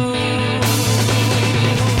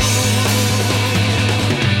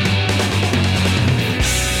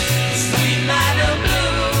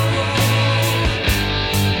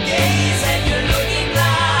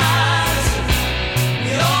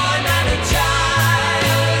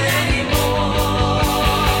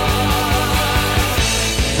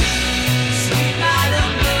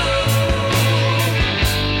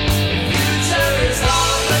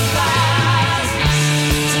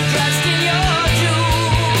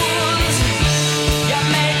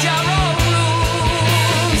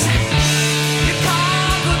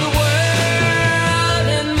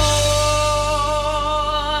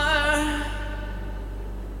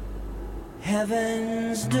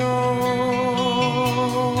 Heaven's door.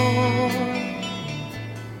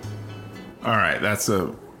 All right, that's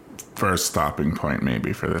a first stopping point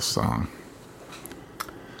maybe for this song.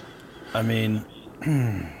 I mean,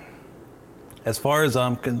 As far as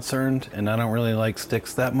I'm concerned, and I don't really like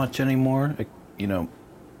Styx that much anymore,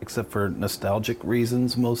 except for nostalgic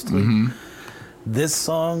reasons mostly. This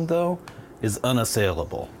song, though, is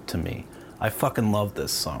unassailable to me. I fucking love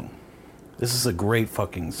this song. This is a great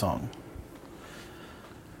fucking song.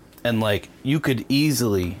 And, like, you could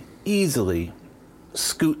easily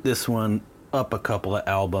scoot this one up a couple of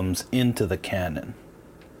albums into the canon.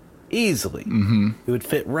 Easily. It would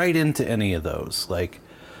fit right into any of those. Like,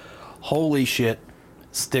 holy shit,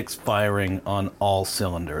 Styx firing on all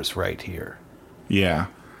cylinders right here. Yeah.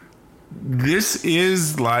 This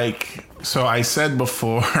is like, so I said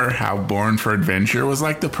before how Born for Adventure was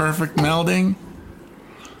like the perfect melding.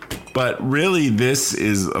 But really, this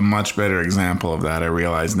is a much better example of that, I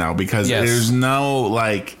realize now, because there's no,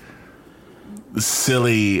 like,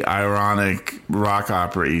 silly, ironic, rock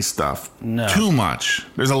opera-y stuff. No. Too much.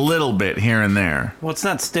 There's a little bit here and there. Well, it's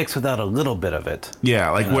not Styx without a little bit of it. Yeah,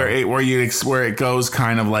 like where it goes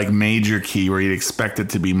kind of like major key, where you'd expect it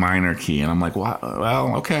to be minor key. And I'm like,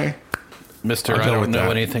 well, okay. Mister, I don't know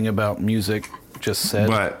anything about music, just said.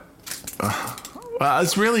 But... well,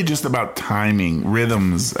 it's really just about timing,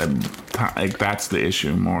 rhythms, and like that's the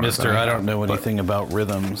issue more. Mister, I don't know anything about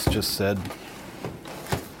rhythms, just said.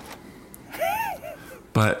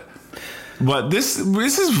 But this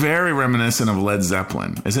is very reminiscent of Led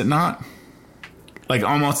Zeppelin, is it not? Like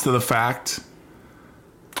almost to the fact.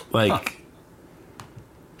 Like,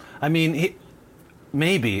 I mean,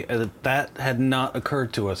 maybe that had not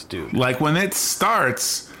occurred to us, dude. Like when it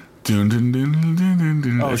starts. Dun, dun, dun, dun, dun, dun,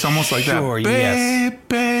 dun. Oh, it's almost like that. Yes.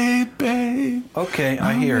 Babe, babe. Okay,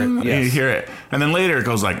 I hear it. Yes. You hear it, and then later it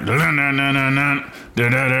goes like, dun, dun, dun, dun, dun,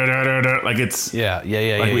 dun, dun, dun, dun, dun. Like it's yeah.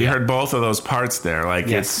 Like we heard both of those parts there. Like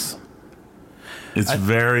it's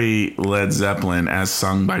very Led Zeppelin as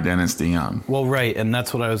sung by Dennis DeYoung. Well, right, and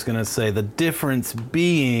that's what I was gonna say. The difference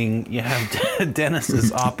being you have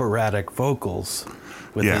Dennis's operatic vocals.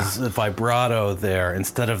 With his vibrato there,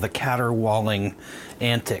 instead of the caterwauling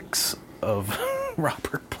antics of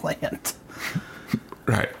Robert Plant.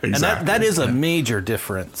 Right, exactly. And that is a major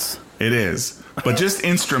difference. It is. But just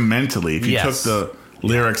instrumentally, if you took the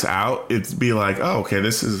lyrics out, it'd be like, oh, okay,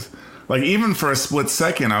 this is... Like, even for a split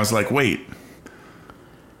second, I was like, wait.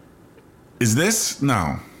 Is this?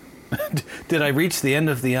 No. Did I reach the end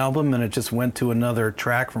of the album and it just went to another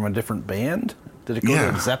track from a different band? Did it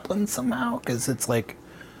go to Zeppelin somehow? Because it's like...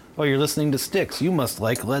 Oh, you're listening to Styx. You must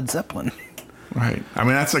like Led Zeppelin. Right. I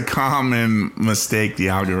mean, that's a common mistake the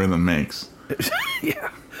algorithm makes. Yeah.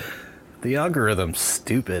 The algorithm's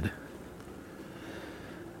stupid.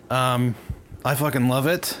 I fucking love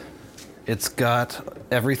it. It's got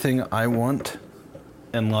everything I want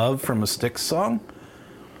and love from a Styx song.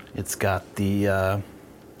 It's got the,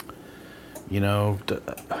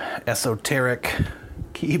 esoteric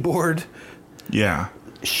keyboard. Yeah.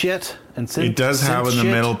 Shit and synth. It does have in the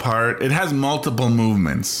middle part. It has multiple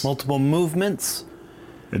movements.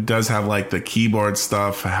 It does have like the keyboard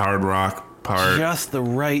stuff, hard rock part. Just the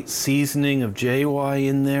right seasoning of JY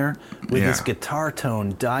in there with his guitar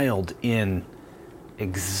tone dialed in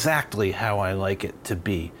exactly how I like it to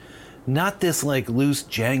be. Not this like loose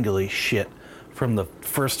jangly shit from the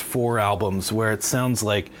first 4 albums where it sounds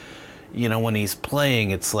like, when he's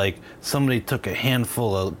playing, it's like somebody took a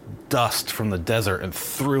handful of dust from the desert and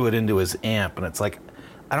threw it into his amp. And it's like,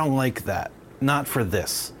 I don't like that. Not for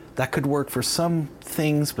this. That could work for some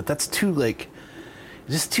things, but that's too,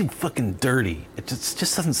 just too fucking dirty. It just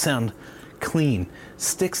doesn't sound clean.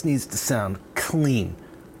 Styx needs to sound clean,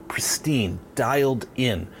 pristine, dialed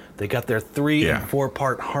in. They got their 3 and 4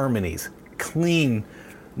 part harmonies. Clean.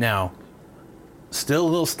 Now, still a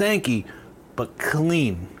little stanky, but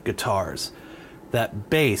clean guitars. That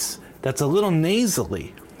bass, that's a little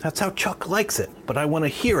nasally. That's how Chuck likes it, but I want to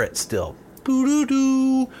hear it still.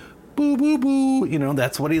 Boo-doo-doo, boo-boo-boo.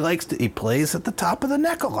 That's what he likes to... He plays at the top of the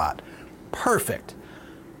neck a lot. Perfect.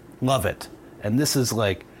 Love it. And this is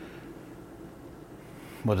like...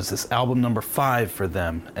 What is this? Album number 5 for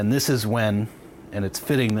them. And this is when... And it's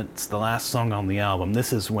fitting that it's the last song on the album.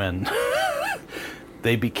 This is when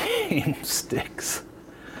they became Styx.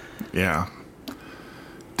 Yeah.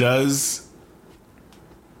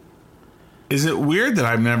 Is it weird that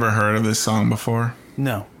I've never heard of this song before?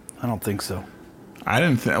 No, I don't think so. I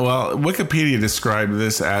didn't think... Well, Wikipedia described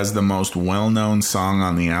this as the most well-known song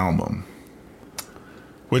on the album.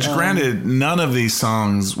 Which, granted, none of these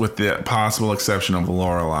songs, with the possible exception of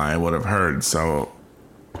Lorelei, I would have heard, so...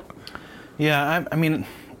 Yeah, I mean,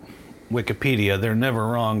 Wikipedia, they're never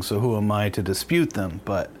wrong, so who am I to dispute them?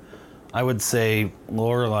 But I would say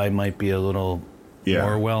Lorelei might be a little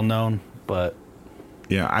more well-known, but...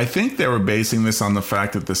 Yeah, I think they were basing this on the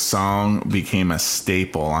fact that the song became a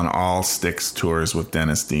staple on all Styx tours with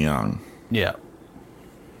Dennis DeYoung. Yeah.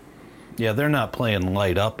 Yeah, they're not playing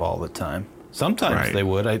Light Up all the time. Sometimes Right. they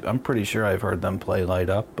would. I'm pretty sure I've heard them play Light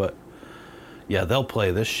Up, but yeah, they'll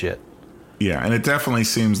play this shit. Yeah, and it definitely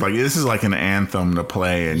seems like this is like an anthem to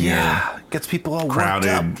play in Yeah, gets people all your worked up.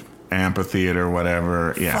 crowded amphitheater,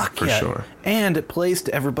 whatever. Yeah, Fuck for yeah. sure. And it plays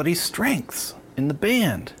to everybody's strengths in the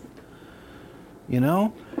band. You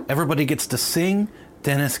know? Everybody gets to sing.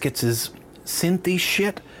 Dennis gets his synthy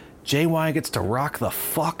shit. JY gets to rock the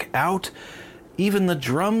fuck out. Even the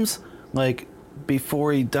drums, like,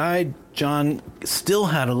 before he died, John still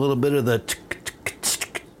had a little bit of the...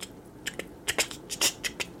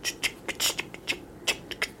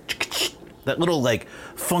 that little, like,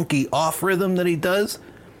 funky off rhythm that he does.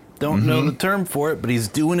 Don't know the term for it, but he's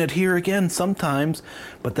doing it here again sometimes.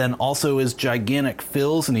 But then also his gigantic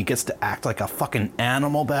fills, and he gets to act like a fucking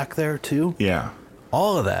animal back there, too. Yeah.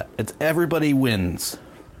 All of that. It's everybody wins.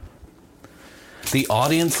 The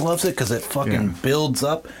audience loves it because it fucking Yeah. builds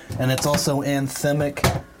up, and it's also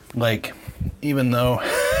anthemic. Like, even though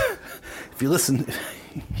if you listen,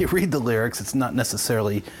 you read the lyrics, it's not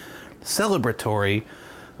necessarily celebratory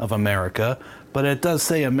of America, but it does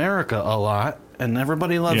say America a lot, and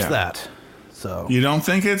everybody loves Yeah. that. So You don't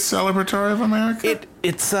think it's celebratory of America?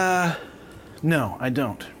 it's no, I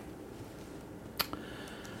don't.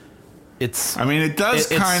 It's I mean, it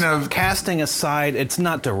does it's kind of. casting aside. It's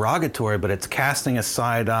not derogatory, but it's casting a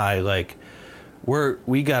side eye. Like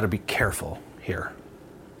we got to be careful here.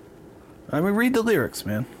 I mean, read the lyrics,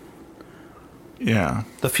 man. Yeah.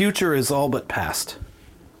 The future is all but past.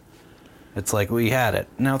 It's like we had it.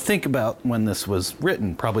 Now think about when this was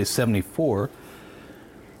written, probably 74.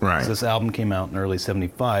 Right. This album came out in early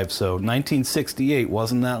 75, so 1968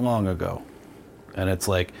 wasn't that long ago. And it's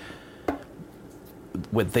like,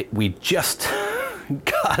 we just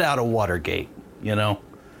got out of Watergate, you know?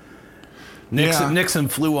 Yeah. Nixon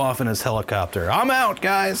flew off in his helicopter. I'm out,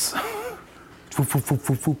 guys. Foop, foop, foop,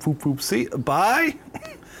 foop, foop, foop, foop. See, bye.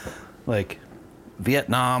 Like,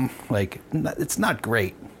 Vietnam, like, it's not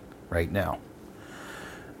great right now.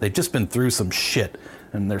 They've just been through some shit,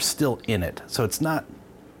 and they're still in it. So it's not,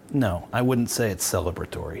 no, I wouldn't say it's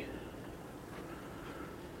celebratory.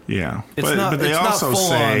 Yeah. It's but they it's also not full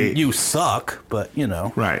say. on, you suck, but, you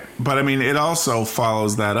know. Right. But I mean, it also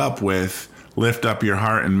follows that up with lift up your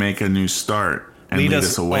heart and make a new start and lead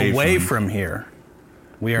us away from here.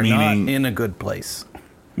 We are Meaning- not in a good place.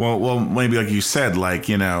 Well, maybe like you said, like,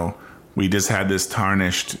 you know, we just had this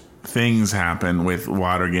tarnished things happen with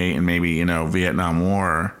Watergate and maybe, you know, Vietnam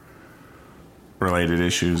War related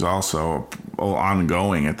issues also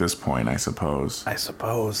ongoing at this point, I suppose. I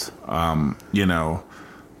suppose. You know,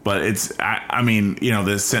 but it's, I mean, you know,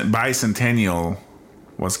 the bicentennial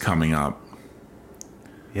was coming up.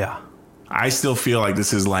 Yeah. I still feel like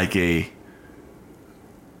this is like a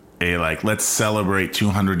like, let's celebrate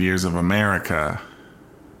 200 years of America.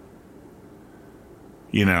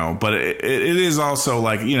 You know, but it is also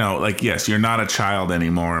like, you know, like, yes, you're not a child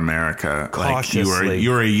anymore, America. Cautiously. Like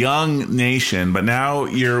you're a young nation, but now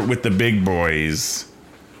you're with the big boys.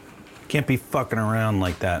 Can't be fucking around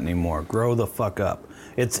like that anymore. Grow the fuck up.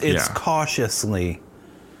 It's Yeah. cautiously,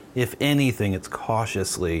 if anything, it's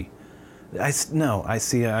cautiously. I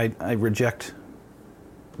reject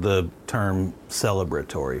the term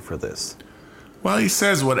celebratory for this. Well, he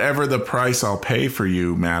says, whatever the price, I'll pay for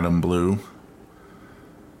you, Madam Blue.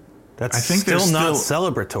 That's I think still there's not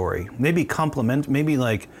still- celebratory. Maybe compliment. Maybe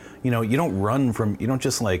like, you know, you don't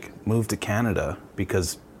just like move to Canada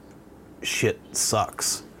because shit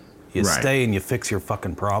sucks. You Right. stay and you fix your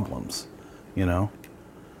fucking problems. You know.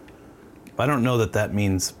 I don't know that doesn't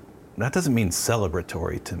mean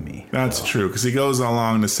celebratory to me. That's true, because he goes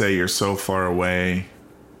along to say, you're so far away.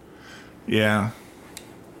 Yeah.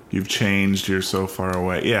 You've changed, you're so far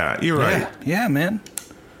away. Yeah, you're right. Yeah, man.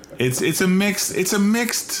 It's a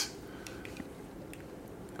mixed.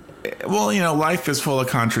 Well, you know, life is full of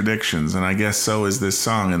contradictions, and I guess so is this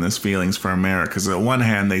song and this Feelings for America. Because on one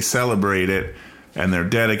hand, they celebrate it and they're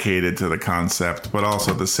dedicated to the concept, but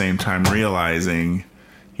also at the same time realizing,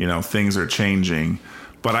 you know, things are changing.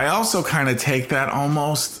 But I also kind of take that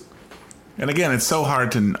almost, and again, it's so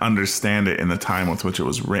hard to understand it in the time with which it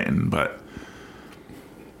was written, but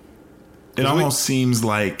it almost seems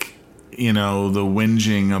like, you know, the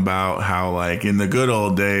whinging about how, like, in the good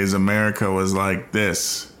old days, America was like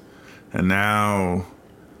this. And now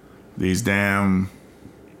these damn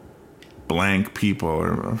blank people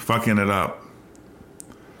are fucking it up.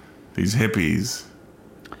 These hippies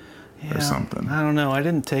or something. I don't know. I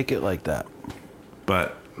didn't take it like that.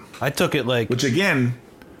 But I took it like. Which again,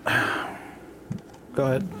 Go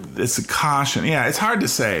ahead. it's a caution. Yeah, it's hard to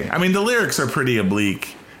say. I mean, the lyrics are pretty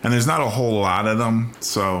oblique, and there's not a whole lot of them.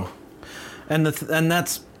 So, And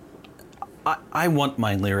that's. I want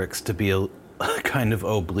my lyrics to be a kind of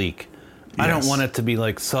oblique. I don't Yes. want it to be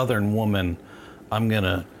like Southern Woman. I'm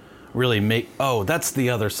gonna really make. Oh, that's the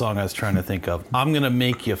other song I was trying to think of. I'm gonna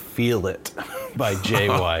make you feel it by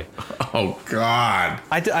JY. oh God,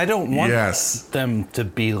 I don't want Yes. them to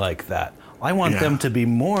be like that. I want Yeah. them to be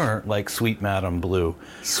more like Sweet Madam Blue.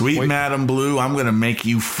 Sweet Madam Blue, I'm gonna make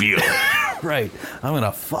you feel it. Right. I'm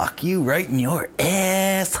gonna fuck you right in your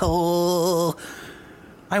asshole.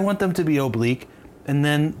 I want them to be oblique, and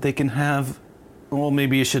then they can have. Well,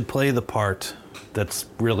 maybe you should play the part that's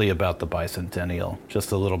really about the bicentennial.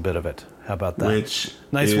 Just a little bit of it. How about that? Which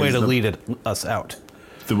nice way is to the- lead us out.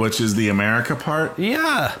 Which is the America part.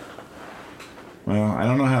 Yeah. Well, I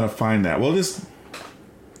don't know how to find that. We'll just.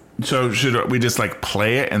 So should we just like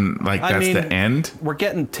play it and like I that's mean, the end? We're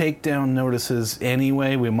getting takedown notices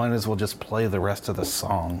anyway. We might as well just play the rest of the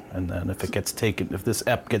song, and then if this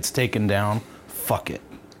ep gets taken down, fuck it.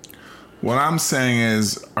 What I'm saying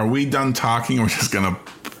is, are we done talking? We're just gonna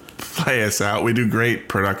play us out. We do great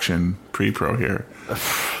production pre-pro here.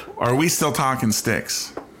 Are we still talking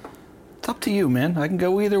Styx? It's up to you, man. I can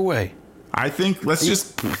go either way. I think let's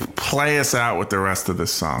just play us out with the rest of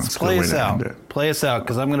this song. It's a good Play way us to out. end it. Play us out,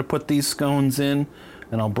 because I'm going to put these scones in,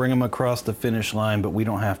 and I'll bring them across the finish line, but we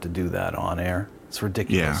don't have to do that on air. It's Yeah,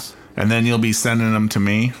 ridiculous. and then you'll be sending them to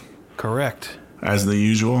me Correct. as the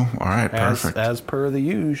usual. All right, perfect. As per the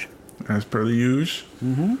usual. As per the usual.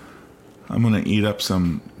 Mm-hmm. I'm gonna eat up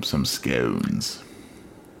some scones.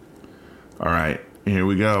 All right, here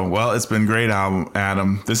we go. Well, it's been great,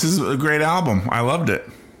 Adam. This is a great album. I loved it.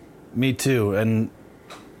 Me too, and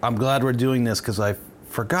I'm glad we're doing this because I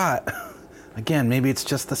forgot. Again, maybe it's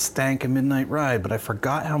just the stank of Midnight Ride, but I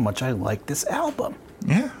forgot how much I like this album.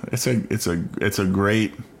 Yeah, it's a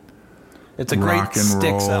great It's a great rock and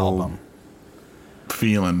Styx roll album.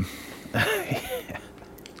 feeling.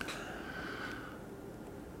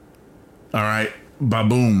 All right,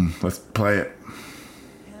 ba-boom. Let's play it.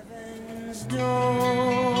 Heaven's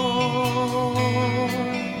door.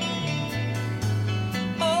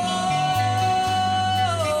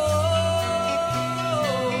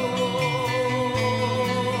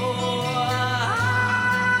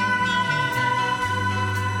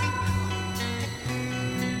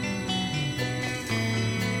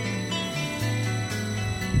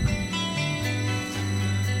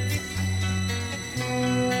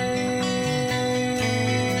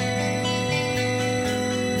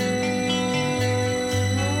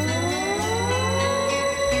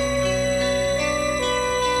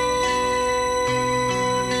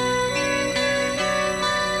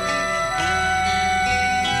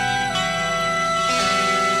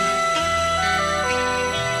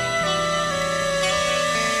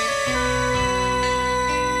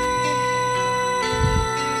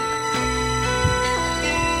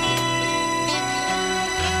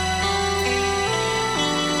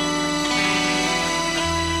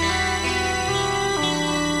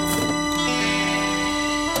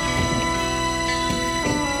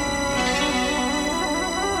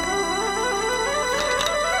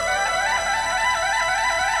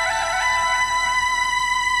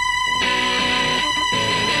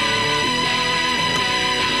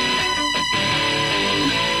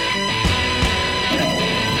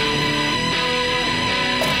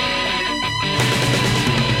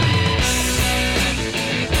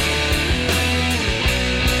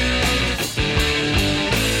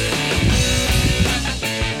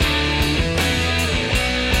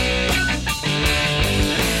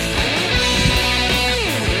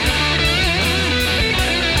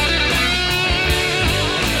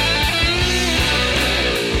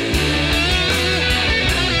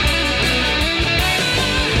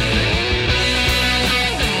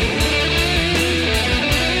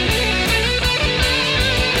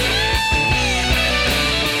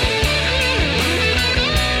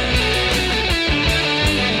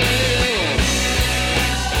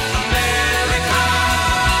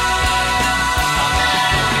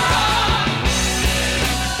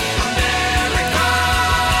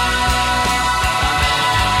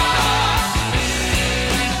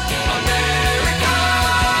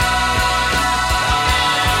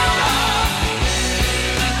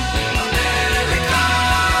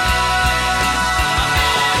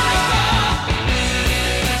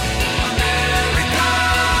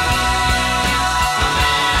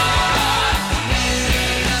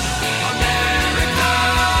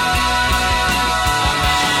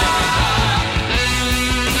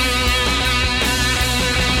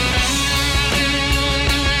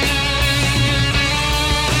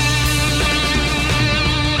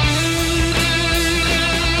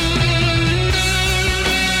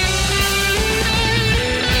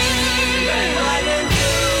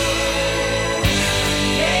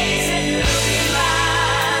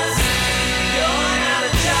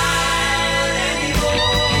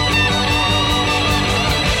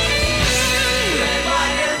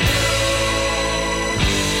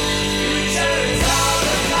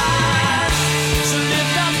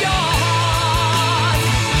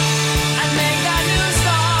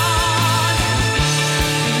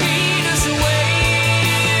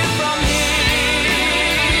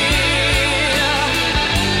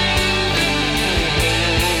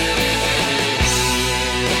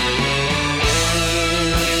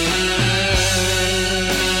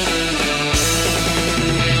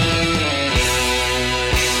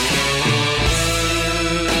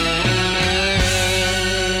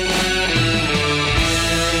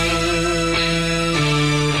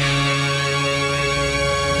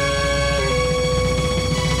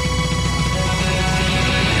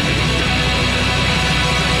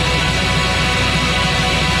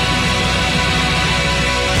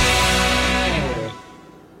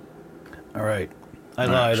 All right. I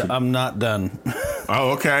lied. I'm not done.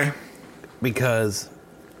 Oh, okay. Because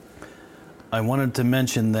I wanted to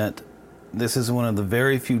mention that this is one of the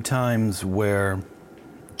very few times where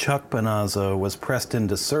Chuck Panazzo was pressed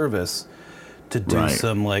into service to do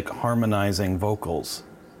some like harmonizing vocals.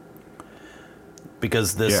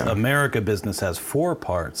 Because this America business has 4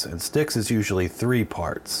 parts and Styx is usually 3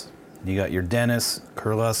 parts. You got your Dennis,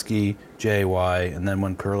 Kurleski, JY, and then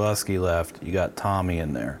when Kurleski left, you got Tommy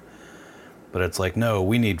in there. But it's like, no,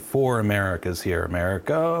 we need 4 Americas here.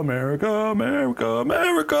 America, America, America,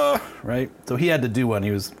 America, right? So he had to do one.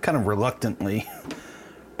 He was kind of reluctantly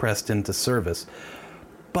pressed into service.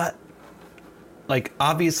 But, like,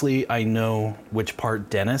 obviously I know which part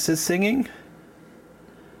Dennis is singing.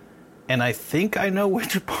 And I think I know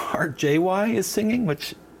which part JY is singing,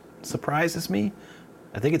 which surprises me.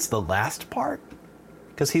 I think it's the last part.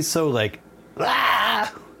 Because he's so, like,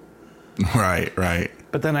 ah! Right.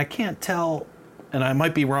 But then I can't tell, and I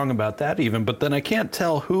might be wrong about that even, but then I can't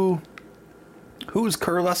tell who's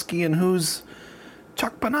Kurleski and who's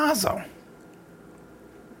Chuck Panazzo.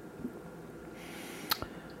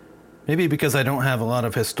 Maybe because I don't have a lot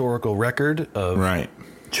of historical record of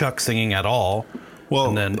Chuck singing at all. Well,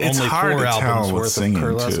 and then it's only hard 4 to albums tell worth what's of singing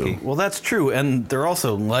Kurleski. too. Well, that's true, and they're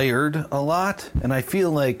also layered a lot, and I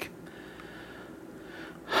feel like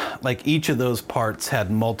each of those parts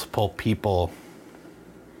had multiple people.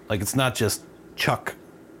 Like, it's not just Chuck,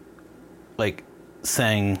 like,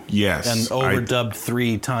 sang and overdubbed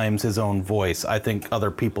 3 times his own voice. I think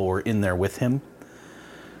other people were in there with him.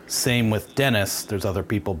 Same with Dennis. There's other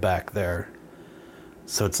people back there.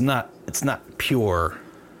 So it's not pure,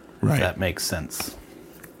 if that makes sense.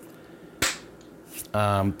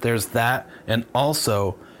 There's that. And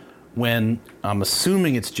also, when I'm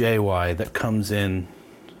assuming it's JY that comes in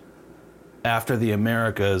after the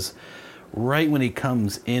Americas, right when he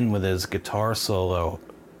comes in with his guitar solo,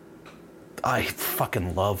 I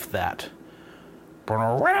fucking love that.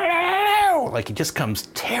 Like, he just comes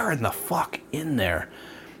tearing the fuck in there.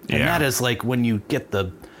 And that is like when you get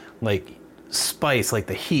the, like, spice, like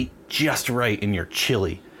the heat just right in your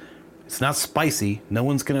chili. It's not spicy. No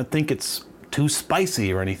one's going to think it's too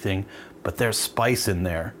spicy or anything, but there's spice in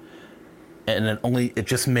there. And it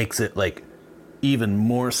just makes it, like, even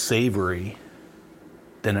more savory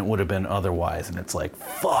than it would have been otherwise. And it's like,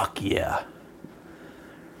 fuck yeah.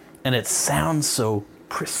 And it sounds so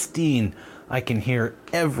pristine. I can hear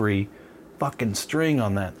every fucking string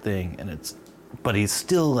on that thing. But he's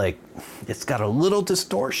still, like, it's got a little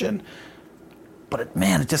distortion, but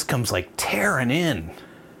it just comes, like, tearing in.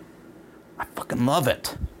 I fucking love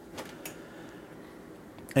it.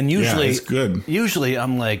 And usually, it's good. Usually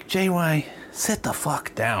I'm like, JY, sit the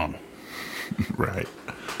fuck down. Right.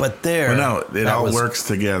 But there, no, it all works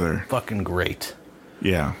together. Fucking great.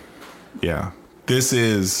 Yeah. This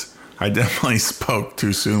is, I definitely spoke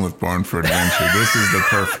too soon with Born for Adventure. This is the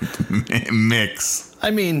perfect mix. I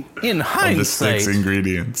mean, in hindsight, of the Styx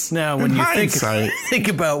ingredients. Now, when you think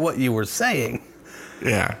about what you were saying,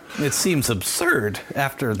 it seems absurd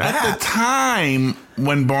after that. At the time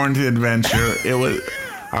when Born to Adventure,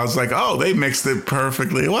 I was like, oh, they mixed it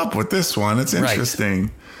perfectly up with this one. It's interesting.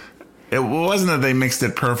 Right. It wasn't that they mixed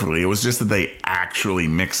it perfectly. It was just that they actually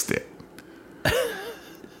mixed it.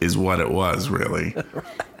 Is what it was, really.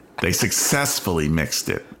 They successfully mixed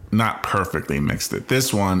it, not perfectly mixed it.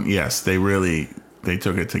 This one, yes, they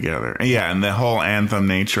took it together. And the whole anthem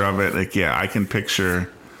nature of it, like, I can picture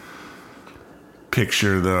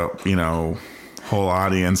the, whole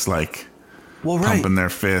audience, like, pumping their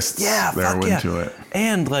fists into it.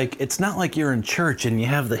 And, like, it's not like you're in church and you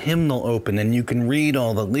have the hymnal open and you can read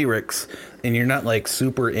all the lyrics and you're not, like,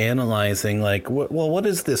 super analyzing, like, what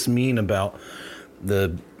does this mean about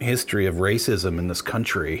the history of racism in this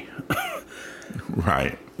country?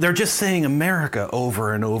 Right. They're just saying America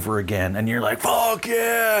over and over again, and you're like, fuck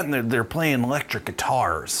yeah! And they're playing electric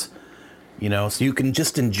guitars, so you can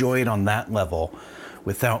just enjoy it on that level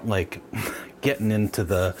without, like, getting into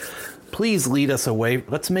the, please lead us away.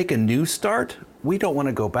 Let's make a new start. We don't want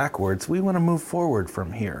to go backwards. We want to move forward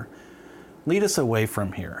from here. Lead us away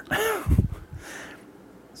from here.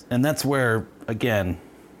 And that's where, again,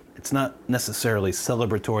 it's not necessarily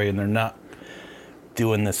celebratory, and they're not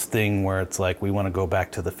doing this thing where it's like, we want to go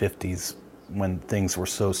back to the 50s when things were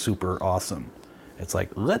so super awesome. It's like,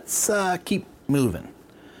 let's keep moving.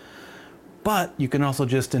 But you can also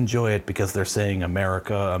just enjoy it because they're saying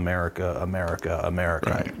America, America, America, America.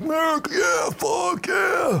 Right. America, yeah, fuck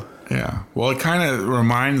yeah. Yeah. Well, it kind of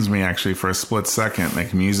reminds me, actually, for a split second,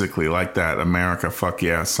 like, musically, like that America, fuck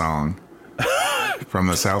yeah song from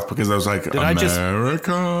the South, because I was like,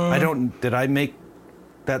 America. Did I make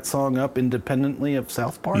that song up independently of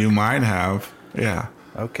South Park? You might have. Yeah.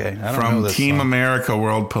 Okay. I don't know From this Team song. America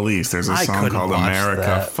World Police. There's a I song couldn't called watch America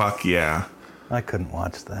that. Fuck Yeah. I couldn't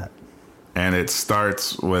watch that. And it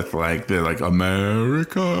starts with like they're like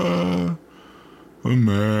America,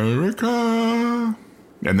 America,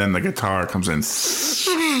 and then the guitar comes in.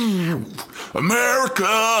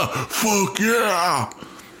 America, fuck yeah!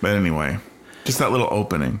 But anyway, just that little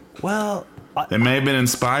opening. Well, They may have been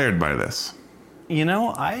inspired by this. you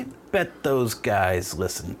know, I bet those guys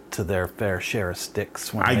listen to their fair share of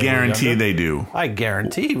Styx. When I they were guarantee younger. they do. I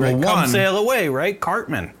guarantee. Right? Well, Come one- Sail Away, right?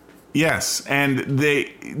 Cartman. Yes, and they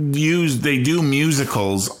do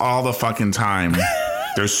musicals all the fucking time.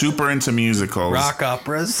 They're super into musicals. Rock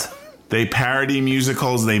operas. They parody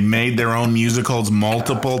musicals. They made their own musicals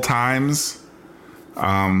multiple times.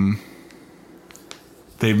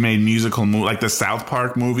 They've made musical like the South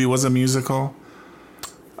Park movie was a musical.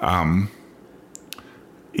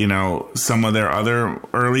 You know, some of their other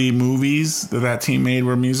early movies that team made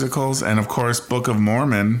were musicals, and of course, Book of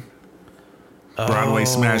Mormon, Broadway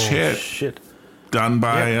smash hit, Shit. done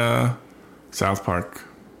by South Park.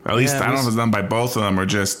 At least Yeah, I don't know if it's done by both of them or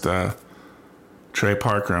just Trey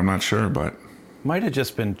Parker. I'm not sure, but Might have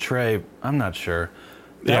just been Trey. I'm not sure.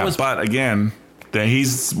 That was But again,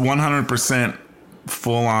 he's 100%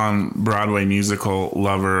 full-on Broadway musical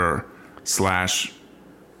lover /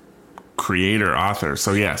 creator author.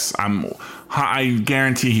 So yes, I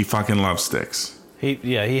guarantee he fucking loves Styx.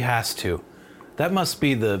 he has to. That must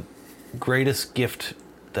be the greatest gift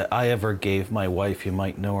that I ever gave my wife. You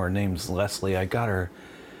might know her name's Leslie. I got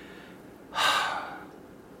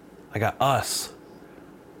us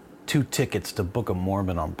 2 tickets to Book of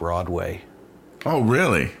Mormon on Broadway. Oh,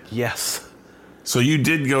 really? Yes. So you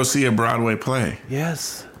did go see a Broadway play?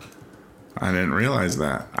 Yes. I didn't realize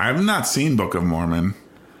that. I've not seen Book of Mormon.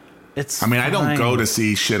 It's I don't fine. go to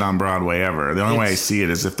see shit on Broadway ever. The only way I It's- see it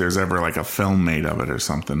is if there's ever like a film made of it or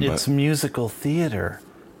something. It's But musical theater.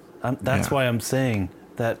 That's Yeah. why I'm saying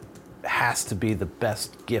that has to be the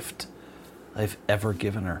best gift I've ever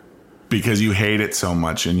given her. because you hate it so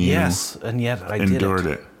much and you Yes, and yet I endured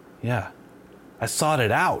did it. Yeah. I sought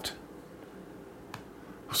it out.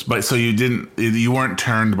 But so you weren't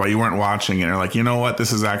turned by, you weren't watching it. You're like, you know what?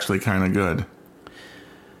 This is actually kind of good.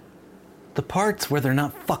 The parts where they're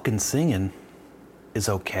not fucking singing is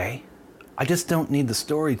okay. I just don't need the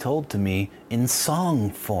story told to me in song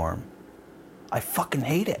form. I fucking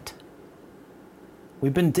hate it.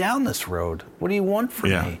 We've been down this road. What do you want from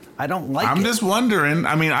Yeah. me? I don't like it. I'm just wondering.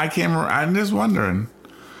 I mean, I'm just wondering.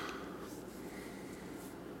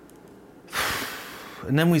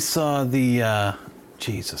 And then we saw the,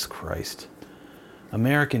 Jesus Christ,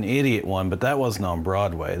 American Idiot one, but that wasn't on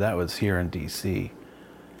Broadway. That was here in D.C.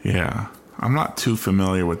 Yeah. I'm not too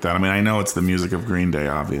familiar with that. I mean, I know it's the music of Green Day,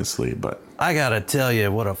 obviously, but I gotta tell you,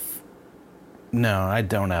 no, I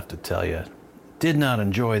don't have to tell you. Did not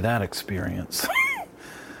enjoy that experience.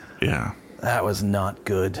 yeah. That was not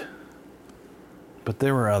good. But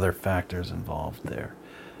there were other factors involved there.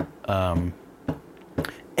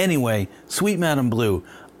 Anyway, Sweet Madam Blue.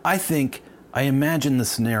 I imagine the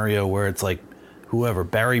scenario where it's like whoever,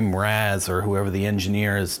 Barry Mraz or whoever the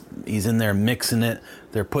engineer is, he's in there mixing it.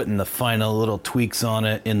 They're putting the final little tweaks on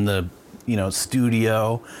it in the,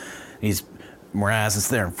 studio. Mraz is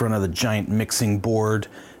there in front of the giant mixing board.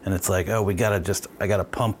 And it's like, oh, I gotta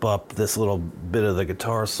pump up this little bit of the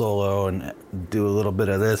guitar solo and do a little bit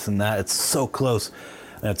of this and that. It's so close.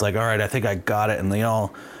 And it's like, all right, I think I got it. And they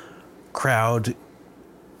all crowd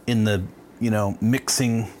in the,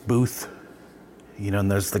 mixing booth,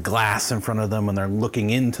 and there's the glass in front of them and they're looking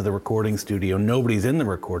into the recording studio. Nobody's in the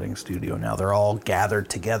recording studio now. They're all gathered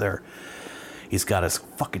together. He's got his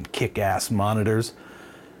fucking kick-ass monitors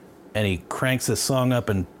and he cranks this song up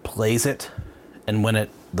and plays it. And when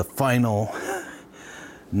the final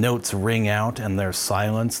notes ring out and there's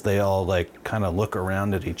silence, they all like kind of look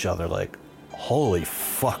around at each other like, holy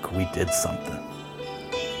fuck, we did something.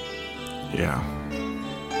 Yeah.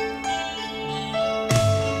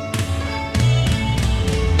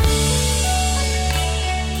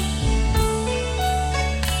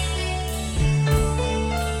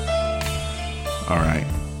 All right.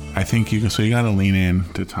 I think you got to lean in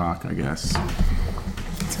to talk, I guess.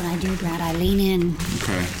 That's what I do, Brad. I lean in.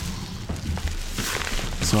 Okay.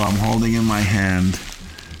 So I'm holding in my hand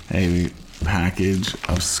a package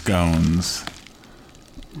of scones.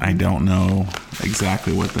 I don't know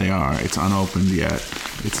exactly what they are. It's unopened yet.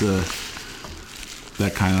 It's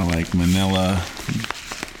that kind of like manila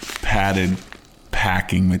padded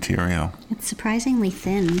packing material. It's surprisingly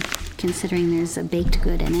thin, considering there's a baked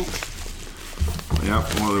good in it.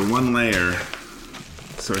 Yep, well, they're one layer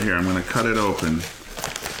So here, I'm going to cut it open.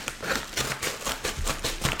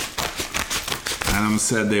 Adam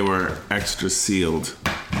said they were extra sealed.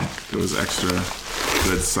 There was extra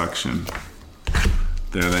good suction.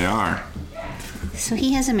 There they are. So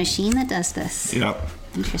he has a machine that does this. Yep.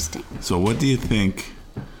 Interesting. So what do you think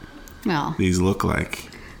Well, these look like?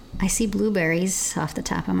 I see blueberries off the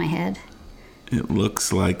top of my head. It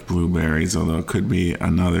looks like blueberries, although it could be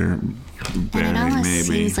another berry, And it almost maybe.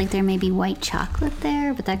 seems like there may be white chocolate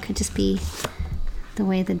there, but that could just be the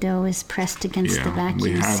way the dough is pressed against the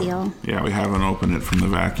vacuum seal. Yeah, we haven't opened it from the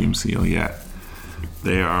vacuum seal yet.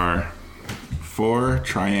 They are 4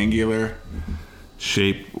 triangular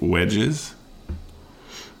shaped wedges.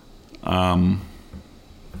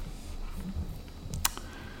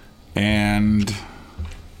 And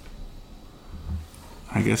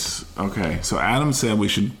I guess, okay, so Adam said we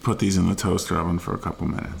should put these in the toaster oven for a couple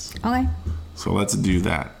minutes. Okay. So let's do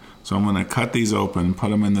that. So I'm going to cut these open, put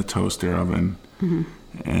them in the toaster oven,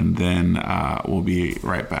 and then we'll be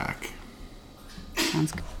right back.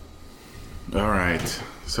 Sounds good. All right,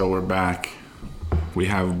 so we're back. We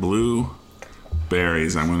have blue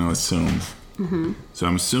berries, I'm going to assume. So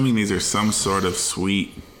I'm assuming these are some sort of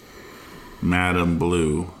sweet Madam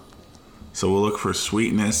Blue. So we'll look for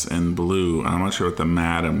sweetness and blue. I'm not sure what the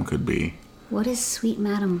Madam could be. What is Sweet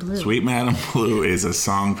Madam Blue? Sweet Madam Blue is a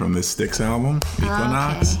song from the Styx album,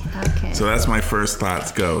 Equinox. Okay. So that's my first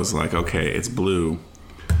thoughts goes, like, okay, it's blue.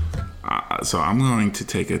 So I'm going to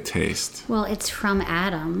take a taste. Well, it's from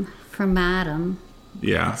Adam. From Adam.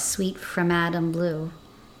 Yeah. Sweet from Adam Blue.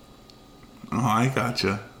 Oh, I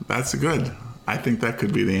gotcha. That's good. I think that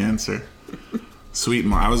could be the answer.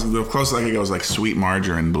 I was the closest I could go was like sweet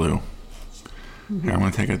margarine blue. Here, I'm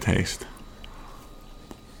gonna take a taste.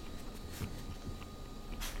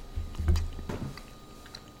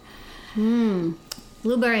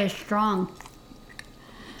 Blueberry is strong.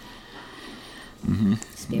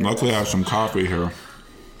 Luckily, I have some coffee here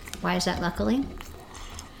Why is that luckily?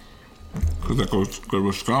 because that goes good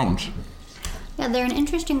with scones. Yeah, they're an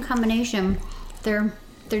interesting combination. They're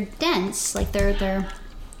dense, like they're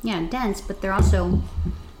dense, but they're also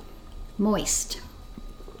moist.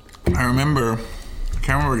 I can't remember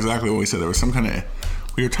exactly what we said. There was some kind of,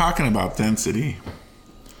 we were talking about density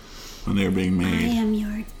when they were being I made. am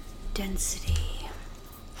your density.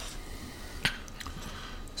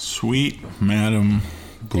 Sweet Madam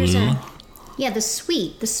Blue. The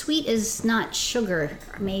sweet is not sugar,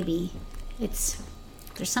 maybe. There's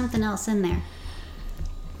something else in there.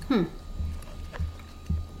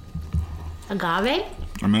 Agave?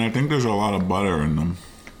 I mean, I think there's a lot of butter in them.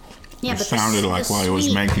 Yeah, It but sounded like the while he was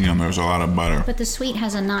sweet- making them, there was a lot of butter. But the sweet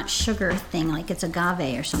has a not sugar thing, like it's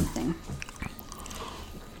agave or something.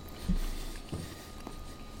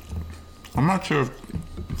 I'm not sure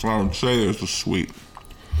if I would say there's a sweet.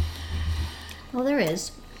 Well, there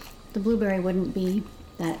is. The blueberry wouldn't be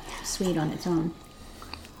that sweet on its own.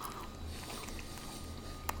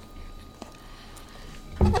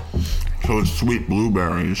 So it's sweet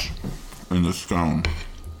blueberries in the scone,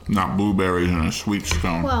 not blueberries in a sweet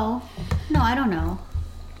scone. Well, no, I don't know.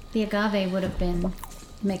 The agave would have been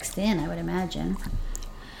mixed in, I would imagine.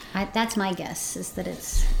 That's my guess, is that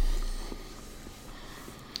it's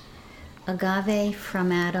agave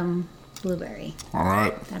from Adam blueberry. All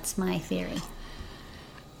right. That's my theory.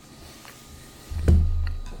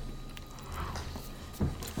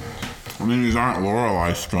 I mean, these aren't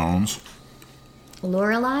Lorelei stones.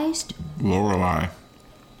 Laurelized? Lorelei.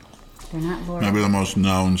 They're not Laurel. Maybe the most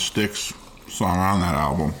known Styx song on that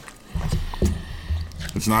album.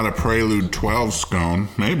 It's not a Prelude 12 scone.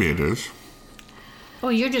 Maybe it is. Oh,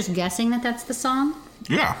 you're just guessing that that's the song?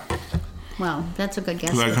 Yeah. Well, that's a good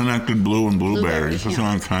guess. Because I connected blue and Blueberry, blueberries. That's the yeah.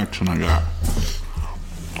 only connection I got.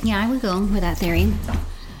 Yeah, I would go with that theory.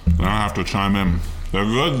 Then I have to chime in. They're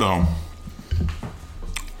good, though.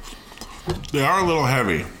 They are a little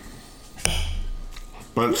heavy.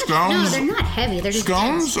 But No, scones... they're not heavy. They're just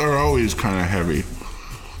Scones dense. are always kind of heavy.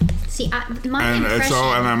 See, my And impression...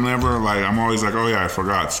 and I'm never like, I'm always like, oh yeah, I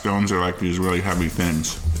forgot. Scones are like these really heavy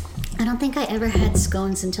things. I don't think I ever had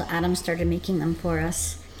scones until Adam started making them for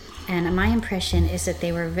us. And my impression is that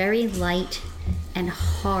they were very light and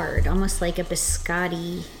hard, almost like a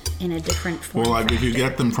biscotti in a different form. Well, like if you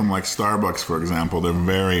get them from like Starbucks, for example, they're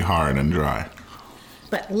very hard and dry.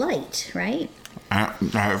 But light, right?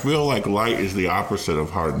 I feel like light is the opposite of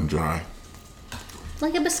hard and dry.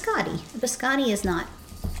 Like a biscotti. A biscotti is not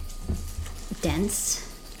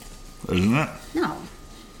dense. Isn't it? No.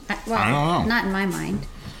 Well, I don't know. not in my mind.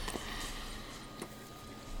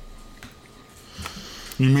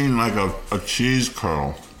 You mean like a cheese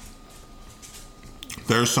curl?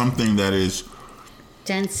 There's something that is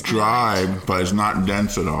dense. dry, but it's not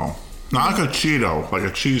dense at all. Not like a Cheeto, like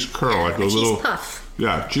a cheese curl, like those cheese little. puff.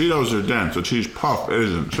 Yeah, Cheetos are dense. A cheese puff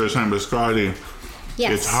isn't. So you're saying biscotti,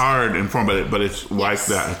 Yes. it's hard in form, but it's like Yes.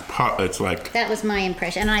 that. It's puff. It's like. That was my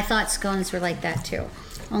impression, and I thought scones were like that too.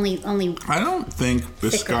 Only. I don't think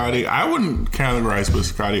biscotti. I wouldn't categorize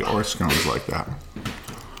biscotti or scones like that.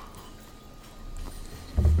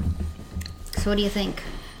 So what do you think?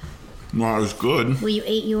 Well, it was good. Well, you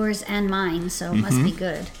ate yours and mine, so it must be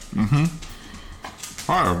good.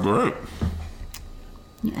 Oh, great.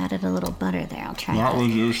 You added a little butter there. I'll try That that.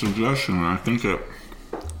 was your suggestion, and I think it.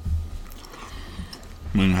 I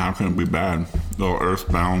mean, how can it be bad? Little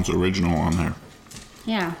Earthbound's original on there.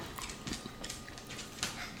 Yeah.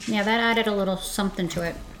 Yeah, that added a little something to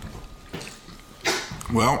it.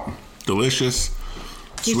 Well, delicious,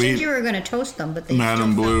 You sweet, said you were going to toast them, but they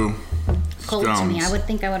Madame still Blue felt cold to me. scones. I would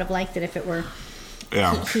think I would have liked it if it were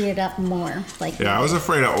Yeah. heated up more. Like Yeah, I was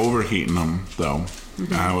afraid of overheating them, though.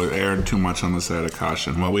 I would erred too much on the side of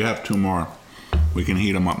caution. Well, we have 2 more. We can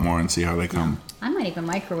heat them up more and see how they come. I might even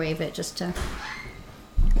microwave it just to,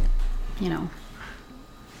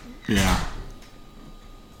 Yeah.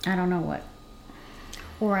 I don't know what.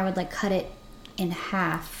 Or I would like cut it in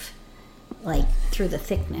half, like through the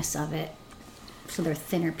thickness of it, so they're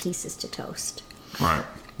thinner pieces to toast. Right.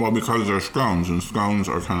 Well, because they're scones, and scones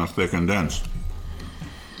are kind of thick and dense.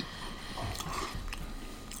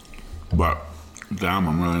 But damn,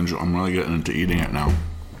 I'm really getting into eating it now.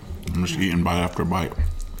 I'm just eating bite after bite.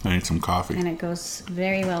 I need some coffee. And it goes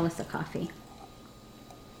very well with the coffee.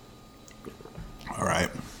 All right.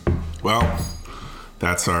 Well,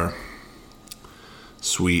 that's our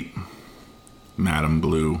sweet Madame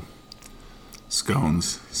Blue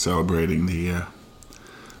scones celebrating the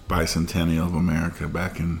bicentennial of America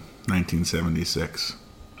back in 1976.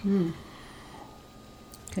 Good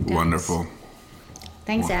times. Wonderful.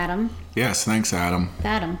 Thanks, Adam. Yes, thanks, Adam.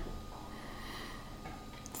 Adam.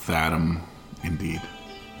 Thadam, indeed.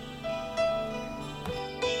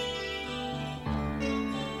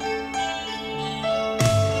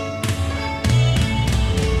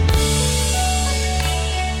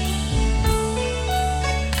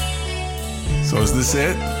 So is this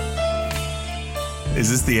it? Is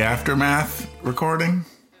this the aftermath recording?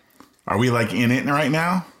 Are we like in it right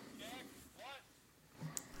now?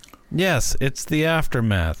 Yes, it's the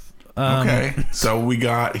aftermath. Okay. So we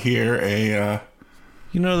got here a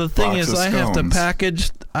You know, the thing Box is, of I scones.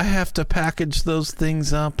 have to package those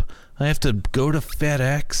things up. I have to go to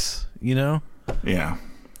FedEx, yeah.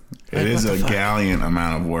 It Like, is what a the fuck? gallant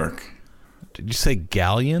amount of work. Did you say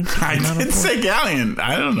galleon? I didn't say gallant.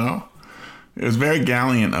 I don't know. It was very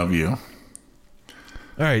gallant of you All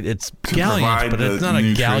right, it's to galleon, provide but the it's not a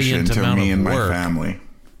nutrition galleon to amount me of and my work. family.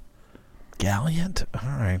 Galleon? All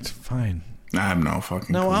right, fine. I have no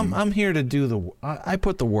fucking No, clue. I'm here to do the. I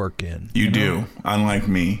put the work in. You know? do, unlike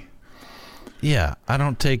me. Yeah, I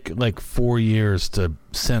don't take like 4 years to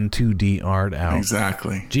send 2D art out.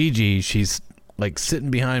 Exactly. Gigi, she's like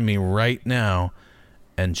sitting behind me right now,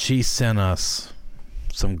 and she sent us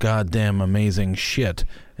some goddamn amazing shit,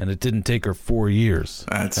 and it didn't take her 4 years.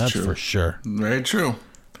 That's true. for sure. Very true.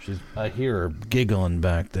 I hear her giggling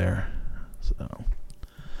back there. So,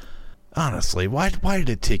 honestly, why did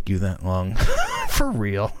it take you that long? For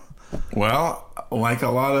real. Well, like a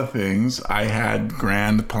lot of things, I had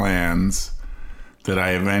grand plans that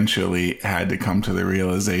I eventually had to come to the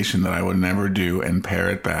realization that I would never do and pare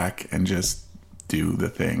it back and just do the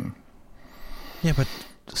thing. Yeah, but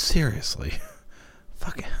seriously,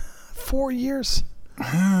 fuck, 4 years.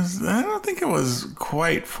 I don't think it was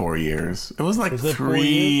quite 4 years. It was like Was it 4 3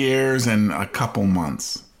 years and a couple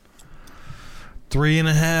months.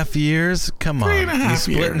 3.5 years? Come on. 3.5 You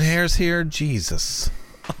splitting years. hairs here? Jesus.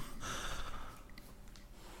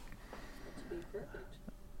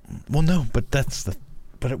 Well, no, but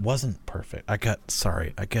but it wasn't perfect. I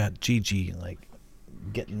got Gigi like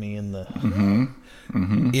getting me in the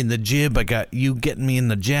in the jib. I got you getting me in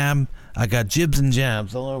the jab. I got jibs and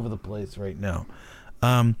jabs all over the place right now.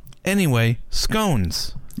 Anyway,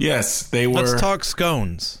 scones. Yes, they were. Let's talk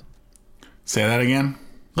scones. Say that again?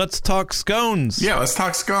 Let's talk scones. Yeah, let's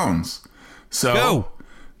talk scones. So Go.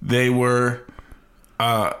 they were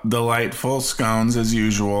delightful scones as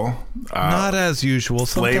usual. Not as usual.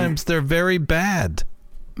 Sometimes they're very bad.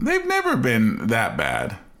 They've never been that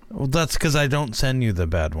bad. Well, that's because I don't send you the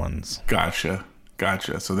bad ones. Gotcha.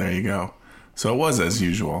 So there you go. So it was as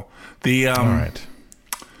usual. The All right.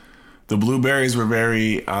 The blueberries were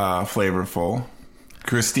very flavorful.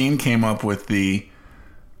 Christine came up with the,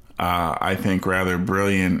 I think, rather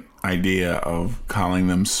brilliant idea of calling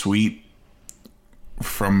them sweet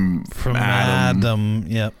from From Adam. Adam.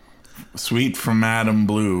 Yep. Sweet from Adam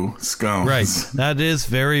Blue scones. Right. That is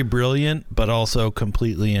very brilliant, but also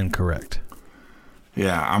completely incorrect.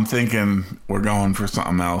 Yeah, I'm thinking we're going for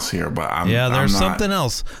something else here, but I'm Yeah, there's I'm not, something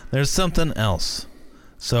else. There's something else.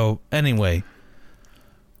 So, anyway,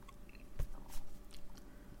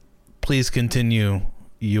 please continue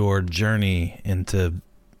your journey into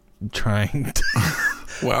trying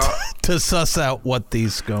Well, to suss out what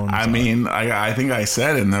these scones I are. mean, I think I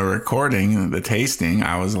said in the recording, the tasting,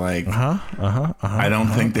 I was like, I don't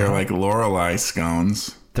think they're like Lorelei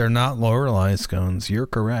scones, They're not Lorelei scones. You're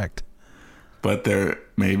correct. but they're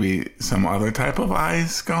maybe some other type of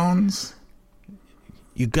ice scones.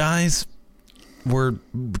 You guys were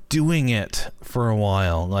doing it for a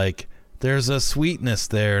while. Like, there's a sweetness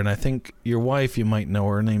there, and I think your wife, you might know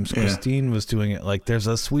her name's Yeah. Christine, was doing it. Like, there's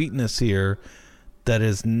a sweetness here that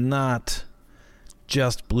is not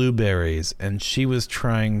just blueberries, and she was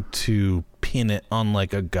trying to pin it on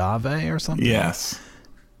like agave or something. Yes.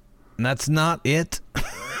 And that's not it.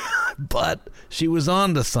 But she was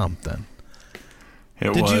onto something.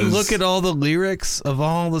 It Did was, you look at all the lyrics of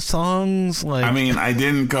all the songs? Like, I mean, I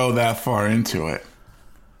didn't go that far into it.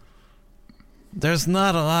 there's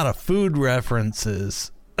not a lot of food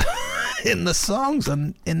references in the songs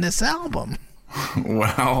in this album.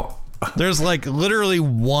 Well, There's like literally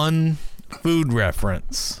one food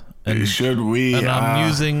reference. And, should we? and I'm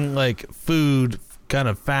using like food kind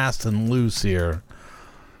of fast and loose here.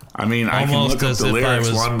 I mean, I can almost look up as the if I lyrics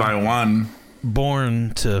was- one by one.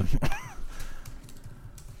 Born to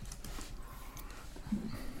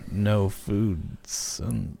no foods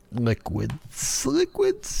and liquids.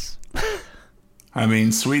 I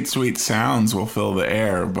mean, sweet, sweet sounds will fill the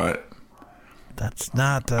air, but That's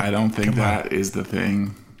not. I don't think that is the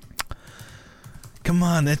thing. Come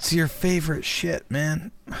on, it's your favorite shit,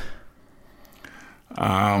 man.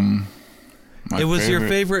 My It was your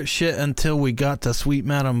favorite shit until we got to Sweet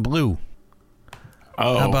Madam Blue.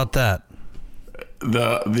 Oh, How about that?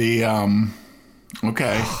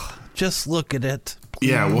 Okay. Just look at it.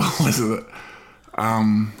 Yeah, what was it?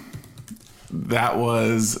 That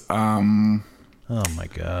was Oh my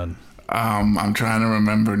god. I'm trying to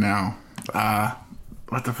remember now.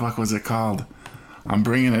 What the fuck was it called? I'm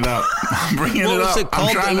bringing it up. What was it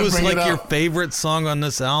called? It was like your favorite song on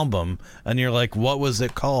this album, and you're like, what was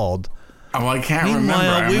it called? Oh, I can't remember.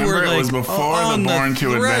 Meanwhile, I we remember were it was like, before on the Born the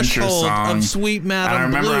to Adventure threshold song. of Sweet Madam I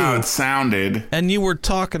remember Blue. how it sounded. And you were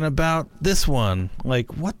talking about this one.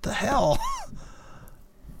 Like, what the hell?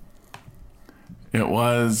 It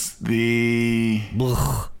was the...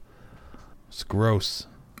 Ugh. It's gross.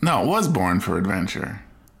 No, it was Born for Adventure.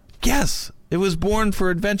 Yes, it was Born for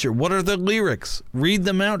Adventure. What are the lyrics? Read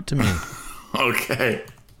them out to me. Okay.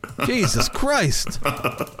 Jesus Christ.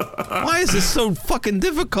 Why is this so fucking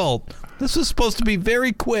difficult? This was supposed to be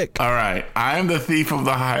very quick. All right. I am the thief of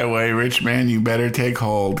the highway. Rich man, you better take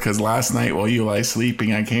hold, because last night while you lie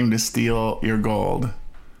sleeping, I came to steal your gold.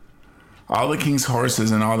 All the king's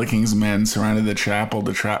horses and all the king's men surrounded the chapel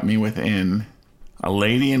to trap me within. A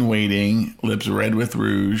lady in waiting, lips red with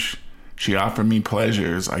rouge. She offered me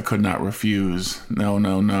pleasures I could not refuse. No,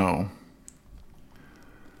 no, no.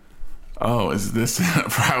 Oh, is this...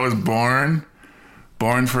 I was born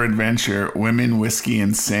for adventure, women, whiskey,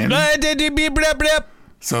 and sin.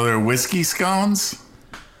 So they're whiskey scones?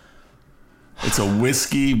 It's a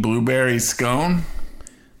whiskey blueberry scone?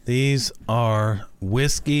 These are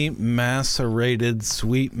whiskey macerated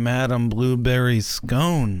Sweet Madam Blueberry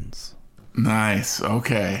scones. Nice.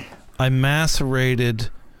 Okay. I macerated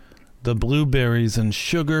the blueberries in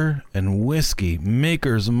sugar and whiskey,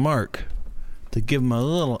 Maker's Mark, to give them a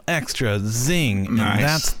little extra zing.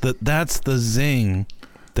 Nice. And that's the zing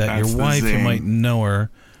that That's your the wife, you zing. might know her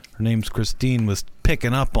name's Christine, was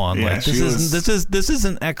picking up on. Yeah, Like, she was- this is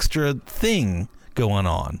an extra thing going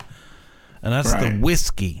on. And that's the Right.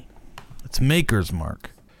 whiskey. It's Maker's Mark.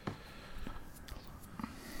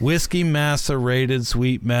 Whiskey macerated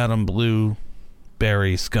Sweet Madam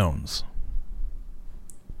Blueberry scones.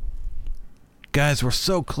 Guys, we're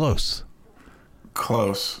so close.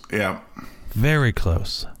 Close. Yeah. Very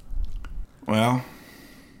close. Well,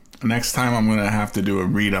 next time I'm going to have to do a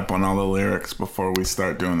read up on all the lyrics before we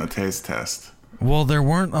start doing the taste test. Well, there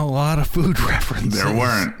weren't a lot of food references. There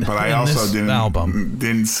weren't, but I in also this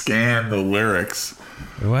didn't scan the lyrics.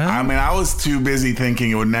 Well, I mean, I was too busy thinking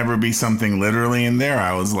it would never be something literally in there.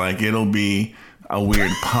 I was like, it'll be a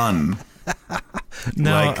weird pun.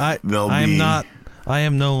 no, like, I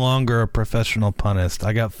am no longer a professional punist.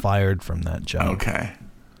 I got fired from that job. Okay.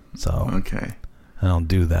 So Okay. I don't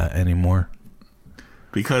do that anymore.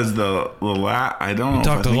 Because I don't know.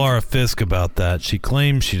 Talked to Laura Fisk about that. She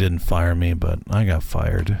claims she didn't fire me, but I got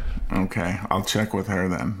fired. Okay, I'll check with her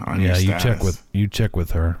then. On Yeah, your status. you check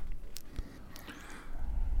with her.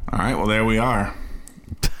 All right, well there we are.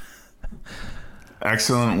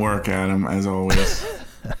 Excellent work, Adam, as always.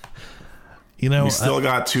 You know, we still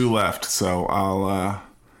got 2 left, so I'll,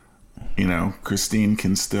 Christine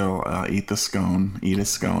can still eat a scone,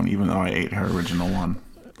 even though I ate her original one.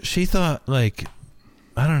 She thought, like,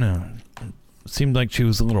 I don't know, it seemed like she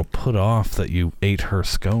was a little put off that you ate her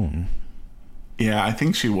scone. Yeah, I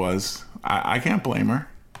think she was. I can't blame her.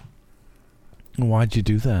 Why'd you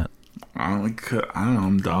do that? I don't know,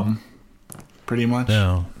 I'm dumb. Pretty much.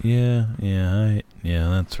 No, yeah,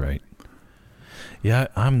 that's right. Yeah,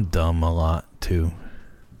 I'm dumb a lot, too.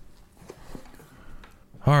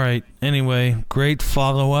 All right, anyway, great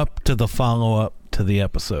follow-up to the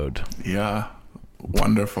episode. Yeah,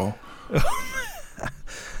 wonderful.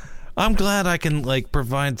 I'm glad I can, like,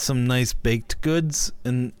 provide some nice baked goods,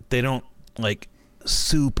 and they don't, like,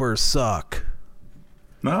 super suck.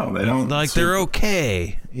 No, they don't. Like, they're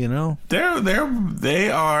okay, you know?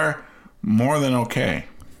 They are more than okay.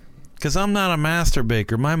 Because I'm not a master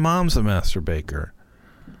baker. My mom's a master baker.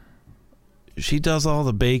 She does all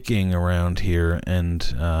the baking around here, and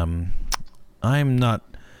I'm not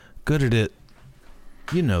good at it.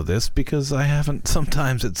 You know this, because I haven't.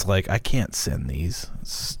 Sometimes it's like, I can't send these.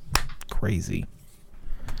 It's crazy.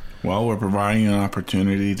 Well, we're providing an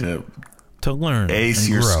opportunity to learn. Ace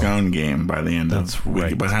your scone game by the end That's of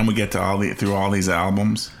right. By the time we get to through all these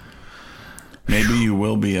albums, maybe you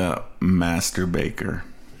will be a master baker.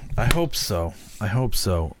 I hope so.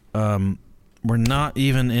 We're not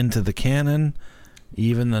even into the canon.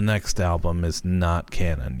 Even the next album is not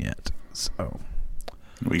canon yet. So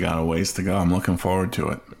we got a ways to go. I'm looking forward to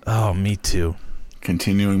it. Oh, me too.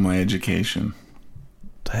 Continuing my education.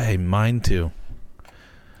 Hey, mine too.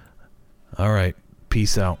 All right.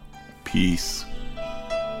 Peace out. Peace.